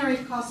primary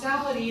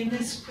causality in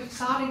this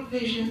quixotic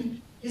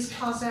vision is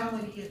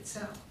causality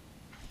itself.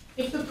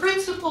 If the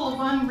principle of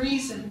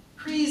unreason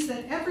decrees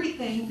that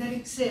everything that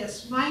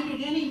exists might at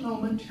any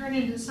moment turn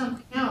into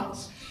something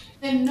else,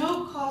 then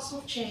no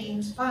causal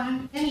chains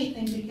bind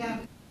anything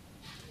together.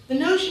 The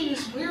notion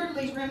is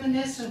weirdly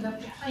reminiscent of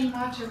the claim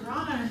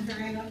Maturana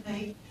invariant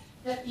made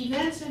that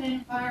events and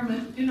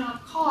environment do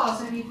not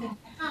cause anything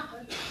to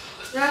happen.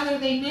 Rather,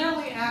 they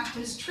merely act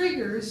as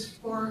triggers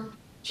for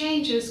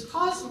changes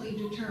causally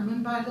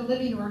determined by the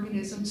living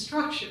organism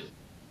structure.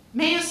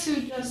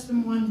 Meillassoud does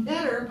them one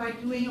better by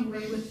doing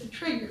away with the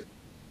trigger,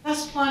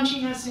 thus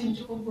plunging us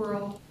into a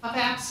world of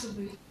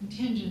absolute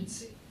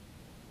contingency.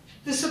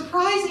 The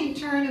surprising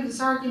turn of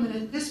his argument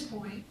at this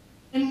point,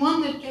 and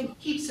one that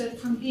keeps it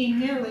from being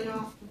merely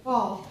off the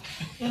ball,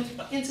 and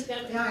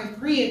incidentally I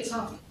agree it's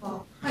off the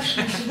ball, the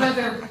question is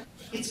whether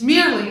it's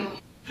merely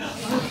off the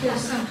ball, or if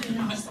there's something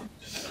else,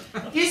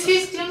 is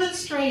his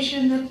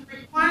demonstration that the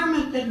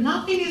requirement that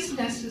nothing is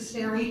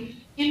necessary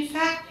in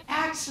fact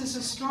acts as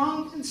a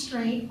strong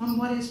constraint on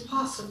what is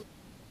possible.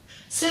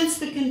 Since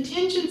the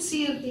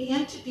contingency of the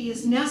entity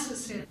is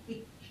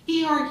necessary,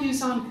 he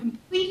argues on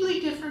completely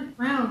different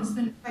grounds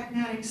than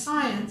pragmatic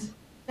science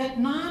that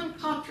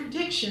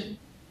non-contradiction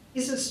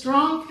is a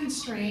strong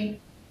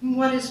constraint in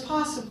what is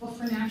possible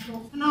for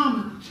natural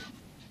phenomena.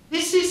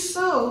 This is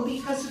so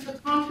because if a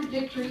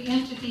contradictory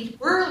entity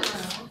were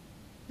allowed,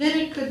 then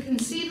it could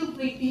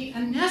conceivably be a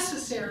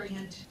necessary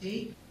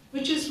entity,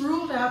 which is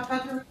ruled out by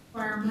the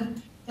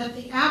requirement that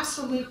the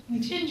absolute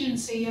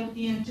contingency of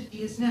the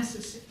entity is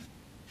necessary.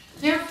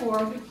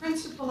 Therefore, the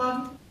principle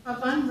of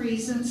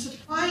unreason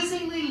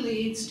surprisingly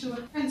leads to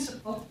a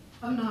principle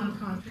of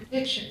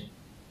non-contradiction.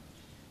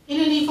 In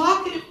an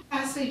evocative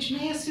passage,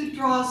 Meillassoud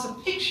draws a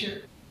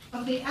picture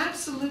of the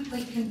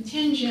absolutely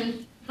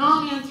contingent,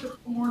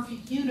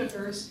 non-anthropomorphic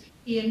universe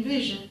he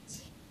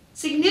envisions.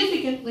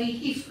 Significantly,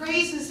 he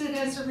phrases it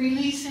as a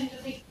release into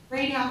the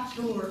great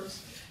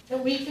outdoors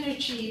that we can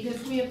achieve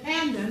if we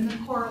abandon the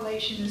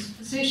correlationist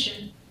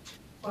position.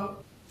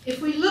 Quote,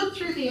 if we look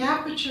through the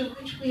aperture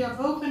which we have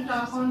opened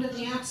up onto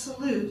the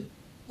absolute,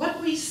 what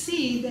we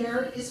see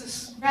there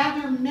is a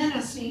rather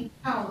menacing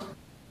power,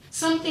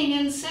 something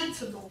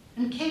insensible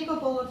and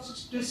capable of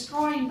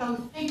destroying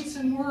both things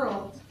and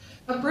worlds,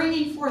 of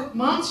bringing forth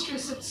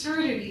monstrous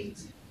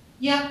absurdities,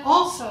 yet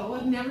also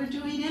of never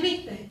doing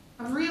anything,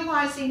 of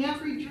realizing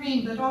every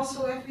dream but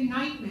also every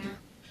nightmare,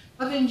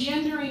 of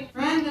engendering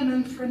random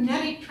and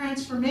frenetic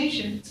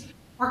transformations,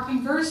 or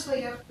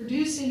conversely of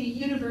producing a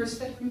universe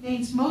that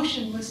remains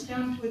motionless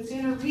down to its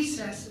inner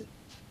recesses.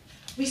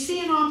 We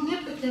see an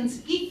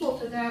omnipotence equal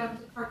to that of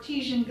the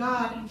Cartesian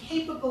God and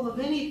capable of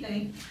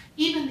anything,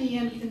 even the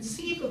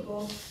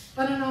inconceivable,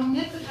 but an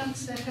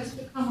omnipotence that has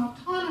become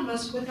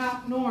autonomous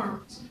without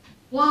norms,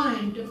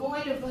 blind,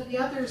 devoid of the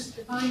other's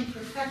divine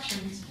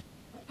perfections,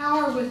 a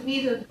power with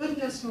neither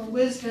goodness nor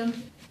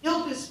wisdom,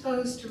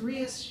 ill-disposed to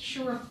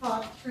reassure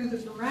thought through the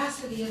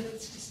veracity of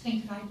its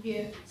distinct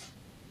ideas.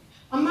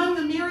 Among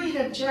the myriad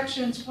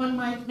objections one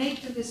might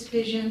make to this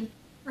vision,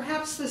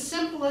 perhaps the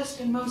simplest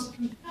and most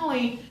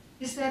compelling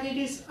is that it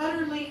is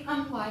utterly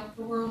unlike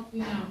the world we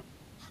know.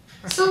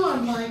 So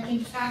unlike, in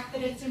fact,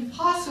 that it's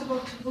impossible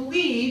to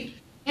believe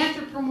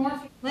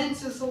anthropomorphic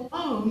lenses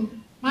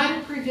alone might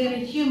have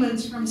prevented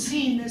humans from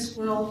seeing this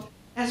world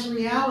as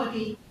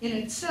reality in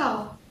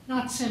itself,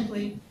 not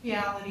simply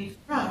reality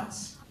for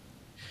us.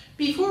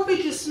 Before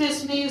we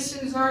dismiss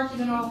Meillassoux'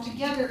 argument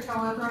altogether,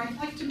 however, I'd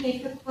like to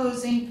make a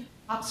closing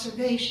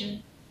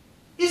observation.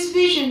 His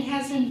vision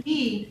has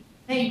indeed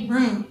made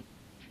room.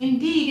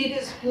 Indeed, it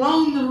has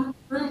blown the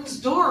room's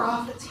door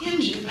off its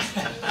hinges,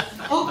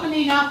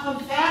 opening up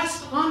a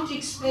vast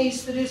ontic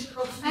space that is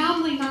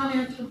profoundly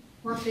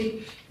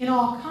non-anthropomorphic in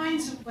all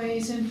kinds of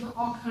ways and for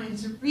all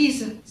kinds of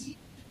reasons.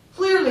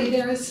 Clearly,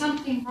 there is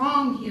something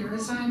wrong here,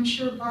 as I'm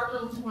sure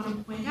Barbara would want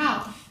to point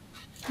out.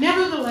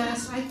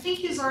 Nevertheless, I think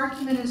his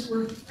argument is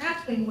worth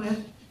grappling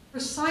with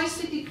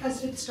precisely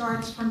because it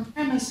starts from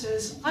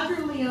premises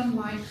utterly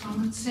unlike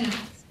common sense.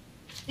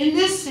 In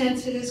this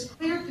sense, it has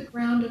cleared the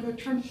ground of a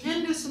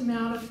tremendous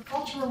amount of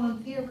cultural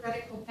and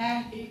theoretical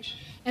baggage,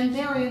 and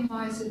therein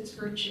lies its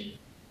virtue.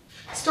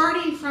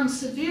 Starting from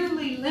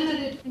severely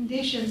limited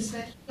conditions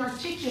that he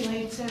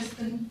articulates as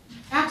the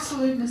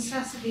absolute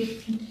necessity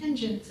of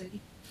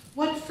contingency,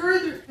 what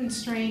further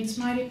constraints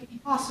might it be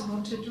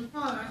possible to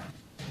derive?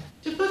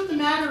 To put the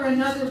matter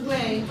another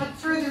way, what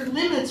further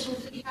limits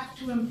would we have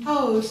to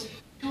impose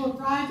to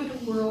arrive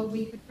at a world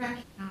we could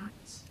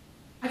recognize?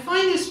 I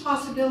find this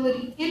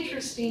possibility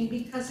interesting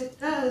because it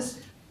does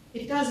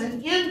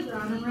an end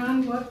run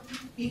around what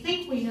we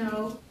think we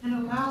know and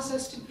allows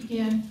us to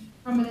begin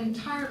from an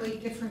entirely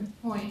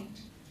different point.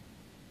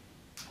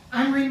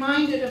 I'm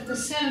reminded of the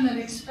sentiment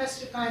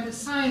expressed by the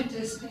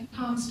scientist in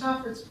Tom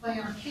Stoppard's play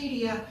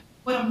Arcadia,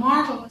 what a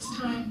marvelous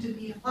time to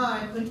be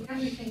alive when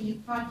everything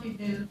you thought you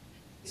knew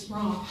is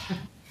wrong.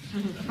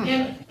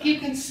 And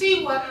you can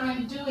see what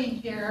I'm doing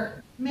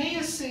here.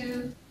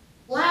 Meillassoux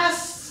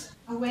blasts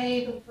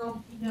away the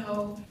world we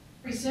know,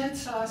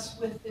 presents us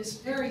with this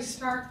very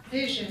stark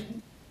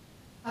vision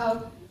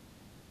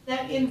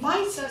that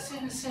invites us,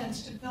 in a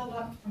sense, to build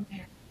up from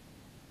there.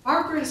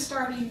 Barbara is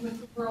starting with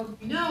the world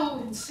we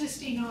know,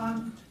 insisting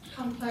on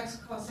complex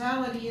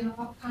causality and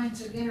all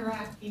kinds of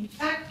interacting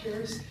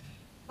factors,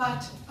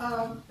 but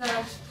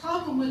the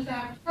problem with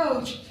that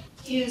approach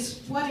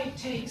is what it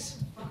takes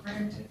for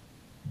granted.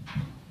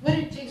 What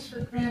it takes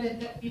for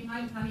granted that we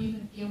might not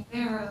even be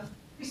aware of,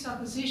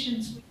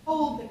 presuppositions we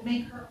hold that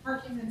make her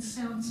arguments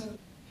sound so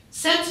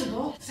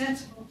sensible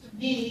to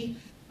me,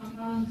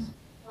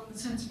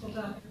 sensible to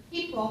other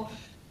people,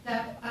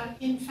 that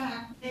in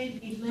fact may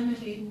be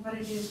limiting what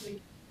it is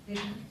we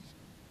envision.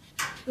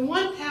 The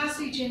one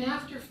passage in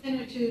After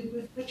Finitude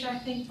with which I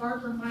think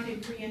Barbara might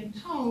agree in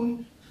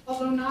tone,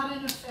 although not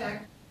in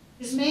effect,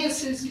 is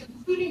Meillassoux'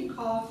 concluding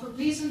call for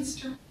readers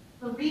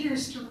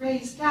to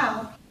raise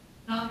doubt,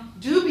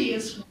 not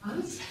dubious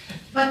ones,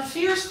 but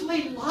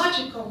fiercely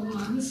logical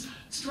ones,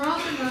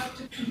 strong enough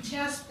to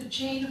contest the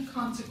chain of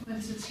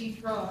consequences he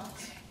draws.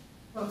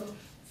 Quote,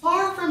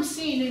 "Far from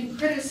seeing in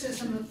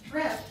criticism a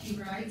threat," he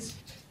writes,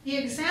 "the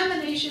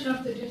examination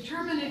of the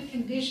determinate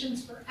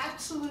conditions for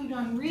absolute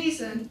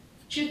unreason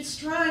should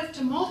strive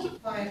to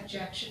multiply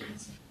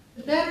objections,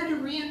 the better to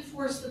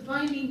reinforce the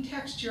binding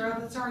texture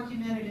of its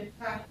argumentative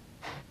fact.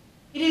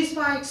 It is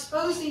by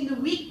exposing the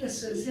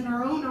weaknesses in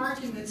our own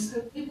arguments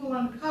that we will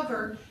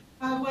uncover,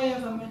 by way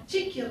of a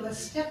meticulous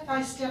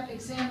step-by-step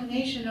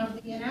examination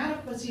of the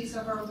inadequacies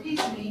of our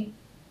reasoning,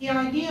 the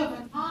idea of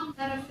a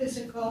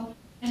non-metaphysical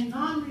and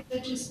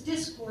non-religious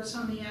discourse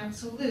on the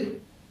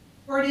absolute.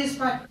 For it is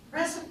by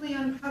progressively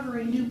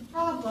uncovering new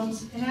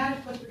problems and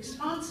adequate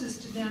responses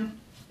to them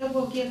that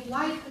will give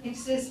life and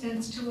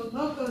existence to a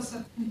logos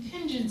of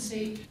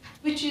contingency,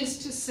 which is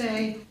to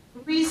say,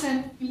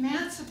 reason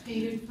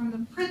emancipated from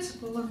the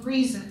principle of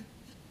reason,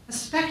 a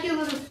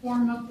speculative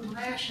form of the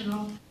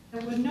rational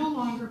that would no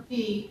longer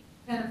be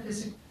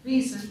metaphysical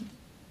reason."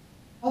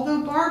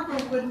 Although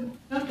Barbara would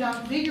no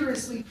doubt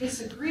vigorously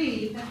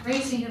disagree that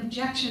raising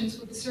objections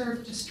would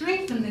serve to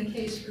strengthen the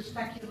case for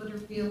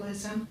speculative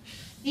realism,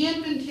 the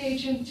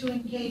invitation to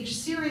engage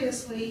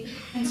seriously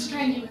and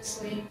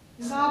strenuously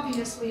is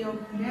obviously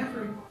open to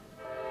everyone.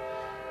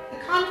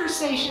 The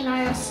conversation I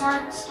have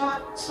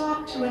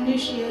sought to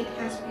initiate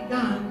has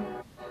begun.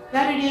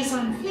 That it is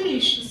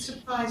unfinished should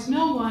surprise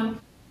no one,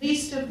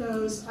 least of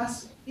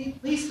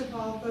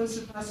all those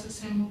of us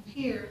assembled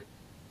here.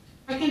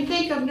 I can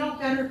think of no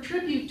better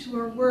tribute to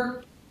her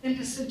work than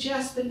to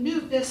suggest that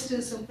new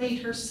vistas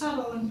await her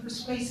subtle and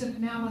persuasive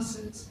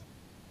analysis.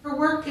 Her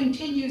work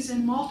continues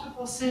in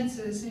multiple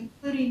senses,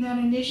 including that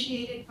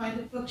initiated by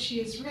the book she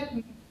has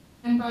written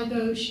and by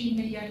those she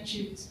may yet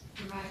choose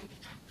to write.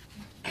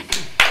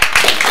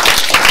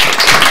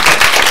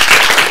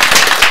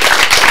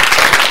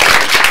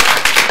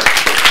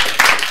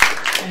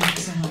 Thank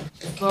you so much.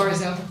 The floor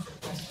is open for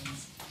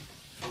questions.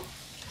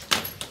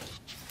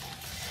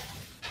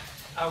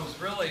 I was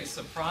really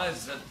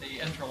surprised that the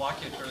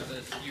interlocutor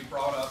that you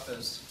brought up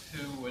as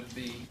who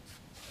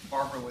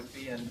Barbara would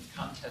be in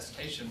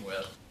contestation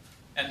with.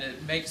 And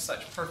it makes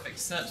such perfect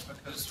sense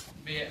because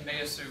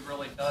Meillassoux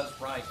really does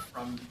write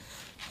from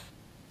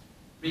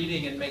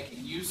reading and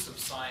making use of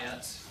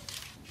science.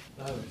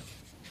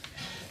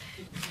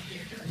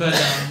 But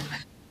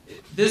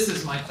this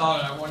is my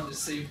thought, and I wanted to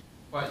see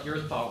what your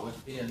thought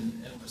would be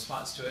in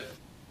response to it.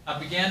 I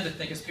began to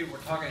think, as people were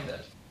talking,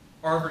 that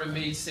Barbara to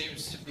me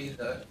seems to be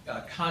the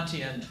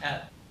Kantian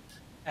at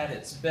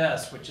its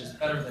best, which is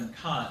better than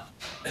Kant,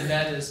 and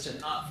that is to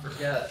not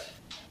forget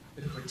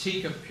the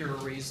critique of pure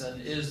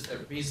reason is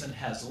that reason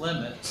has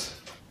limits,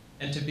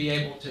 and to be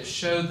able to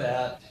show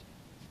that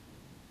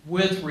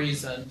with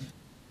reason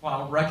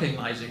while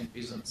recognizing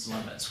reason's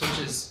limits, which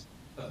is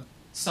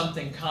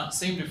something Kant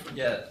seemed to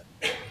forget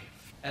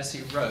as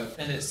he wrote.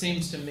 And it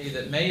seems to me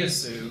that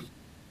Meillassoux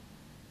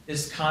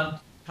is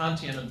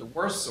Kantian of the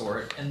worst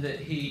sort, and that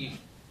he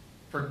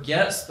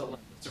forgets the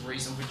limits of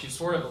reason, which you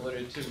sort of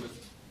alluded to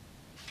with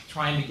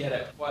trying to get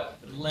at what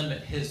would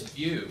limit his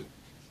view,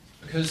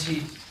 because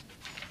he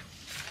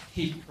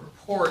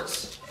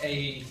purports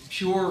a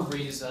pure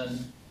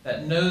reason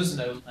that knows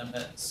no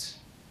limits,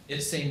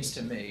 it seems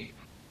to me.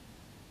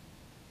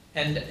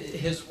 And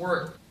his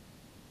work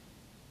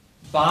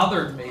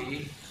bothered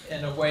me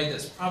in a way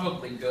that's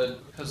probably good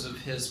because of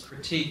his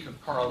critique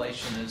of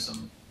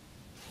correlationism,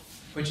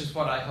 which is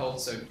what I hold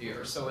so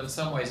dear. So in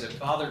some ways it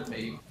bothered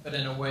me, but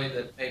in a way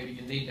that maybe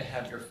you need to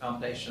have your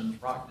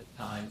foundations rocked at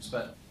times.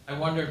 But I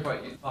wondered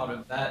what you thought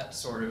of that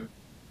sort of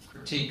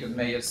critique of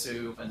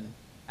Meillassoux and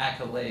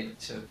accolade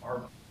to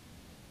Barbara.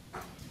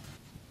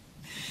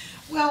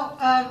 Well,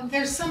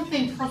 there's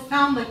something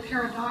profoundly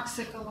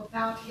paradoxical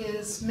about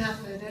his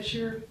method, as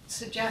you're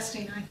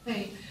suggesting, I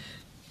think.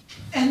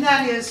 And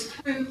that is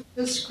through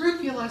the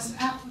scrupulous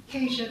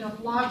application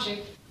of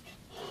logic,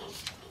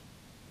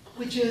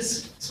 which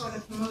is sort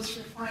of the most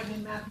refined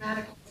and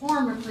mathematical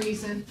form of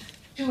reason,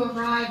 to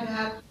arrive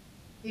at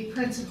the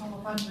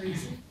principle of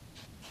unreason.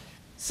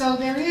 So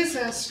there is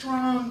a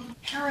strong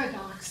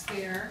paradox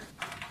there,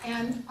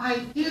 and I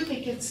do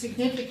think it's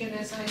significant,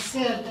 as I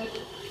said, that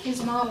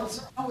his models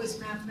are always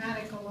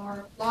mathematical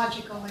or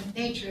logical in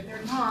nature.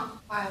 They're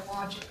not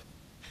biological.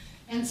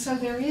 And so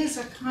there is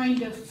a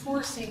kind of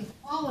forcing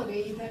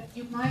quality that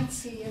you might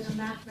see in a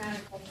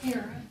mathematical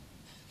theorem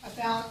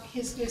about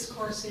his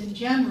discourse in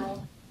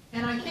general.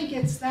 And I think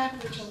it's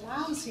that which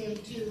allows him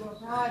to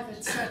arrive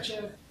at such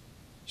a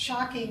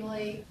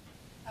shockingly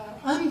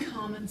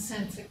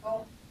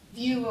uncommonsensical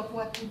view of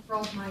what the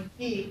world might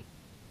be.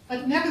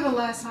 But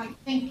nevertheless, I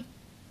think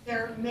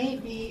there may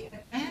be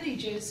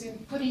advantages in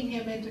putting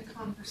him into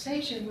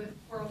conversation with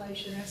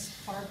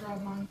correlationists, Barbara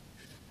among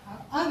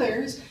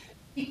others,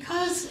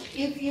 because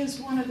it is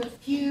one of the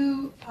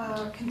few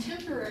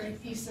contemporary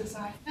pieces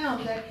I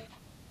found that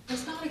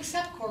does not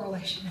accept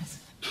correlationism.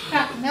 In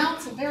fact,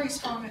 mounts a very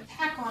strong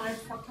attack on it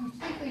for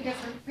completely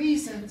different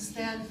reasons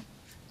than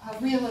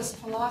realist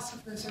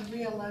philosophers or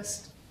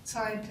realist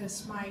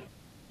scientists might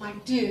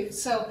do.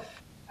 So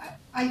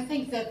I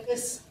think that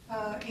this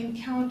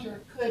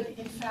encounter could,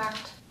 in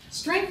fact,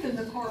 strengthen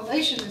the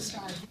correlationist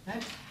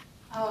argument,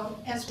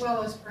 as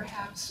well as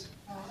perhaps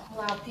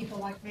allow people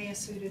like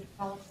Meillassoux to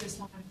develop this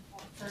line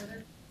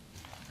further.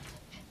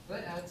 Could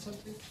I add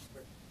something?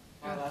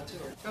 Am I allowed to?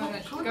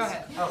 Or? Go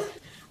ahead.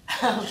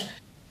 Oh.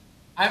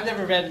 I've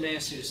never read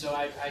Meillassoux, so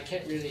I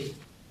can't really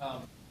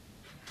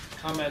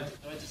comment.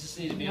 Does this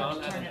need to be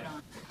on? Turn it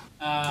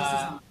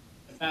on.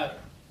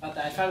 About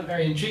that. I found it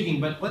very intriguing,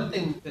 but one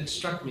thing that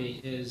struck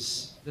me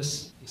is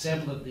this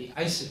example of the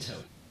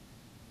isotope.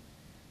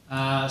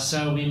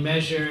 So we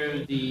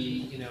measure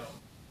the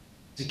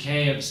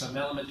decay of some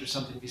element or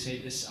something. We say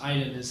this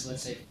item is,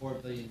 let's say, 4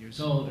 billion years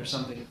old or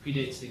something. It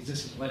predates the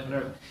existence of life on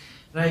Earth.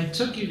 And I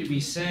took you to be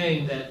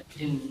saying that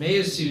in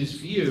Meillassoux'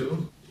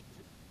 view,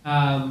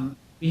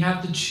 we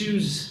have to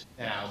choose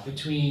now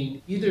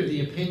between either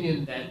the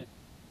opinion that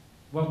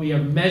what we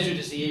have measured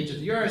is the age of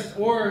the Earth,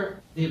 or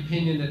the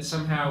opinion that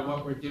somehow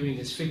what we're doing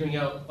is figuring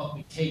out what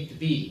we take to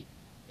be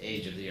the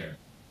age of the Earth,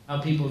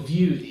 how people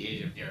view the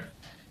age of the Earth.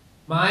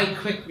 My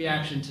quick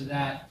reaction to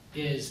that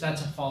is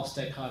that's a false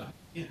dichotomy.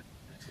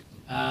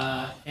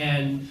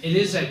 And it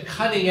is a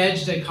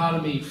cutting-edge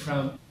dichotomy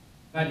from,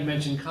 glad you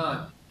mentioned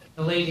Kant,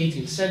 the late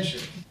 18th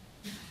century.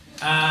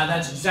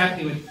 That's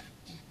exactly what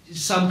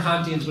some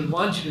Kantians would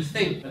want you to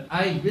think, but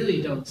I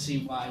really don't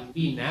see why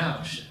we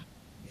now should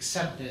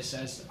accept this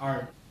as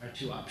our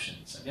two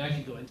options. I mean, I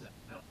could go into that.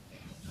 I don't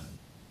think.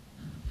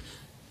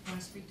 Want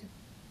to speak to?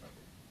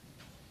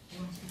 You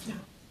want to speak to?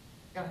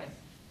 Go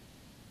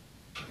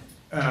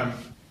ahead.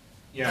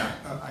 Yeah,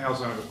 I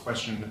also have a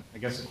question, I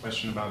guess a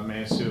question about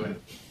Measu, and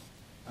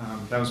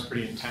that was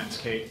pretty intense,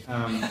 Kate.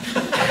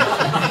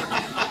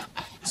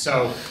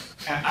 So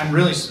I'm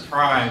really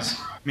surprised.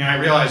 I mean, I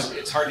realize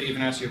it's hard to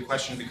even ask you a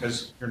question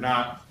because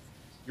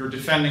you're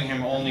defending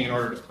him only in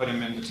order to put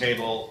him in the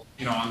table,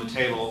 on the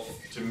table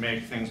to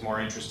make things more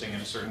interesting in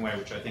a certain way,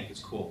 which I think is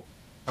cool.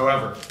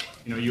 However,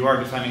 you are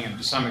defending him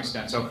to some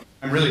extent. So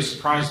I'm really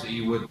surprised that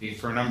you would be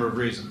for a number of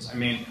reasons. I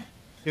mean,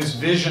 his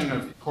vision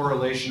of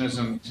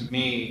correlationism to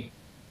me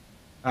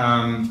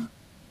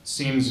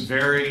seems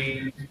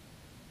very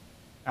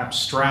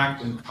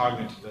abstract and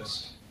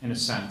cognitivist in a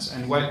sense.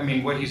 And what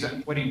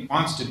he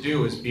wants to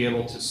do is be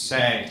able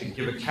to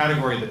give a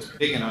category that's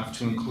big enough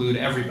to include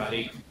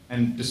everybody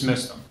and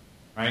dismiss them,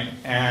 right?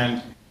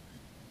 And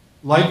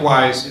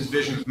likewise, his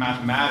vision of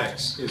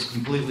mathematics is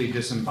completely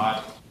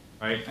disembodied,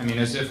 right? I mean,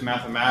 as if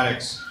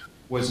mathematics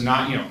was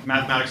not,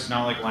 mathematics is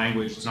not like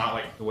language, it's not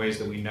like the ways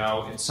that we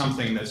know, it's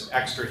something that's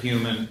extra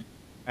human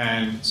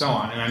and so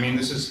on. And I mean,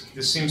 this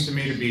seems to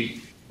me to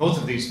be, both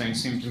of these things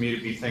seem to me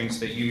to be things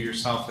that you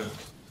yourself have,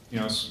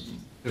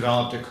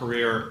 developed a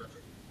career,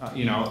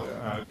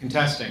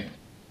 contesting.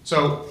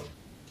 So,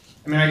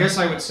 I mean, I guess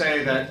I would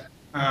say that,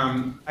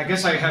 I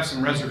guess I have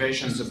some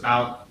reservations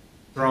about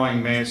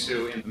throwing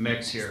Measu in the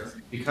mix here,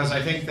 because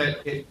I think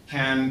that it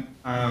can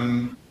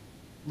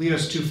lead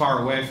us too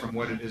far away from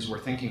what it is we're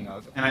thinking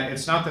of. And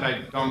it's not that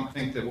I don't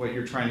think that what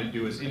you're trying to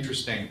do is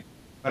interesting,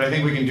 but I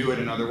think we can do it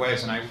in other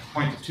ways, and I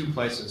point to two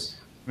places.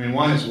 I mean,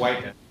 one is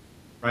Whitehead,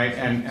 right?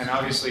 And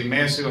obviously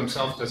Measu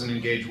himself doesn't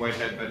engage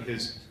Whitehead, but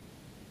his,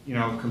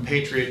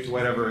 compatriot, to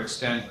whatever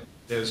extent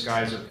those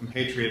guys are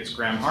compatriots,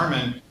 Graham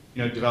Harman,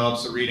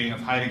 develops a reading of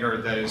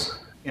Heidegger that is,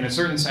 in a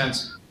certain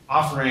sense,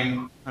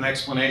 offering an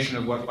explanation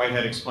of what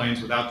Whitehead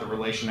explains without the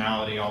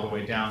relationality all the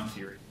way down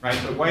theory, right?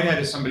 But Whitehead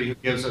is somebody who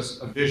gives us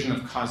a vision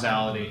of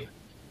causality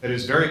that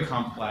is very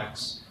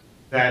complex,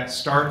 that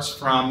starts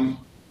from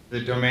the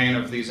domain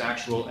of these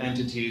actual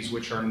entities,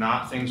 which are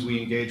not things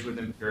we engage with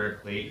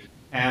empirically,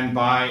 and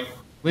by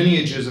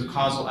lineages of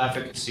causal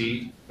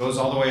efficacy, goes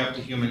all the way up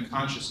to human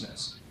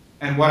consciousness.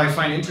 And what I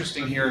find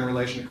interesting here in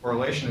relation to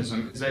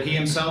correlationism is that he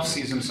himself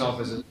sees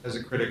himself as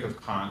a critic of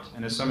Kant,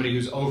 and as somebody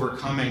who's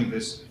overcoming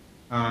this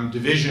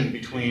division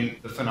between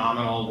the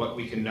phenomenal, what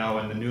we can know,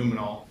 and the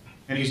noumenal.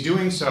 And he's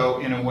doing so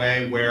in a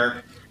way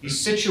where he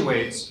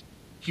situates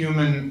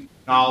human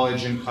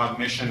knowledge and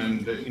cognition,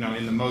 and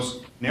in the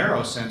most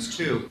narrow sense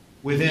too,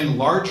 within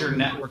larger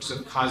networks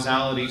of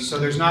causality. So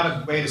there's not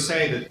a way to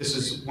say that this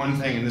is one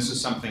thing and this is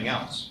something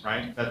else,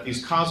 right? That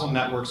these causal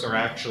networks are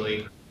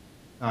actually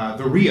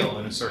the real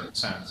in a certain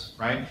sense,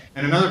 right?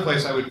 And another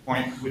place I would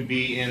point would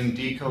be in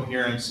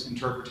decoherence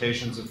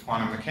interpretations of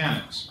quantum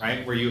mechanics,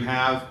 right? Where you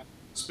have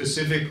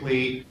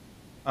specifically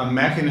a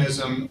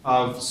mechanism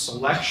of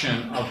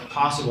selection of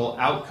possible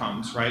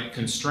outcomes, right?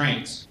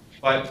 Constraints,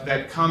 but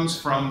that comes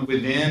from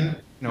within,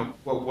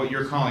 what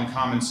you're calling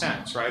common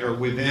sense, right? Or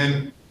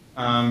within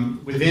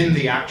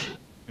the actual,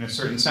 in a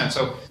certain sense.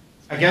 So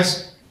I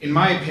guess, in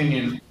my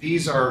opinion,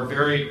 these are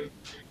very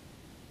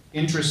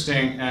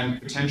interesting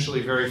and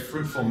potentially very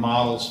fruitful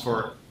models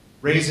for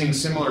raising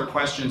similar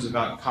questions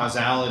about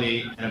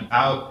causality and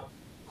about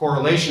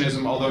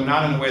correlationism, although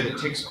not in a way that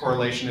takes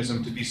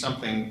correlationism to be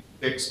something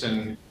fixed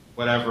and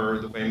whatever,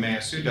 the way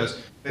Measu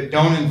does, that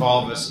don't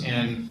involve us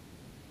in,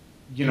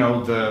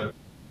 the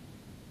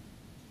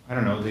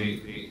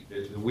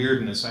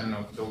weirdness,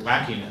 the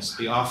wackiness,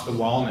 the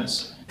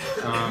off-the-wallness,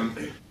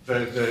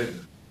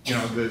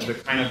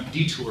 the kind of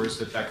detours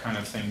that kind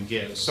of thing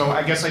gives. So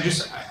I guess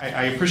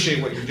I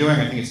appreciate what you're doing.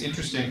 I think it's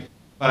interesting,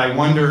 but I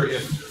wonder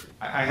if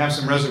I have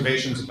some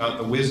reservations about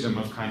the wisdom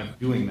of kind of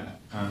doing that,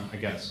 I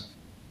guess.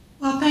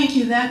 Well, thank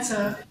you. That's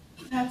a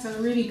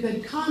really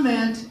good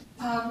comment.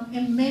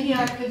 And maybe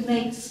I could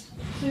make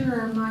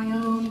clearer my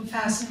own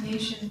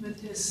fascination with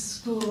this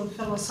school of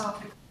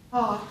philosophical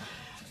thought.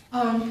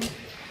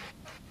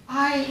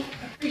 I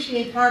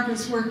appreciate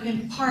Barbara's work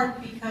in part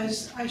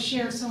because I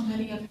share so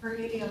many of her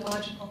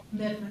ideological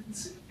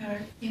commitments,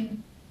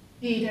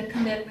 indeed a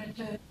commitment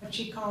to what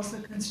she calls the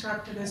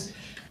constructivist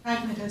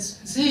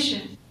pragmatist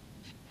position.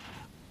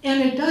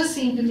 And it does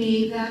seem to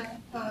me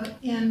that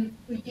in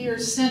the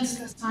years since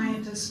the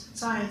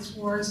science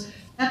wars,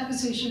 that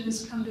position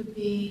has come to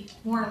be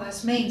more or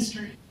less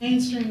mainstream.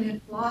 Mainstream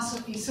in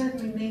philosophy,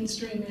 certainly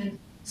mainstream in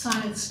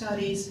science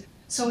studies.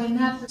 So in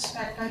that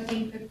respect, I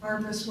think that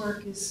Barbara's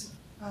work is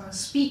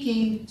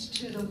speaking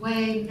to the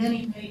way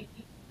many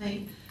people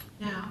think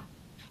now.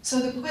 So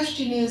the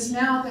question is,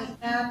 now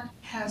that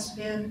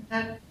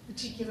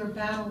particular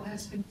battle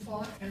has been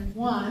fought and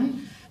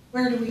won,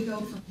 where do we go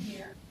from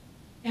here?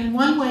 And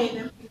one way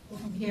that we go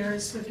from here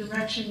is the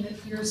direction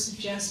that you're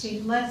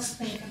suggesting. Let's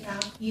think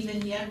about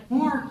even yet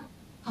more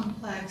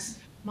complex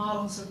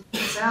models of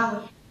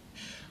causality.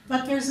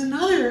 But there's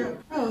another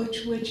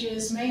approach, which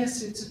is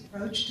Measu's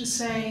approach, to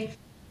say,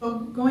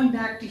 going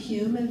back to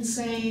Hume and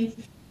saying,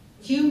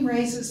 Hume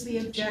raises the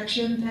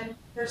objection that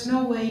there's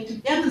no way to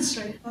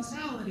demonstrate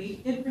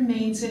causality. It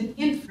remains an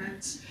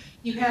inference.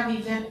 You have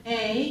event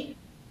A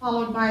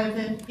followed by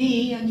event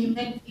B, and you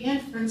make the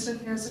inference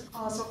that there's a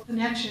causal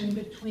connection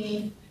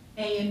between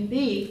A and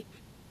B.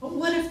 But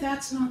what if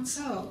that's not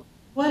so?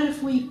 What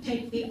if we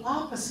take the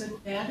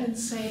opposite bet and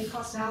say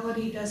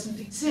causality doesn't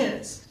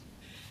exist?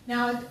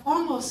 Now, it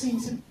almost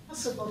seems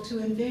impossible to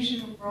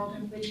envision a world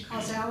in which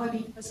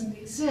causality doesn't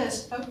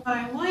exist, but what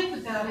I like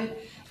about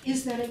it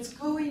is that it's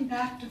going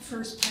back to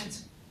first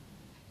principle.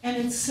 And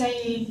it's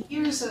saying,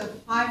 here's a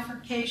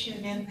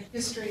bifurcation in the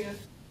history of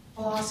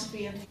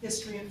philosophy and the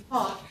history of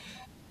thought.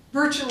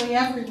 Virtually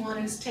everyone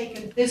has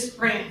taken this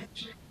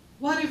branch.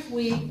 What if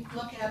we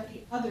look at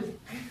the other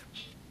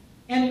branch?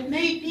 And it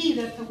may be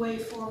that the way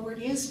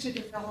forward is to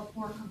develop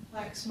more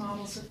complex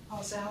models of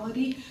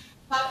causality,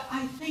 but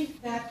I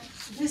think that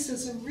this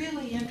is a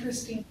really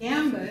interesting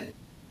gambit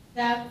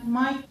that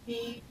might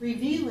be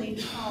revealing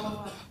to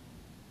follow-up.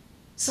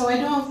 So I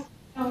don't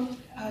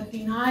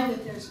deny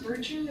that there's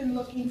virtue in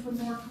looking for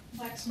more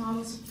complex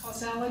models of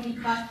causality,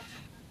 but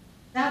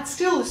that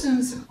still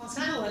assumes the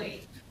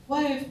causality.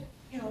 What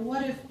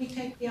if we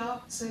take the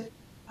opposite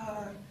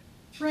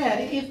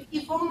thread,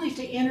 if only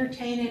to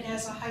entertain it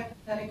as a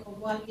hypothetical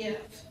what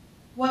if?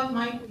 What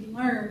might we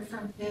learn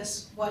from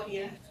this what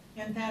if?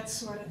 And that's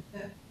sort of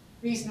the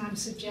reason I'm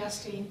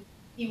suggesting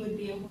he would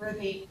be a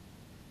worthy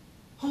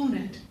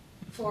opponent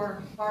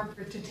for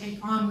Barbara to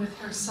take on with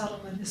her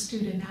subtle and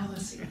astute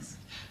analyses.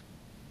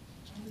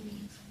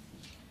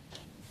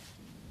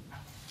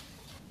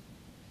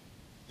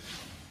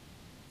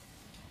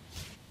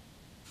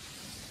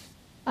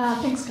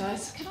 Thanks,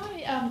 guys. Can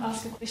I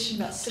ask a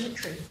question about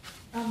symmetry?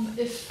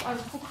 If I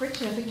recall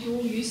correctly, I think you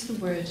all used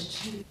the word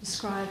to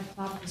describe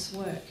Barbara's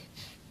work,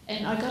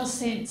 and I got a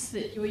sense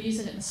that you were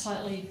using it in a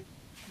slightly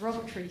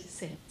derogatory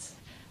sense,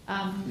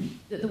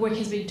 that the work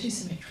has been too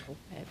symmetrical,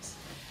 perhaps.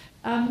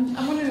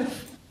 I wonder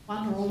if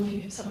one or all of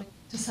you have something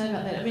to say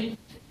about that. I mean,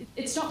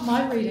 it's not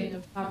my reading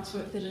of Barbara's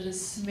work that it is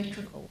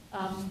symmetrical.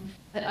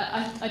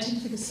 I tend to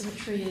think of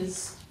symmetry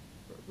as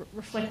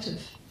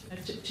reflective,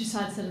 two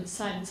sides that are the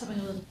same, and something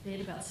a little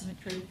dead about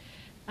symmetry.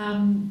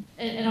 And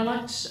I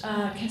liked,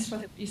 Casper,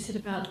 what you said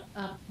about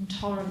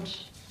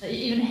intolerant,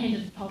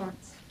 even-handed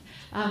intolerance.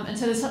 And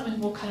so there's something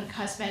more kind of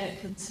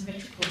charismatic than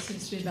symmetrical, it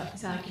seems to be, about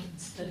these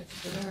arguments that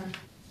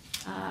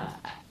are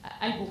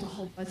able to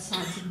hold both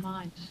sides in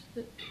mind.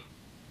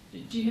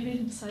 Do you have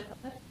anything to say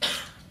about that?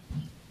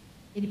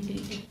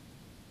 Anything?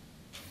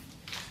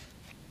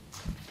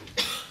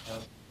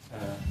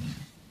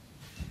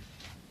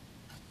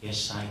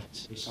 Yes, I can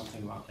say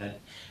something about that.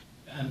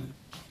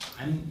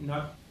 I'm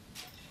not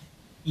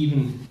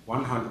even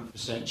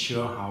 100%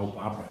 sure how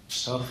Barbara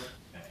herself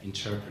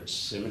interprets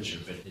symmetry,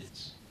 but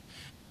it's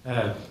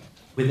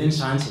within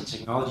science and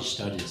technology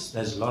studies,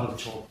 there's a lot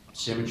of talk about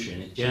symmetry,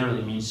 and it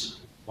generally means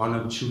one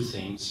of two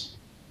things.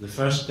 The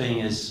first thing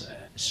is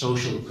a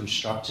social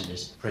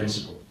constructivist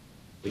principle,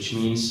 which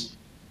means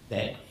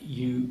that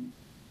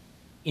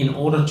in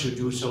order to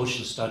do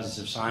social studies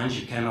of science,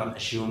 you cannot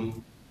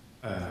assume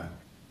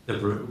the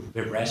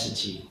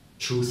veracity,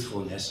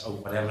 truthfulness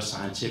of whatever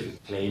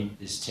scientific claim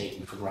is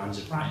taken for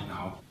granted right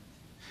now.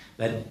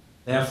 That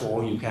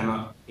therefore you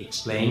cannot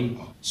explain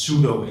or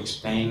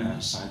pseudo-explain a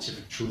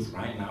scientific truth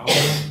right now.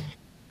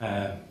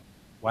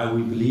 Why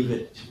we believe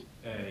it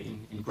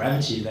in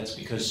gravity, that's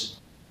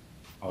because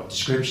our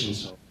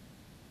descriptions or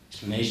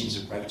explanations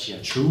of gravity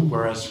are true,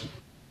 whereas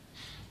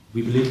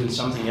we believe in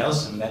something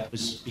else, and that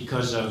was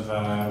because of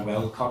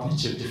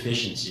cognitive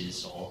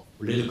deficiencies or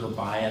political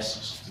bias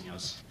or something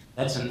else.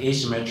 That's an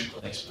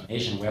asymmetrical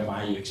explanation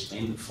whereby you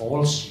explain the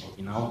false, what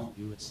we now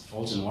view as the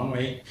false in one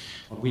way,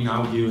 what we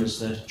now view as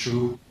the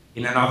true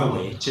in another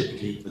way,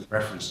 typically with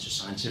reference to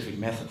scientific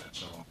method and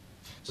so on.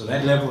 So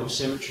that level of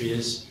symmetry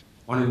is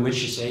one in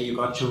which you say you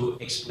got to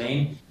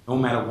explain no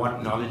matter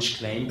what knowledge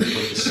claim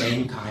with the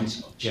same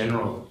kinds of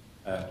general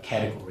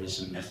categories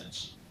and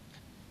methods.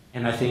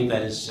 And I think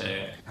that is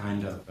a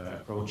kind of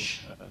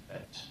approach,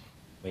 that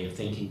way of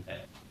thinking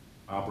that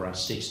Barbara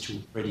sticks to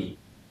pretty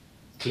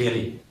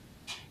clearly.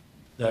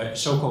 The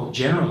so-called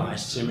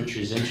generalized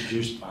symmetry is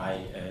introduced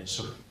by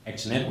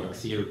actor network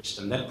theorists,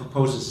 and that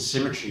proposes a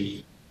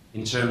symmetry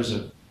in terms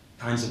of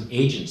kinds of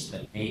agents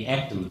that may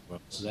act in the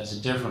world. So that's a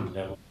different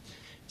level.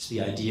 It's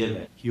the idea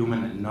that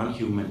human and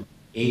non-human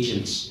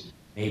agents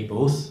may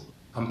both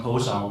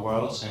compose our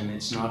worlds, and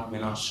we're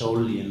not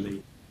solely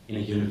in a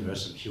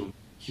universe of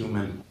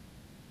humans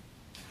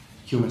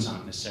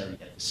aren't necessarily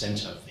at the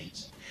center of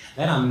things.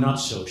 That I'm not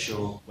so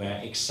sure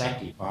where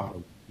exactly Barbara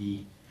would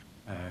be,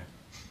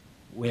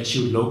 where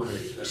she would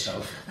locate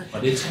herself,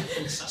 but it's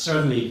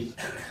certainly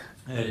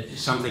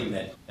something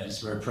that is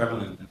very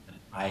prevalent and that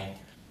I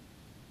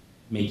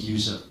make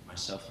use of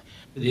myself.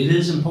 But it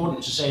is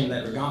important to say in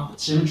that regard that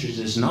symmetry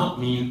does not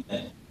mean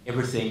that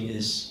everything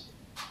is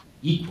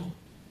equal.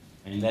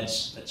 I mean,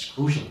 that's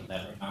crucial in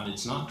that regard.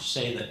 It's not to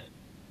say that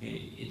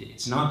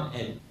it's not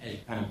a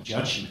kind of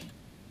judgment.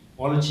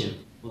 Equality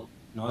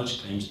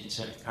knowledge claims, it's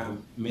a kind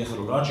of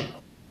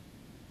methodological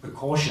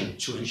precaution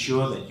to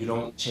ensure that you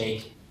don't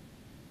take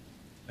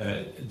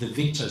the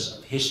victors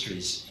of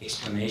history's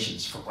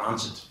explanations for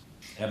granted.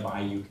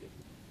 Thereby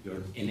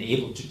you're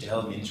enabled to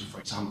delve into, for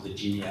example, the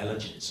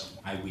genealogies of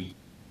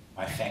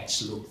why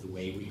facts look the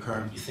way we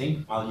currently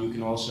think, while you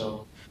can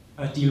also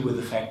deal with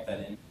the fact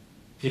that in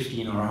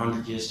 15 or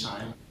 100 years'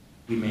 time,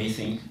 we may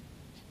think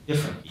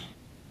differently.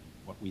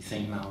 What we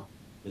think now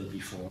will be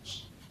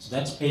false. So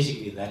that's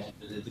basically that.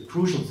 The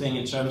crucial thing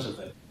in terms of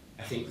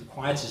I think the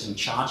quietism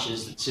charge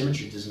is that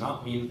symmetry does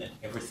not mean that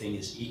everything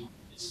is equal.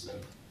 It's the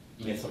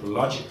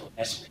methodological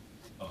aspect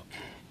of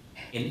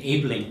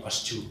enabling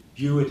us to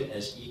view it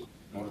as equal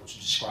in order to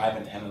describe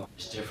and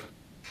analyze differently.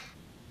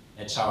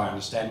 That's how I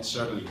understand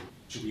certainly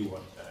to be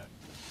what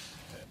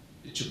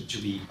to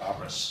be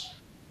Barbara's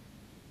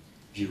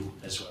view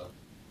as well.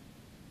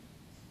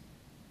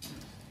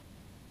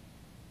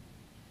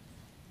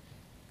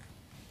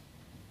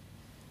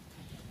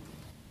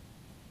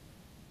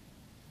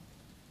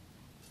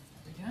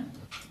 Again?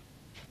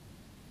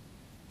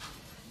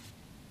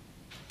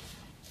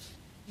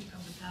 You go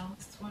with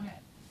Alex. Want to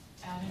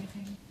add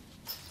anything?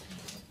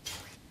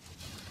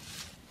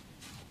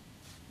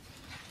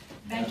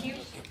 Thank you.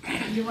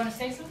 You want to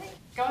say something?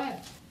 Go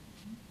ahead.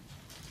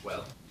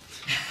 Well,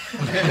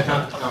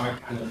 now I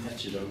kind of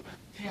let you know.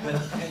 Yeah. But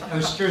I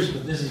was curious,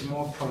 but this is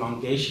more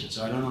prolongation,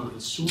 so I don't know if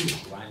it's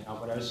suitable right now,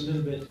 but I was a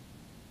little bit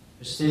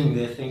sitting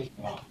there thinking,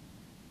 well,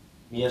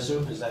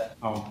 Miyazu, is that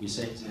how we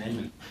say his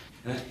name?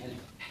 And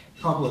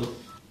a couple of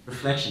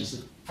reflections.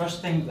 The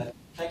first thing that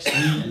perplexed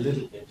me a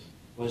little bit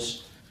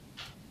was,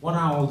 what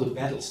are all the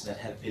battles that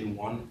have been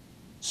won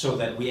so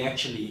that we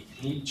actually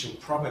need to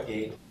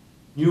propagate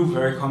new,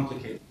 very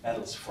complicated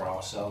battles for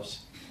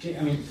ourselves? I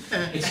mean,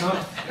 it's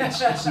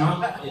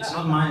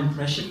not my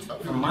impression.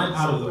 From my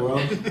part of the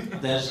world,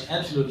 there's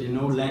absolutely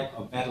no lack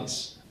of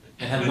battles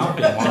that have not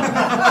been won. And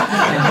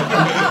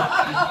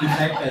in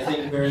fact, I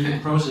think we're in the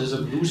process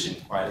of losing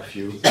quite a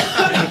few.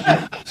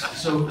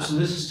 So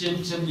this is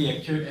simply a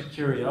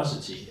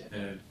curiosity.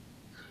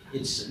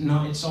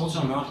 It's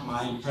also not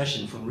my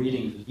impression from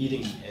reading the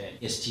leading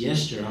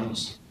STS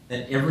journals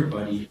that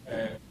everybody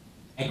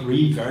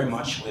agree very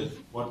much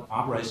with what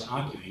Barbara is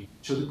arguing.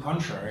 To the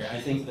contrary, I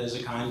think there's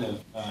a kind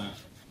of,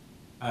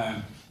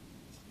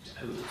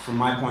 from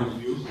my point of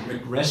view,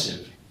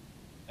 regressive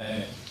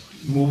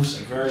moves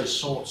of various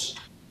sorts,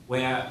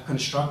 where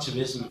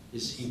constructivism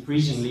is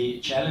increasingly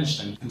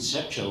challenged and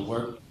conceptual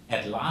work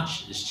at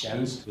large is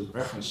challenged with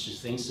reference to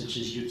things such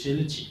as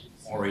utility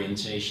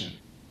orientation,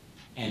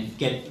 and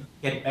get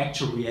back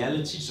to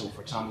reality. So,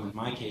 for example, in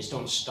my case,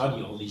 don't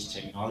study all these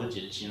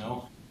technologies,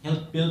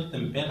 help build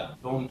them better.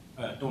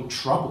 Don't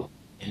trouble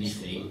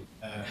anything.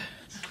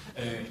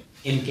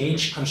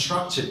 Engage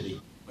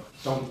constructively, but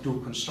don't do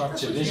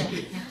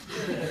constructivism.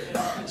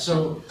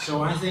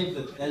 So I think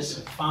that there's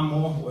far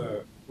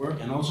more work,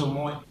 and also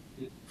more,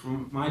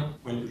 from my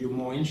point of view,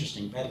 more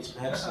interesting battles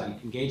perhaps than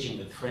engaging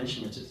with French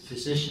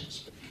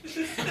physicians.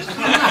 I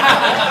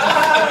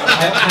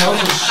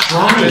also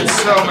strongly,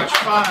 it's so much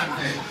fun.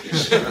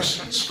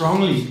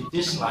 Strongly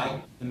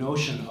dislike the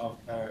notion of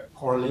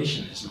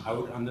correlationism. I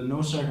would, under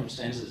no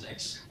circumstances,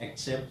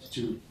 accept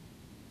to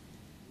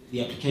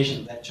the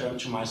application of that term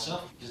to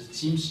myself, because it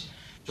seems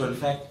to, in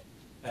fact,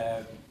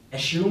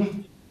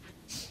 assume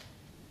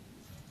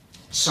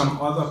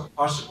some other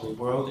possible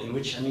world in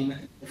which,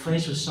 the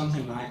phrase was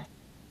something like,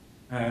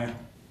 I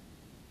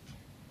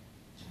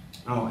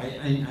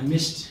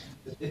missed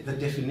the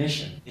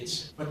definition.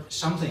 But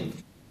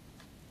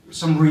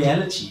some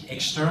reality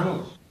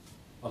external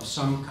of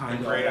some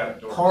kind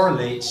of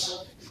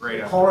correlates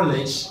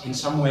in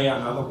some way or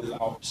another with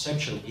our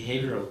perceptual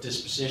behavioral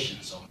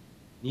dispositions or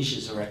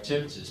niches or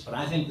activities. But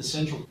I think the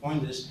central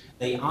point is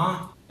that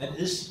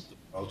is the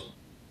world.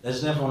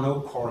 There's therefore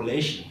no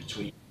correlation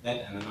between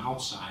that and an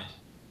outside.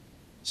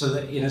 So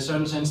that in a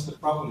certain sense the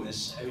problem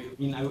is,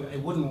 I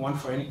wouldn't want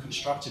for any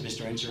constructivist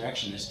or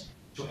interactionist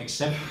to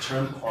accept the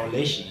term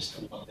correlationist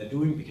for what they're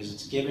doing, because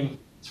it's giving,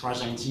 as far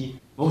as I can see,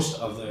 most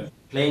of the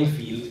playing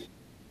field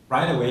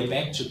right away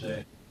back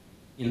to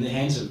in the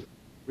hands of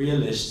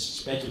realists,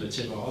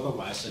 speculative or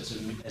otherwise, such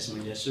as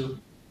Miyazu.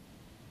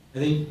 I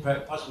think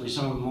possibly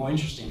some of the more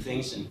interesting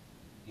things in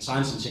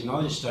science and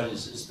technology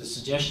studies is the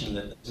suggestion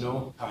that there's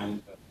no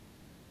kind of,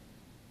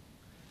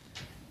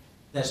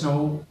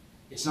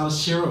 it's not a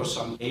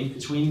zero-sum game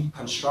between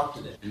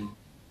constructed and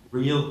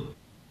real.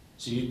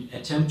 So you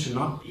attempt to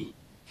not be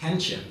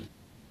Kantian,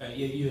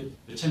 you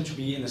attempt to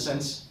be, in a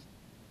sense,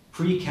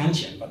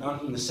 pre-Kantian, but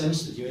not in the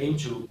sense that you aim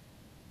to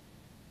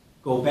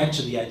go back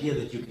to the idea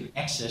that you can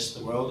access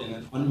the world in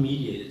an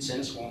unmediated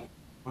sense, one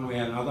way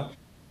or another,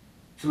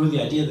 through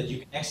the idea that you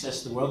can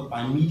access the world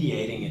by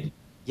mediating it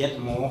yet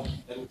more.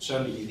 That would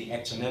certainly be the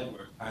actor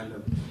network kind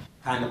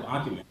of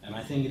argument. And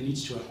I think it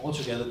leads to an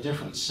altogether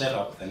different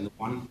setup than the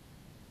one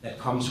that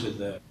comes with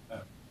the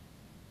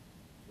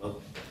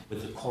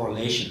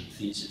correlation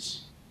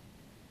thesis.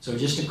 So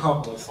just a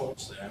couple of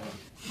thoughts there.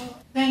 Well,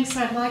 thanks.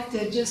 I'd like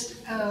to just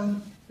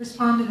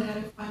respond to that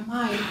if I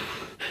might.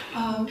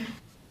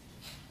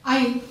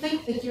 I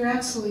think that you're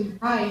absolutely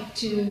right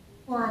to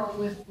quarrel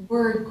with the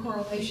word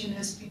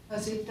correlationist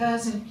because it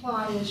does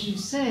imply, as you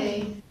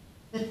say,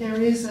 that there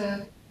is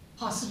a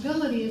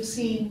possibility of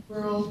seeing the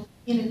world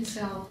in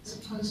itself as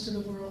opposed to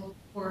the world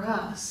for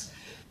us.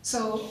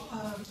 So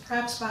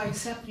perhaps by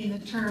accepting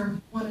the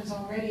term, one has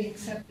already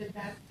accepted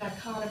that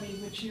dichotomy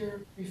which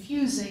you're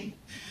refusing.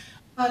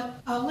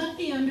 But let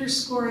me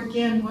underscore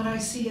again what I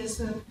see as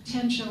the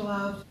potential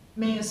of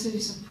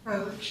Meillassoux'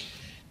 approach,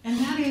 and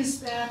that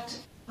is that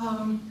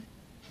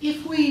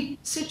if we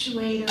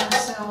situate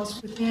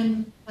ourselves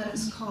within, let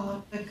us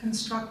call it, the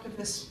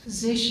constructivist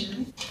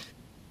position,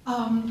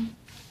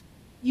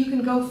 you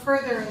can go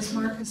further, as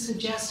Mark has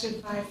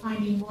suggested, by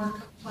finding more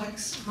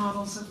complex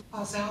models of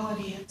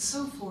causality and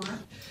so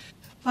forth.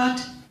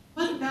 But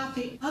what about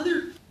the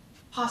other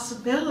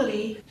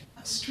possibility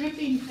of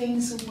stripping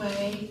things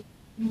away,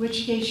 in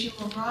which case you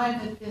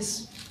arrive at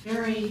this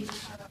very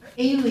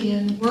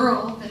alien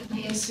world that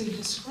Meillassoux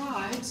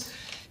describes,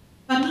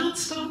 but not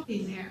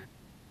stopping there?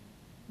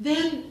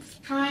 Then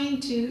trying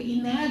to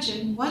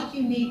imagine what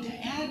you need to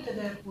add to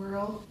that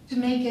world to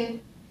make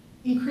it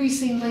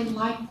increasingly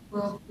like the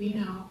world we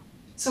know.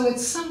 So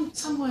it's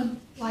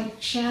someone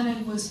like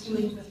Shannon was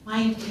doing with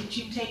language.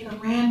 You take a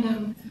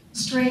random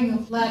string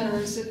of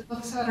letters that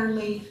looks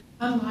utterly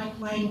unlike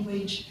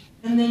language,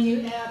 and then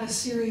you add a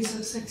series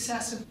of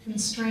successive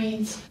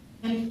constraints,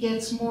 and it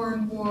gets more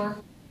and more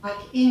like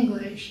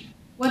English.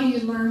 What do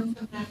you learn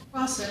from that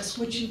process?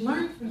 What you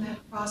learn from that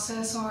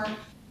process are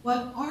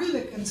what are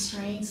the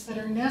constraints that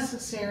are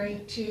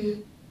necessary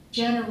to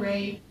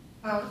generate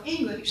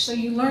English. So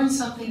you learn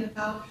something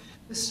about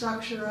the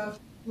structure of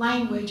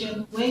language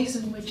and ways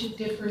in which it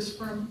differs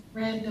from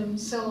random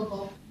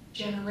syllable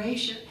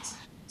generations.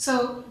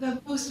 So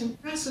the most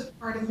impressive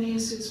part of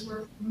Meillassoux'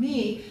 work for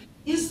me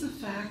is the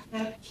fact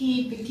that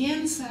he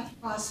begins that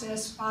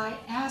process by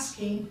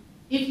asking,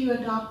 if you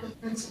adopt the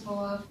principle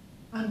of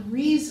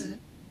unreason,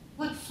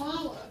 what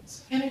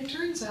follows? And it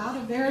turns out a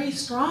very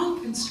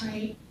strong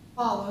constraint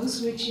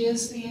follows, which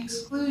is the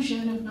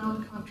exclusion of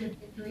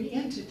non-contradictory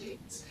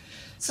entities.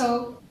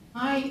 So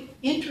my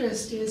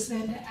interest is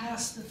then to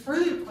ask the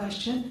further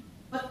question,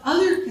 what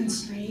other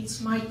constraints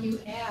might you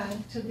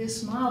add to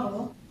this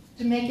model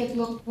to make it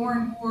look more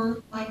and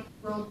more like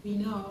the world we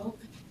know?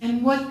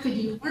 And what could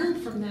you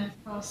learn from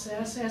that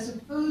process as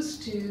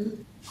opposed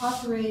to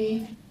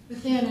operating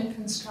within a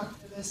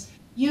constructivist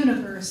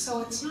universe?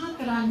 So it's not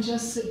that I'm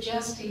just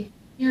suggesting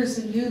here's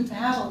a new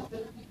battle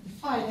that we can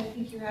fight. I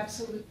think you're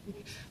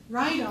absolutely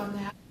right on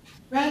that.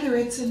 Rather,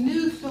 it's a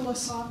new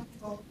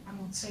philosophical, I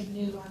won't say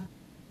new, I'll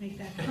make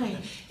that claim.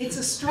 It's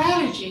a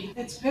strategy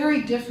that's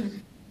very different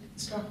from the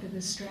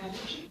constructivist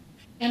strategy.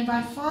 And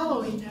by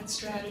following that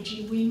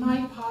strategy, we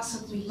might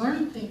possibly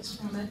learn things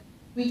from it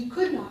we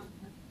could not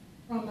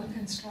learn from a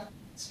constructivist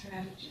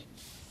strategy.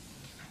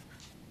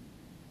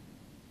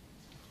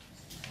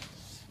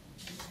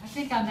 I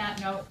think on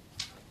that note,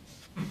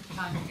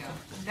 time to go.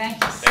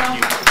 Thank you so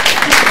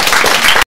much.